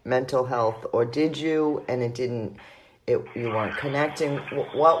mental health, or did you? And you weren't connecting.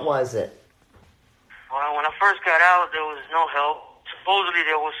 What was it? Well, when I first got out, there was no help. Supposedly,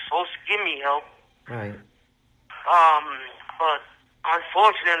 they were supposed to give me help. Right. But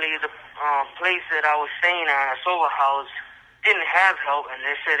unfortunately, the place that I was staying at, a sober house, didn't have help, and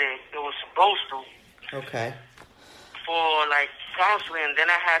they said it was supposed to. Okay. For counseling, and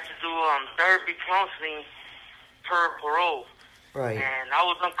then I had to do therapy counseling per parole. Right. And I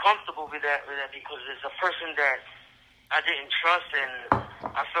was uncomfortable with that because it's a person that I didn't trust, and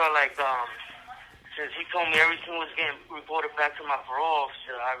I felt like since he told me everything was getting reported back to my parole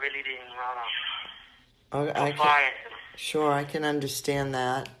officer, I really didn't Sure, I can understand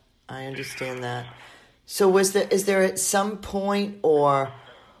that. So is there at some point, or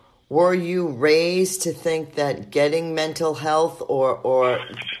were you raised to think that getting mental health or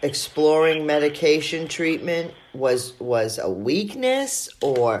exploring medication treatment was a weakness,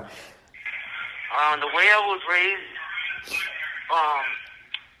 or? The way I was raised,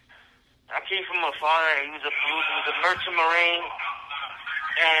 I came from a father. He was a merchant marine,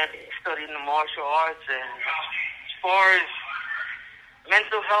 and he studied in the martial arts. And as far as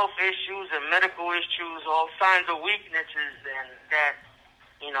mental health issues and medical issues, all signs of weaknesses, and that,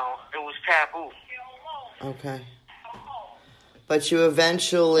 it was taboo. Okay. But you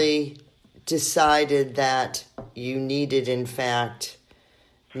eventually decided that you needed, in fact,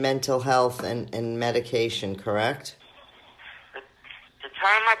 mental health and medication, correct? The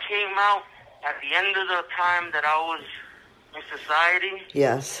time I came out, at the end of the time that I was in society,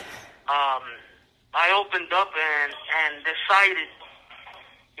 yes, I opened up and decided,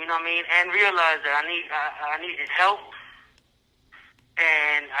 you know what I mean, and realized that I needed help,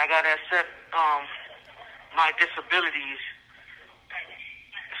 and I gotta accept my disabilities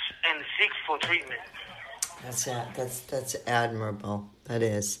and seek for treatment. That's admirable. That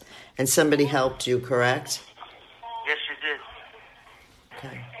is. And somebody helped you, correct? Yes, you did.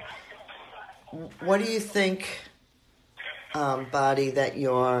 Okay. What do you think, Badi, that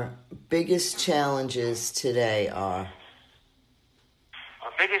your biggest challenges today are?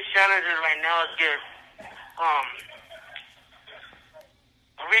 My biggest challenges right now is get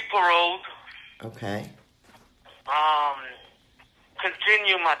re-paroled. Okay.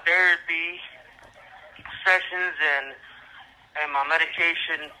 Continue my therapy sessions and my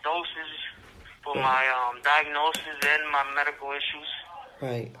medication doses for my diagnosis and my medical issues.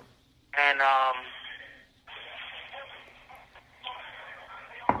 Right. And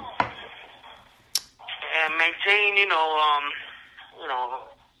maintain,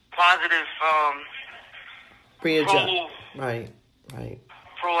 positive right.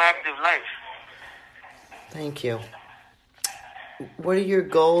 proactive life. Thank you. What are your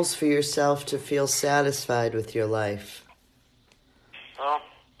goals for yourself to feel satisfied with your life? Well,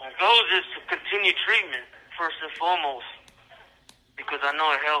 my goal is to continue treatment first and foremost, because I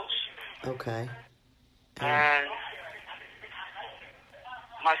know it helps. Okay. And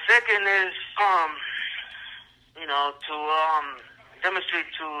my second is, to demonstrate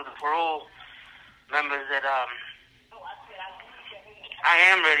to the parole members that I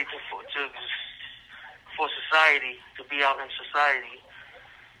am ready for society, to be out in society,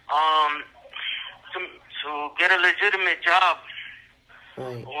 to get a legitimate job,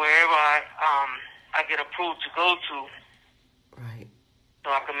 right, wherever I get approved to go to, right,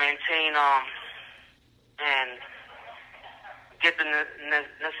 so I can maintain and get the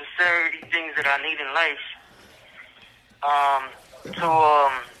necessary things that I need in life.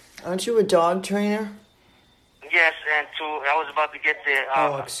 Aren't you a dog trainer? Yes, and I was about to get there.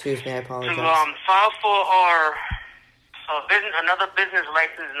 Excuse me, I apologize. To file for another business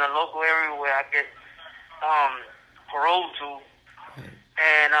license in the local area where I get paroled to, right,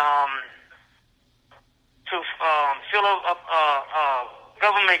 and to fill up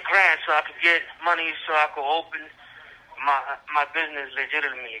government grant so I could get money so I could open my business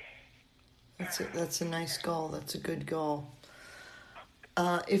legitimately. That's a nice goal. That's a good goal.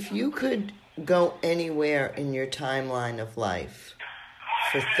 If you could go anywhere in your timeline of life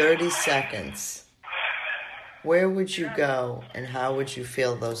for 30 seconds, where would you go and how would you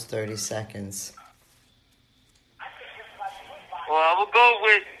feel those 30 seconds? Well, I would go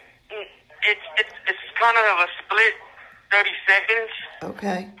with, it's kind of a split 30 seconds.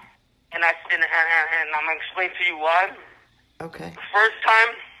 Okay. And I'm going to explain to you why. Okay. The first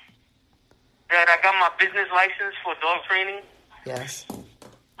time that I got my business license for dog training. Yes.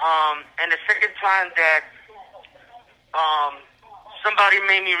 And the second time that somebody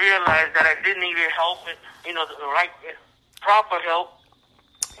made me realize that I did need help, the right, proper help.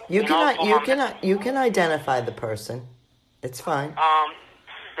 You can identify the person. It's fine.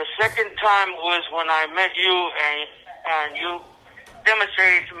 The second time was when I met you, and you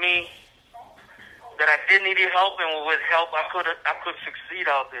demonstrated to me that I did need your help, and with help I could succeed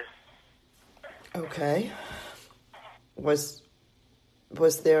out there. Okay. Was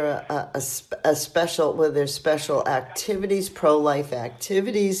there a special? Were there special activities, pro-life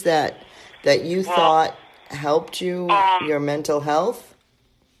activities that you thought helped you your mental health?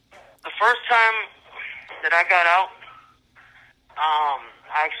 The first time that I got out,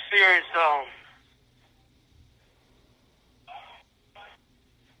 I experienced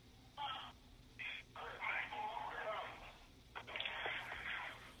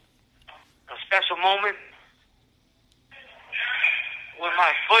a special moment when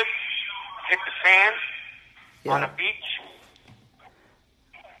my foot hit the sand on a beach.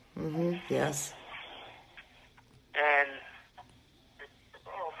 Mm-hmm. Yes. And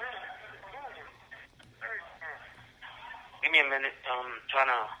give me a minute. I'm kind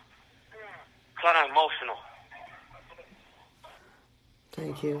of emotional.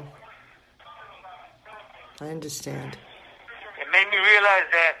 Thank you. I understand. It made me realize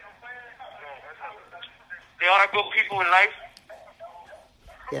that there are good people in life.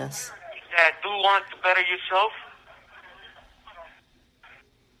 Yes. That do want to better yourself.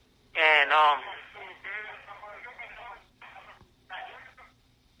 And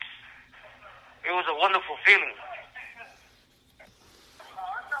it was a wonderful feeling.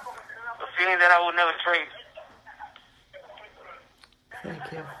 A feeling that I would never trade.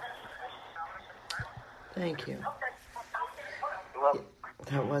 Thank you. Thank you. Well,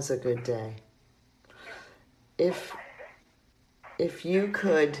 that was a good day. If you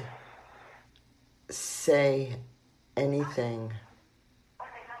could say anything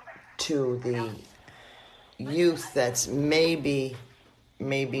to the youth that's maybe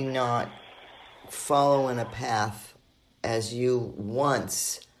not following a path as you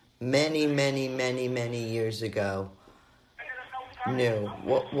once, many years ago, knew,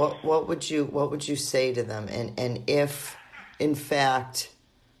 what would you say to them? And if in fact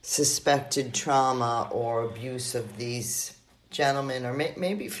suspected trauma or abuse of these gentlemen, or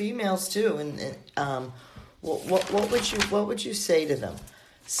maybe females too, and what would you say to them?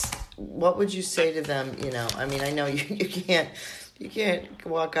 What would you say to them? You know, I mean, I know you can't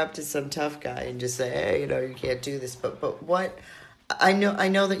walk up to some tough guy and just say, hey, you know, you can't do this. But what I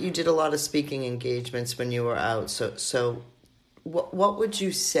know that you did a lot of speaking engagements when you were out. So what would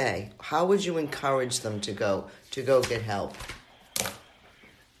you say? How would you encourage them to go get help?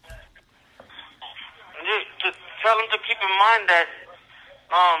 To tell them to keep in mind that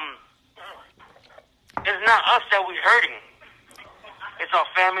it's not us that we're hurting. It's our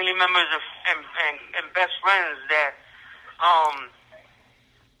family members and best friends that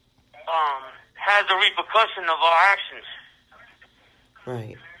has the repercussion of our actions.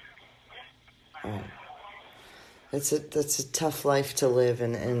 Right. That's a tough life to live,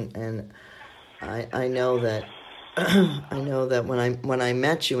 and I know that I know that when I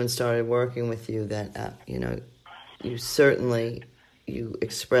met you and started working with you, that you know, you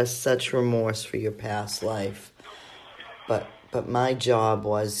expressed such remorse for your past life, but my job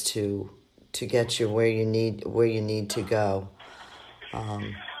was to get you where you need to go,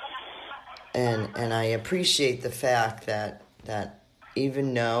 and I appreciate the fact that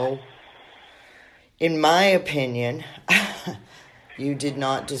even though, in my opinion, you did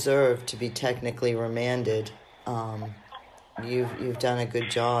not deserve to be technically remanded, you've done a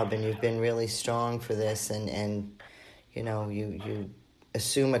good job, and you've been really strong for this, and you know, you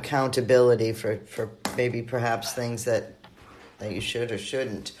assume accountability for maybe perhaps things that you should or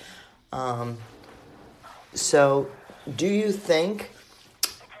shouldn't. So do you think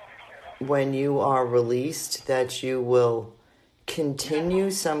when you are released that you will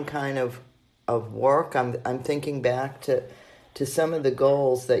continue some kind of work? I'm thinking back to some of the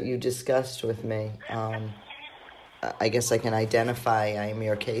goals that you discussed with me. I guess I can identify, I am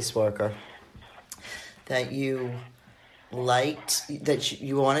your caseworker, that you liked, that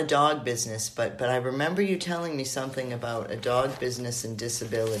you want a dog business, but I remember you telling me something about a dog business and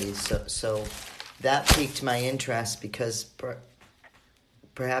disabilities, so that piqued my interest, because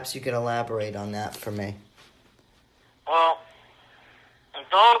perhaps you could elaborate on that for me. Well,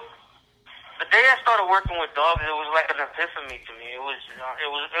 the day I started working with dogs, it was like an epiphany to me. It was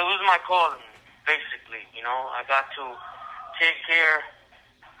my calling, basically. You know, I got to take care,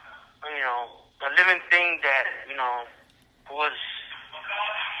 you know, a living thing that, you know,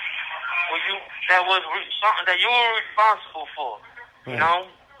 something that you were responsible for, you know?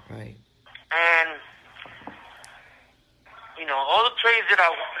 Right. And, you know, all the trades that I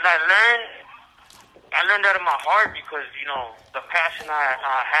learned that in my heart, because, you know, the passion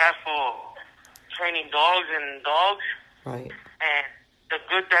I have for training dogs. Right. And the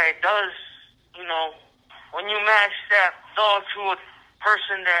good that it does, you know, when you match that dog to a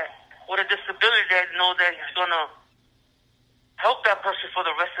person with a disability that know that he's going to help that person for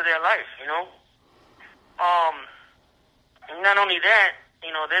the rest of their life, you know? Not only that,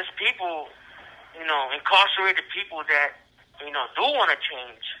 you know, there's people, you know, incarcerated people that, you know, do want to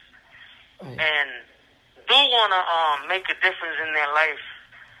change. Right. And do want to make a difference in their life.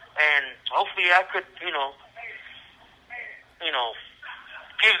 And hopefully I could, you know,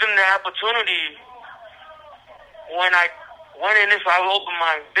 give them the opportunity when and if I open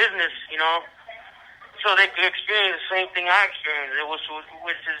my business, you know, so they could experience the same thing I experienced,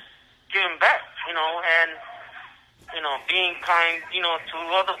 which is giving back, you know, and, you know, being kind, you know, to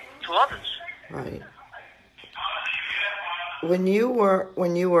others. Right. When you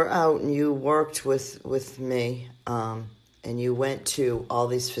were out and you worked with me, and you went to all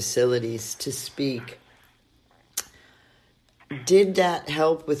these facilities to speak, did that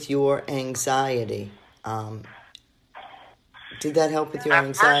help with your anxiety? Did that help with your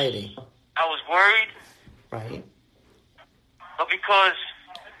anxiety? First, I was worried. Right. But because,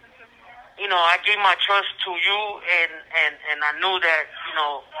 you know, I gave my trust to you, and I knew that, you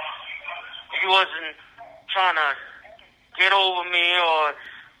know, you wasn't trying to get over me or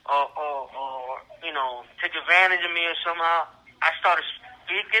take advantage of me or somehow, I started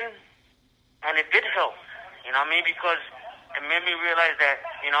speaking, and it did help. You know what I mean? Because it made me realize that,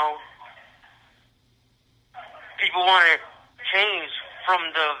 people want to change from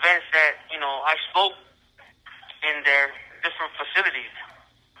the events that, I spoke in their different facilities.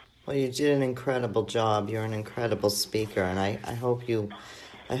 Well, you did an incredible job. You're an incredible speaker, and I hope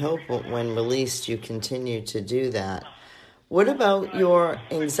when released you continue to do that. What about your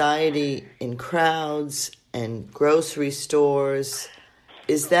anxiety in crowds and grocery stores?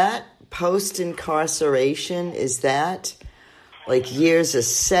 Is that post-incarceration? Is that like years of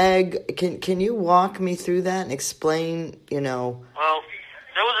seg? Can you walk me through that and explain, Well,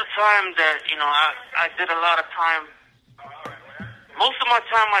 there was a time that, I did a lot of time. Most of my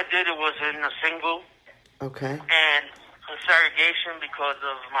time I did it was in a single. Okay. And interrogation because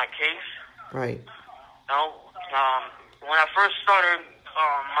of my case. Right. When I first started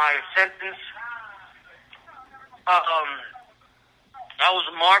my sentence, I was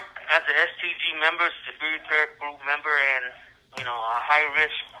marked as an STG member, Security Threat Group member, and, a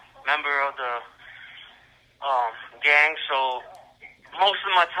high-risk member of the gang. So most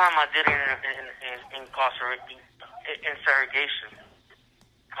of my time I did it in interrogation.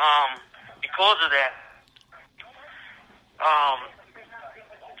 Because of that,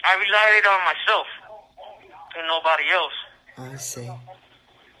 I relied on myself and nobody else. I see.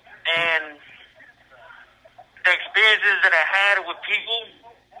 And the experiences that I had with people,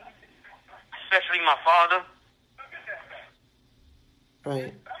 especially my father,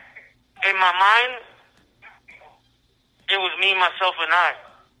 right. In my mind, it was me, myself, and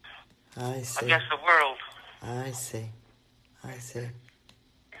I see. Against the world. I see.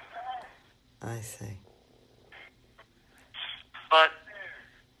 But,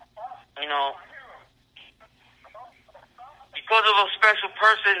 because of a special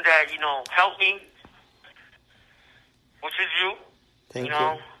person that, helped me, which is you. Thank you.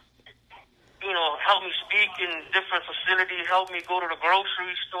 Helped me speak in different facilities, helped me go to the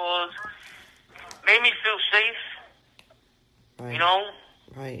grocery stores, made me feel safe. Right.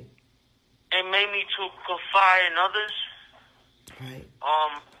 Right. It made me to confide in others. Right.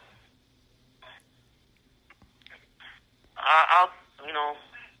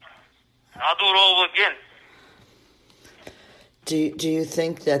 I'll do it all again. Do you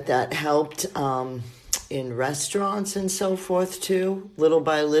think that helped in restaurants and so forth too, little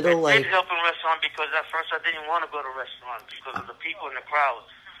by little? It did help in restaurants because at first I didn't want to go to restaurants because of the people in the crowds.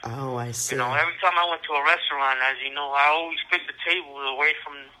 Oh, I see. Every time I went to a restaurant, as you know, I always picked the table away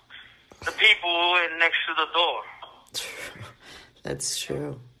from the people next to the door. That's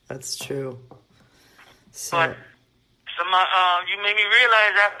true. So, but you made me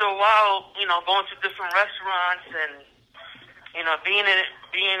realize after a while, going to different restaurants and being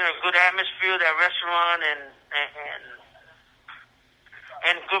in a good atmosphere, that restaurant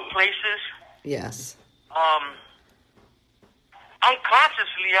and good places. Yes.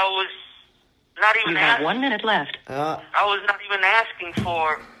 Unconsciously, I was not even. You have 1 minute left. I was not even asking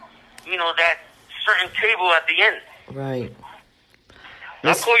for, that certain table at the end. Right.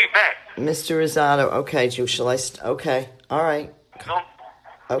 I'll call you back. Mr. Rosado, okay, shall I... Okay, all right.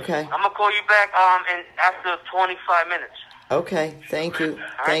 Okay. I'm going to call you back after 25 minutes. Okay, thank you.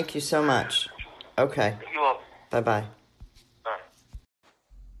 Right. Thank you so much. Okay. You're welcome. Bye-bye. Bye.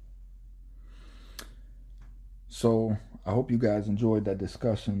 So, I hope you guys enjoyed that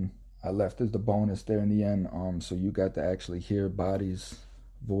discussion. I left as the bonus there in the end, so you got to actually hear Body's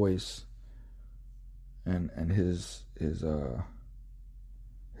voice and his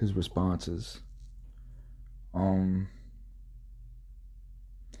responses. He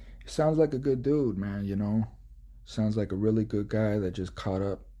sounds like a good dude, man, Sounds like a really good guy that just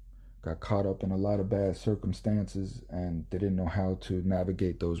got caught up in a lot of bad circumstances and didn't know how to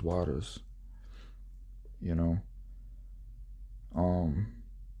navigate those waters.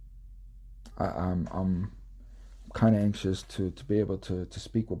 I'm kind of anxious to be able to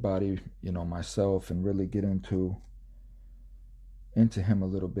speak with Body, myself, and really get into him a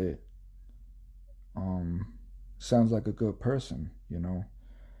little bit. Sounds like a good person,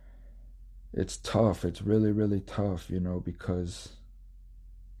 It's tough. It's really, really tough, because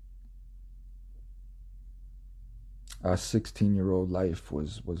our 16-year-old life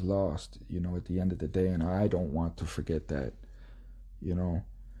was lost, at the end of the day, and I don't want to forget that,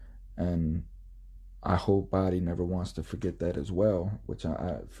 and I hope Body never wants to forget that as well, which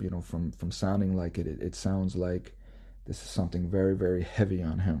I from sounding like it sounds like this is something very, very heavy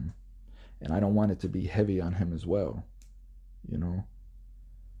on him, and I don't want it to be heavy on him as well,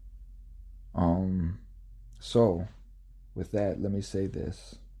 So, with that, let me say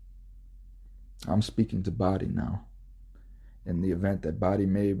this. I'm speaking to Body now. In the event that Body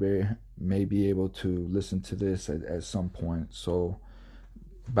may be able to listen to this at some point. So,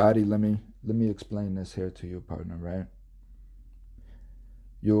 Body, let me explain this here to you, partner, right?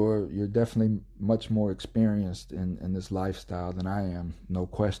 You're definitely much more experienced in this lifestyle than I am, no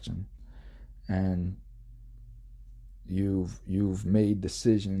question. And you've made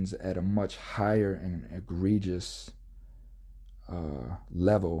decisions at a much higher and egregious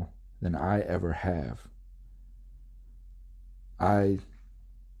level than I ever have. I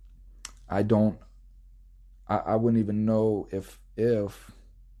wouldn't even know if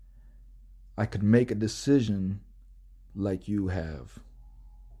I could make a decision like you have.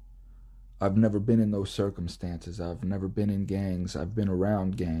 I've never been in those circumstances. I've never been in gangs. I've been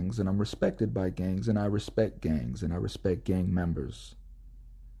around gangs, and I'm respected by gangs, and I respect gangs, and I respect gang members.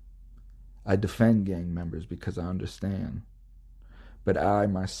 I defend gang members because I understand. But I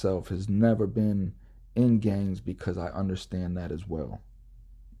myself has never been in gangs because I understand that as well.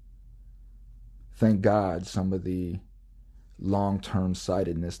 Thank God some of the long-term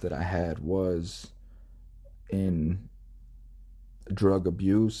sightedness that I had was in drug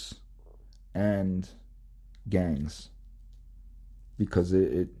abuse and gangs, because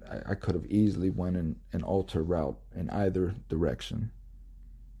I could have easily went in an alter route in either direction.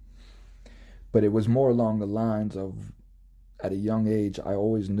 But it was more along the lines of, at a young age, I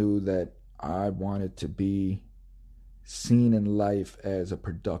always knew that I wanted to be seen in life as a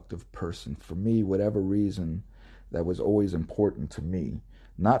productive person. For me, whatever reason, that was always important to me.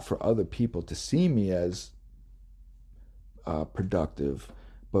 Not for other people to see me as productive,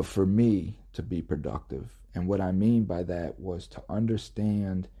 but for me to be productive. And what I mean by that was to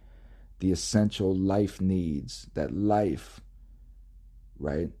understand the essential life needs that life,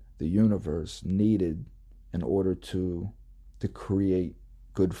 right, the universe needed in order to create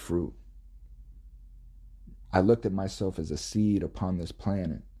good fruit. I looked at myself as a seed upon this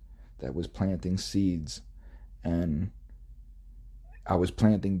planet that was planting seeds, and I was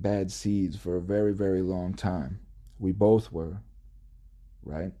planting bad seeds for a very, very long time. We both were,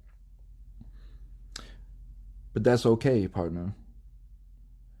 right? But that's okay, partner.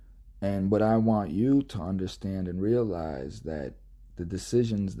 And what I want you to understand and realize, that the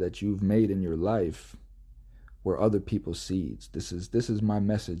decisions that you've made in your life were other people's seeds. This is my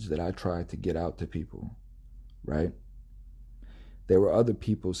message that I try to get out to people, right? They were other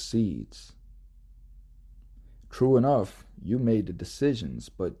people's seeds. True enough, you made the decisions,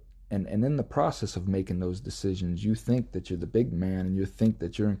 but and in the process of making those decisions, you think that you're the big man, and you think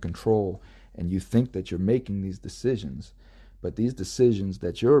that you're in control, and you think that you're making these decisions. But these decisions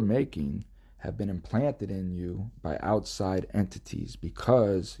that you're making have been implanted in you by outside entities,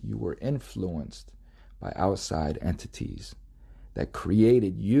 because you were influenced by outside entities that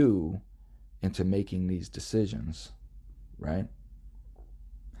created you into making these decisions, right?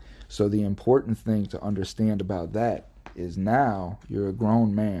 So the important thing to understand about that is, now you're a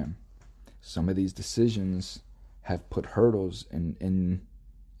grown man. Some of these decisions have put hurdles in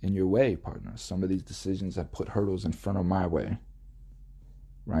your way, partner. Some of these decisions have put hurdles in front of my way,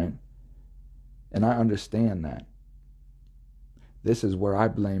 right? And I understand that. This is where I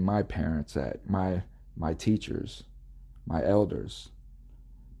blame my parents at, my teachers, my elders,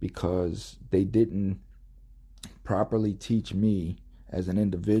 because they didn't properly teach me as an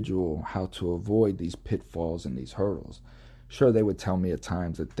individual how to avoid these pitfalls and these hurdles. Sure, they would tell me at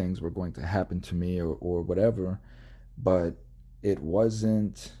times that things were going to happen to me or whatever, but it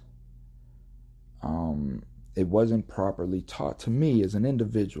wasn't properly taught to me as an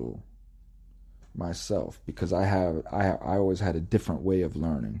individual myself, because I always had a different way of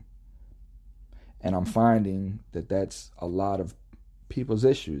learning. And I'm finding that that's a lot of people's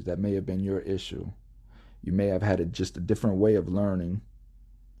issues. That may have been your issue. You may have had just a different way of learning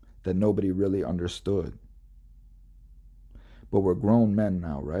that nobody really understood. But we're grown men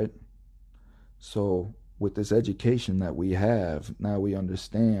now, right? So with this education that we have, now we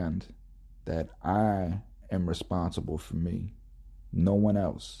understand that I am responsible for me. No one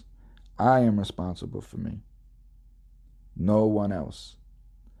else. I am responsible for me. No one else.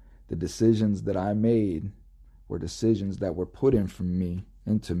 The decisions that I made were decisions that were put into me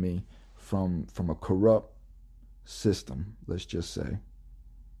from a corrupt system, let's just say.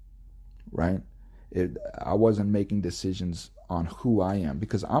 Right? I wasn't making decisions on who I am,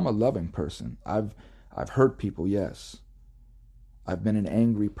 because I'm a loving person. I've hurt people, yes. I've been an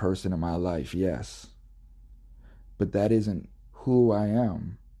angry person in my life, yes. But that isn't who I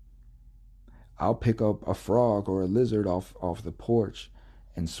am. I'll pick up a frog or a lizard off the porch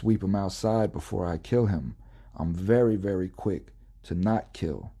and sweep him outside before I kill him. I'm very, very quick to not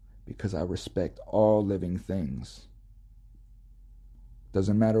kill, because I respect all living things.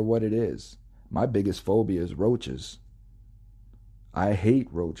 Doesn't matter what it is. My biggest phobia is roaches. I hate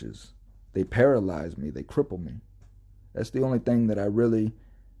roaches. They paralyze me. They cripple me. That's the only thing that I really...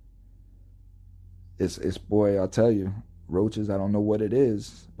 It's boy, I'll tell you, roaches, I don't know what it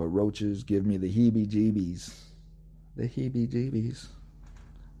is, but roaches give me the heebie-jeebies. The heebie-jeebies.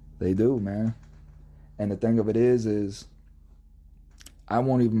 They do, man. And the thing of it is I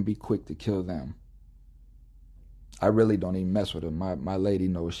won't even be quick to kill them. I really don't even mess with them. My lady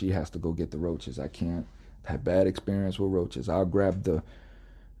knows she has to go get the roaches. I can't have bad experience with roaches. I'll grab the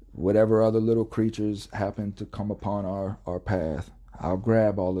whatever other little creatures happen to come upon our path. I'll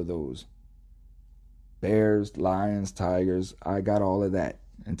grab all of those. Bears, lions, tigers, I got all of that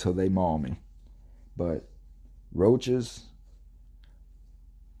until they maul me. But roaches,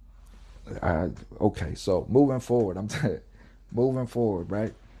 okay, so moving forward, moving forward,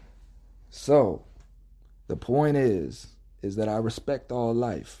 right? So the point is that I respect all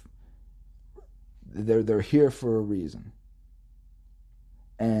life. They're here for a reason.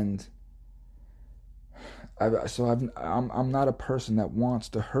 And I'm not a person that wants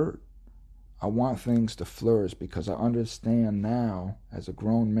to hurt. I want things to flourish because I understand now as a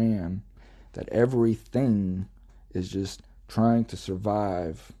grown man that everything is just trying to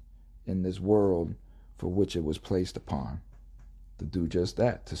survive in this world for which it was placed upon. To do just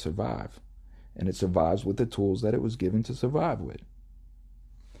that, to survive. And it survives with the tools that it was given to survive with.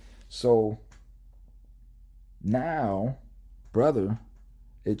 So now, brother,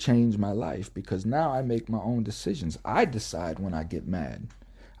 it changed my life because now I make my own decisions. I decide when I get mad.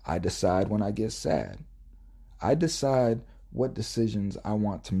 I decide when I get sad. I decide what decisions I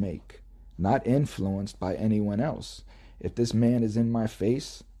want to make, not influenced by anyone else. If this man is in my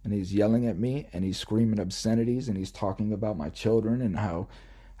face and he's yelling at me and he's screaming obscenities and he's talking about my children and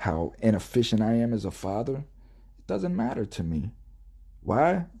how inefficient I am as a father, it doesn't matter to me.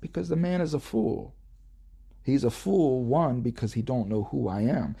 Why? Because the man is a fool. He's a fool, one, because he don't know who I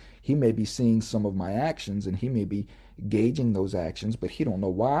am. He may be seeing some of my actions and he may be gauging those actions, but he don't know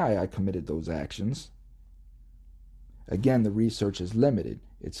why I committed those actions. Again, the research is limited.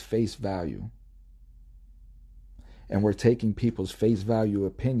 It's face value. And we're taking people's face value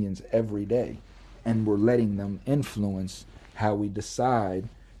opinions every day, and we're letting them influence how we decide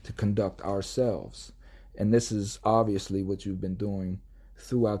to conduct ourselves. And this is obviously what you've been doing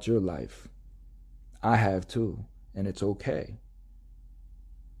throughout your life. I have too, and it's okay.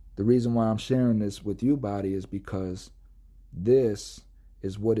 The reason why I'm sharing this with you, Body, is because this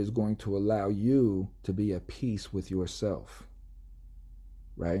is what is going to allow you to be at peace with yourself,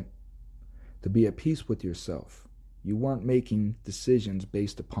 right? To be at peace with yourself. You weren't making decisions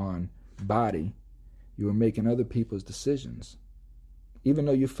based upon Body. You were making other people's decisions. Even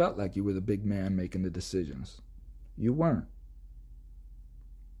though you felt like you were the big man making the decisions. You weren't.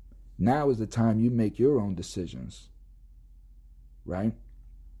 Now is the time you make your own decisions, right?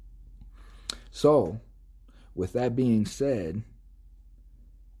 So, with that being said,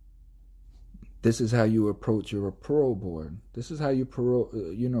 this is how you approach your parole board. This is how you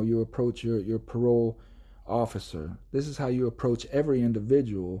you approach your parole officer. This is how you approach every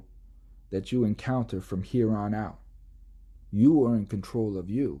individual that you encounter from here on out. You are in control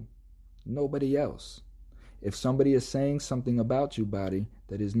of you, nobody else. If somebody is saying something about you, Body,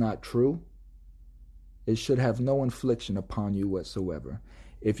 that is not true, it should have no infliction upon you whatsoever.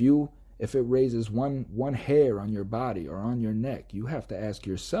 If it raises one hair on your body or on your neck, you have to ask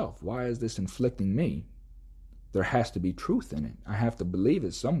yourself, why is this inflicting me? There has to be truth in it. I have to believe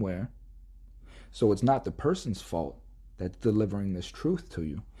it somewhere. So it's not the person's fault that's delivering this truth to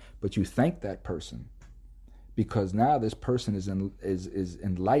you, but you thank that person because now this person is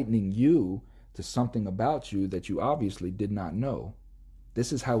enlightening you to something about you that you obviously did not know.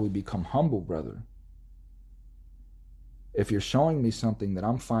 This is how we become humble, brother. If you're showing me something that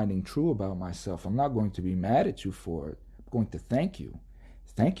I'm finding true about myself, I'm not going to be mad at you for it. I'm going to thank you.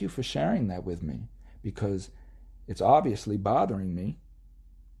 Thank you for sharing that with me because it's obviously bothering me.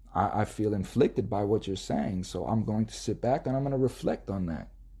 I feel inflicted by what you're saying, so I'm going to sit back and I'm going to reflect on that.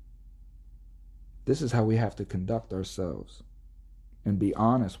 This is how we have to conduct ourselves and be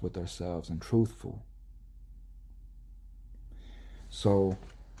honest with ourselves and truthful. So,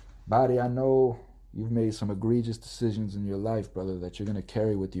 Body, I know you've made some egregious decisions in your life, brother, that you're going to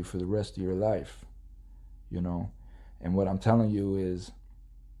carry with you for the rest of your life, And what I'm telling you is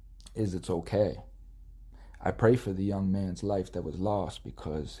it's okay. I pray for the young man's life that was lost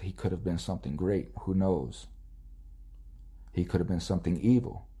because he could have been something great. Who knows? He could have been something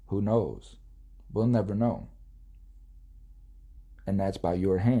evil. Who knows? We'll never know. And that's by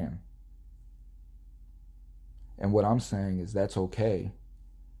your hand. And what I'm saying is that's okay,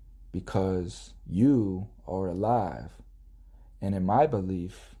 because you are alive. And in my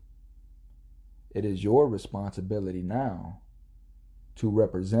belief, it is your responsibility now to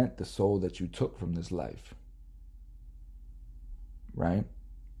represent the soul that you took from this life. Right?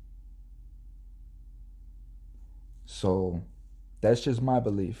 So that's just my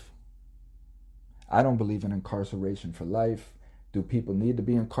belief. I don't believe in incarceration for life. Do people need to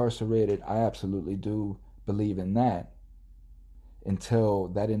be incarcerated? I absolutely do believe in that, until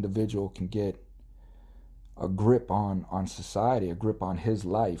that individual can get a grip on society, a grip on his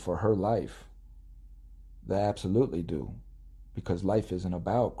life or her life. They absolutely do. Because life isn't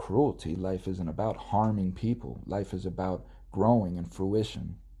about cruelty. Life isn't about harming people. Life is about growing and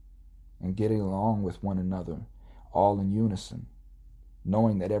fruition and getting along with one another, all in unison,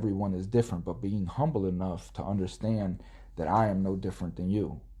 knowing that everyone is different, but being humble enough to understand that I am no different than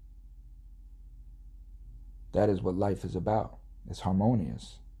you. That is what life is about. It's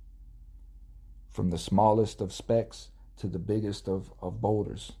harmonious. From the smallest of specks to the biggest of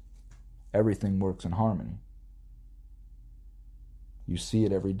boulders, everything works in harmony. You see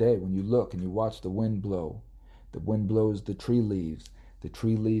it every day when you look and you watch the wind blow. The wind blows the tree leaves. The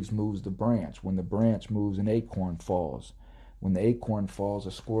tree leaves moves the branch. When the branch moves, an acorn falls. When the acorn falls,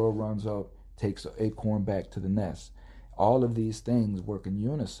 a squirrel runs up, takes the acorn back to the nest. All of these things work in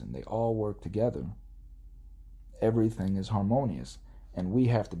unison. They all work together. Everything is harmonious, and we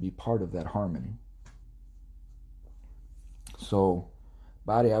have to be part of that harmony. So,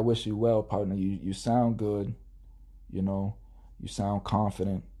 Body, I wish you well, partner. You sound good, you know. You sound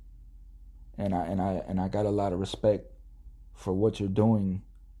confident, and I got a lot of respect for what you're doing,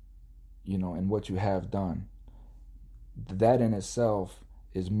 you know, and what you have done. That in itself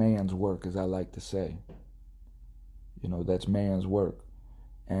is man's work, as I like to say. You know, that's man's work,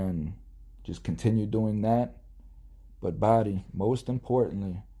 and just continue doing that. But Body, most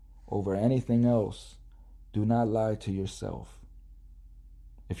importantly, over anything else, do not lie to yourself.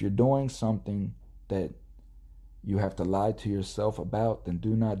 If you're doing something that you have to lie to yourself about, then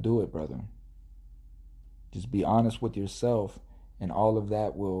do not do it, brother. Just be honest with yourself, and all of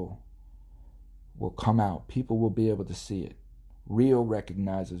that will come out. People will be able to see it. Real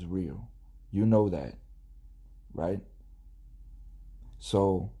recognizes real. You know that, right?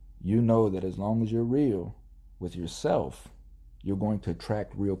 So you know that as long as you're real with yourself, you're going to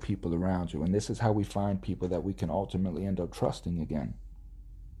attract real people around you. And this is how we find people that we can ultimately end up trusting again.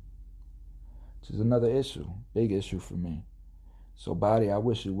 Which is another issue, big issue for me. So Body, I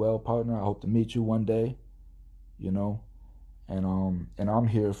wish you well, partner. I hope to meet you one day, you know, and I'm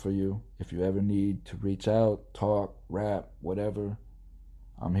here for you. If you ever need to reach out, talk, rap, whatever,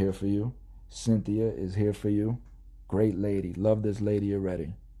 I'm here for you. Cynthia is here for you. Great lady. Love this lady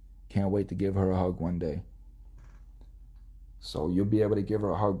already. Can't wait to give her a hug one day. So you'll be able to give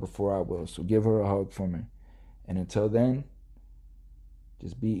her a hug before I will. So give her a hug for me. And until then,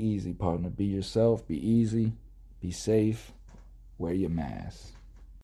 just be easy, partner. Be yourself. Be easy. Be safe. Wear your mask.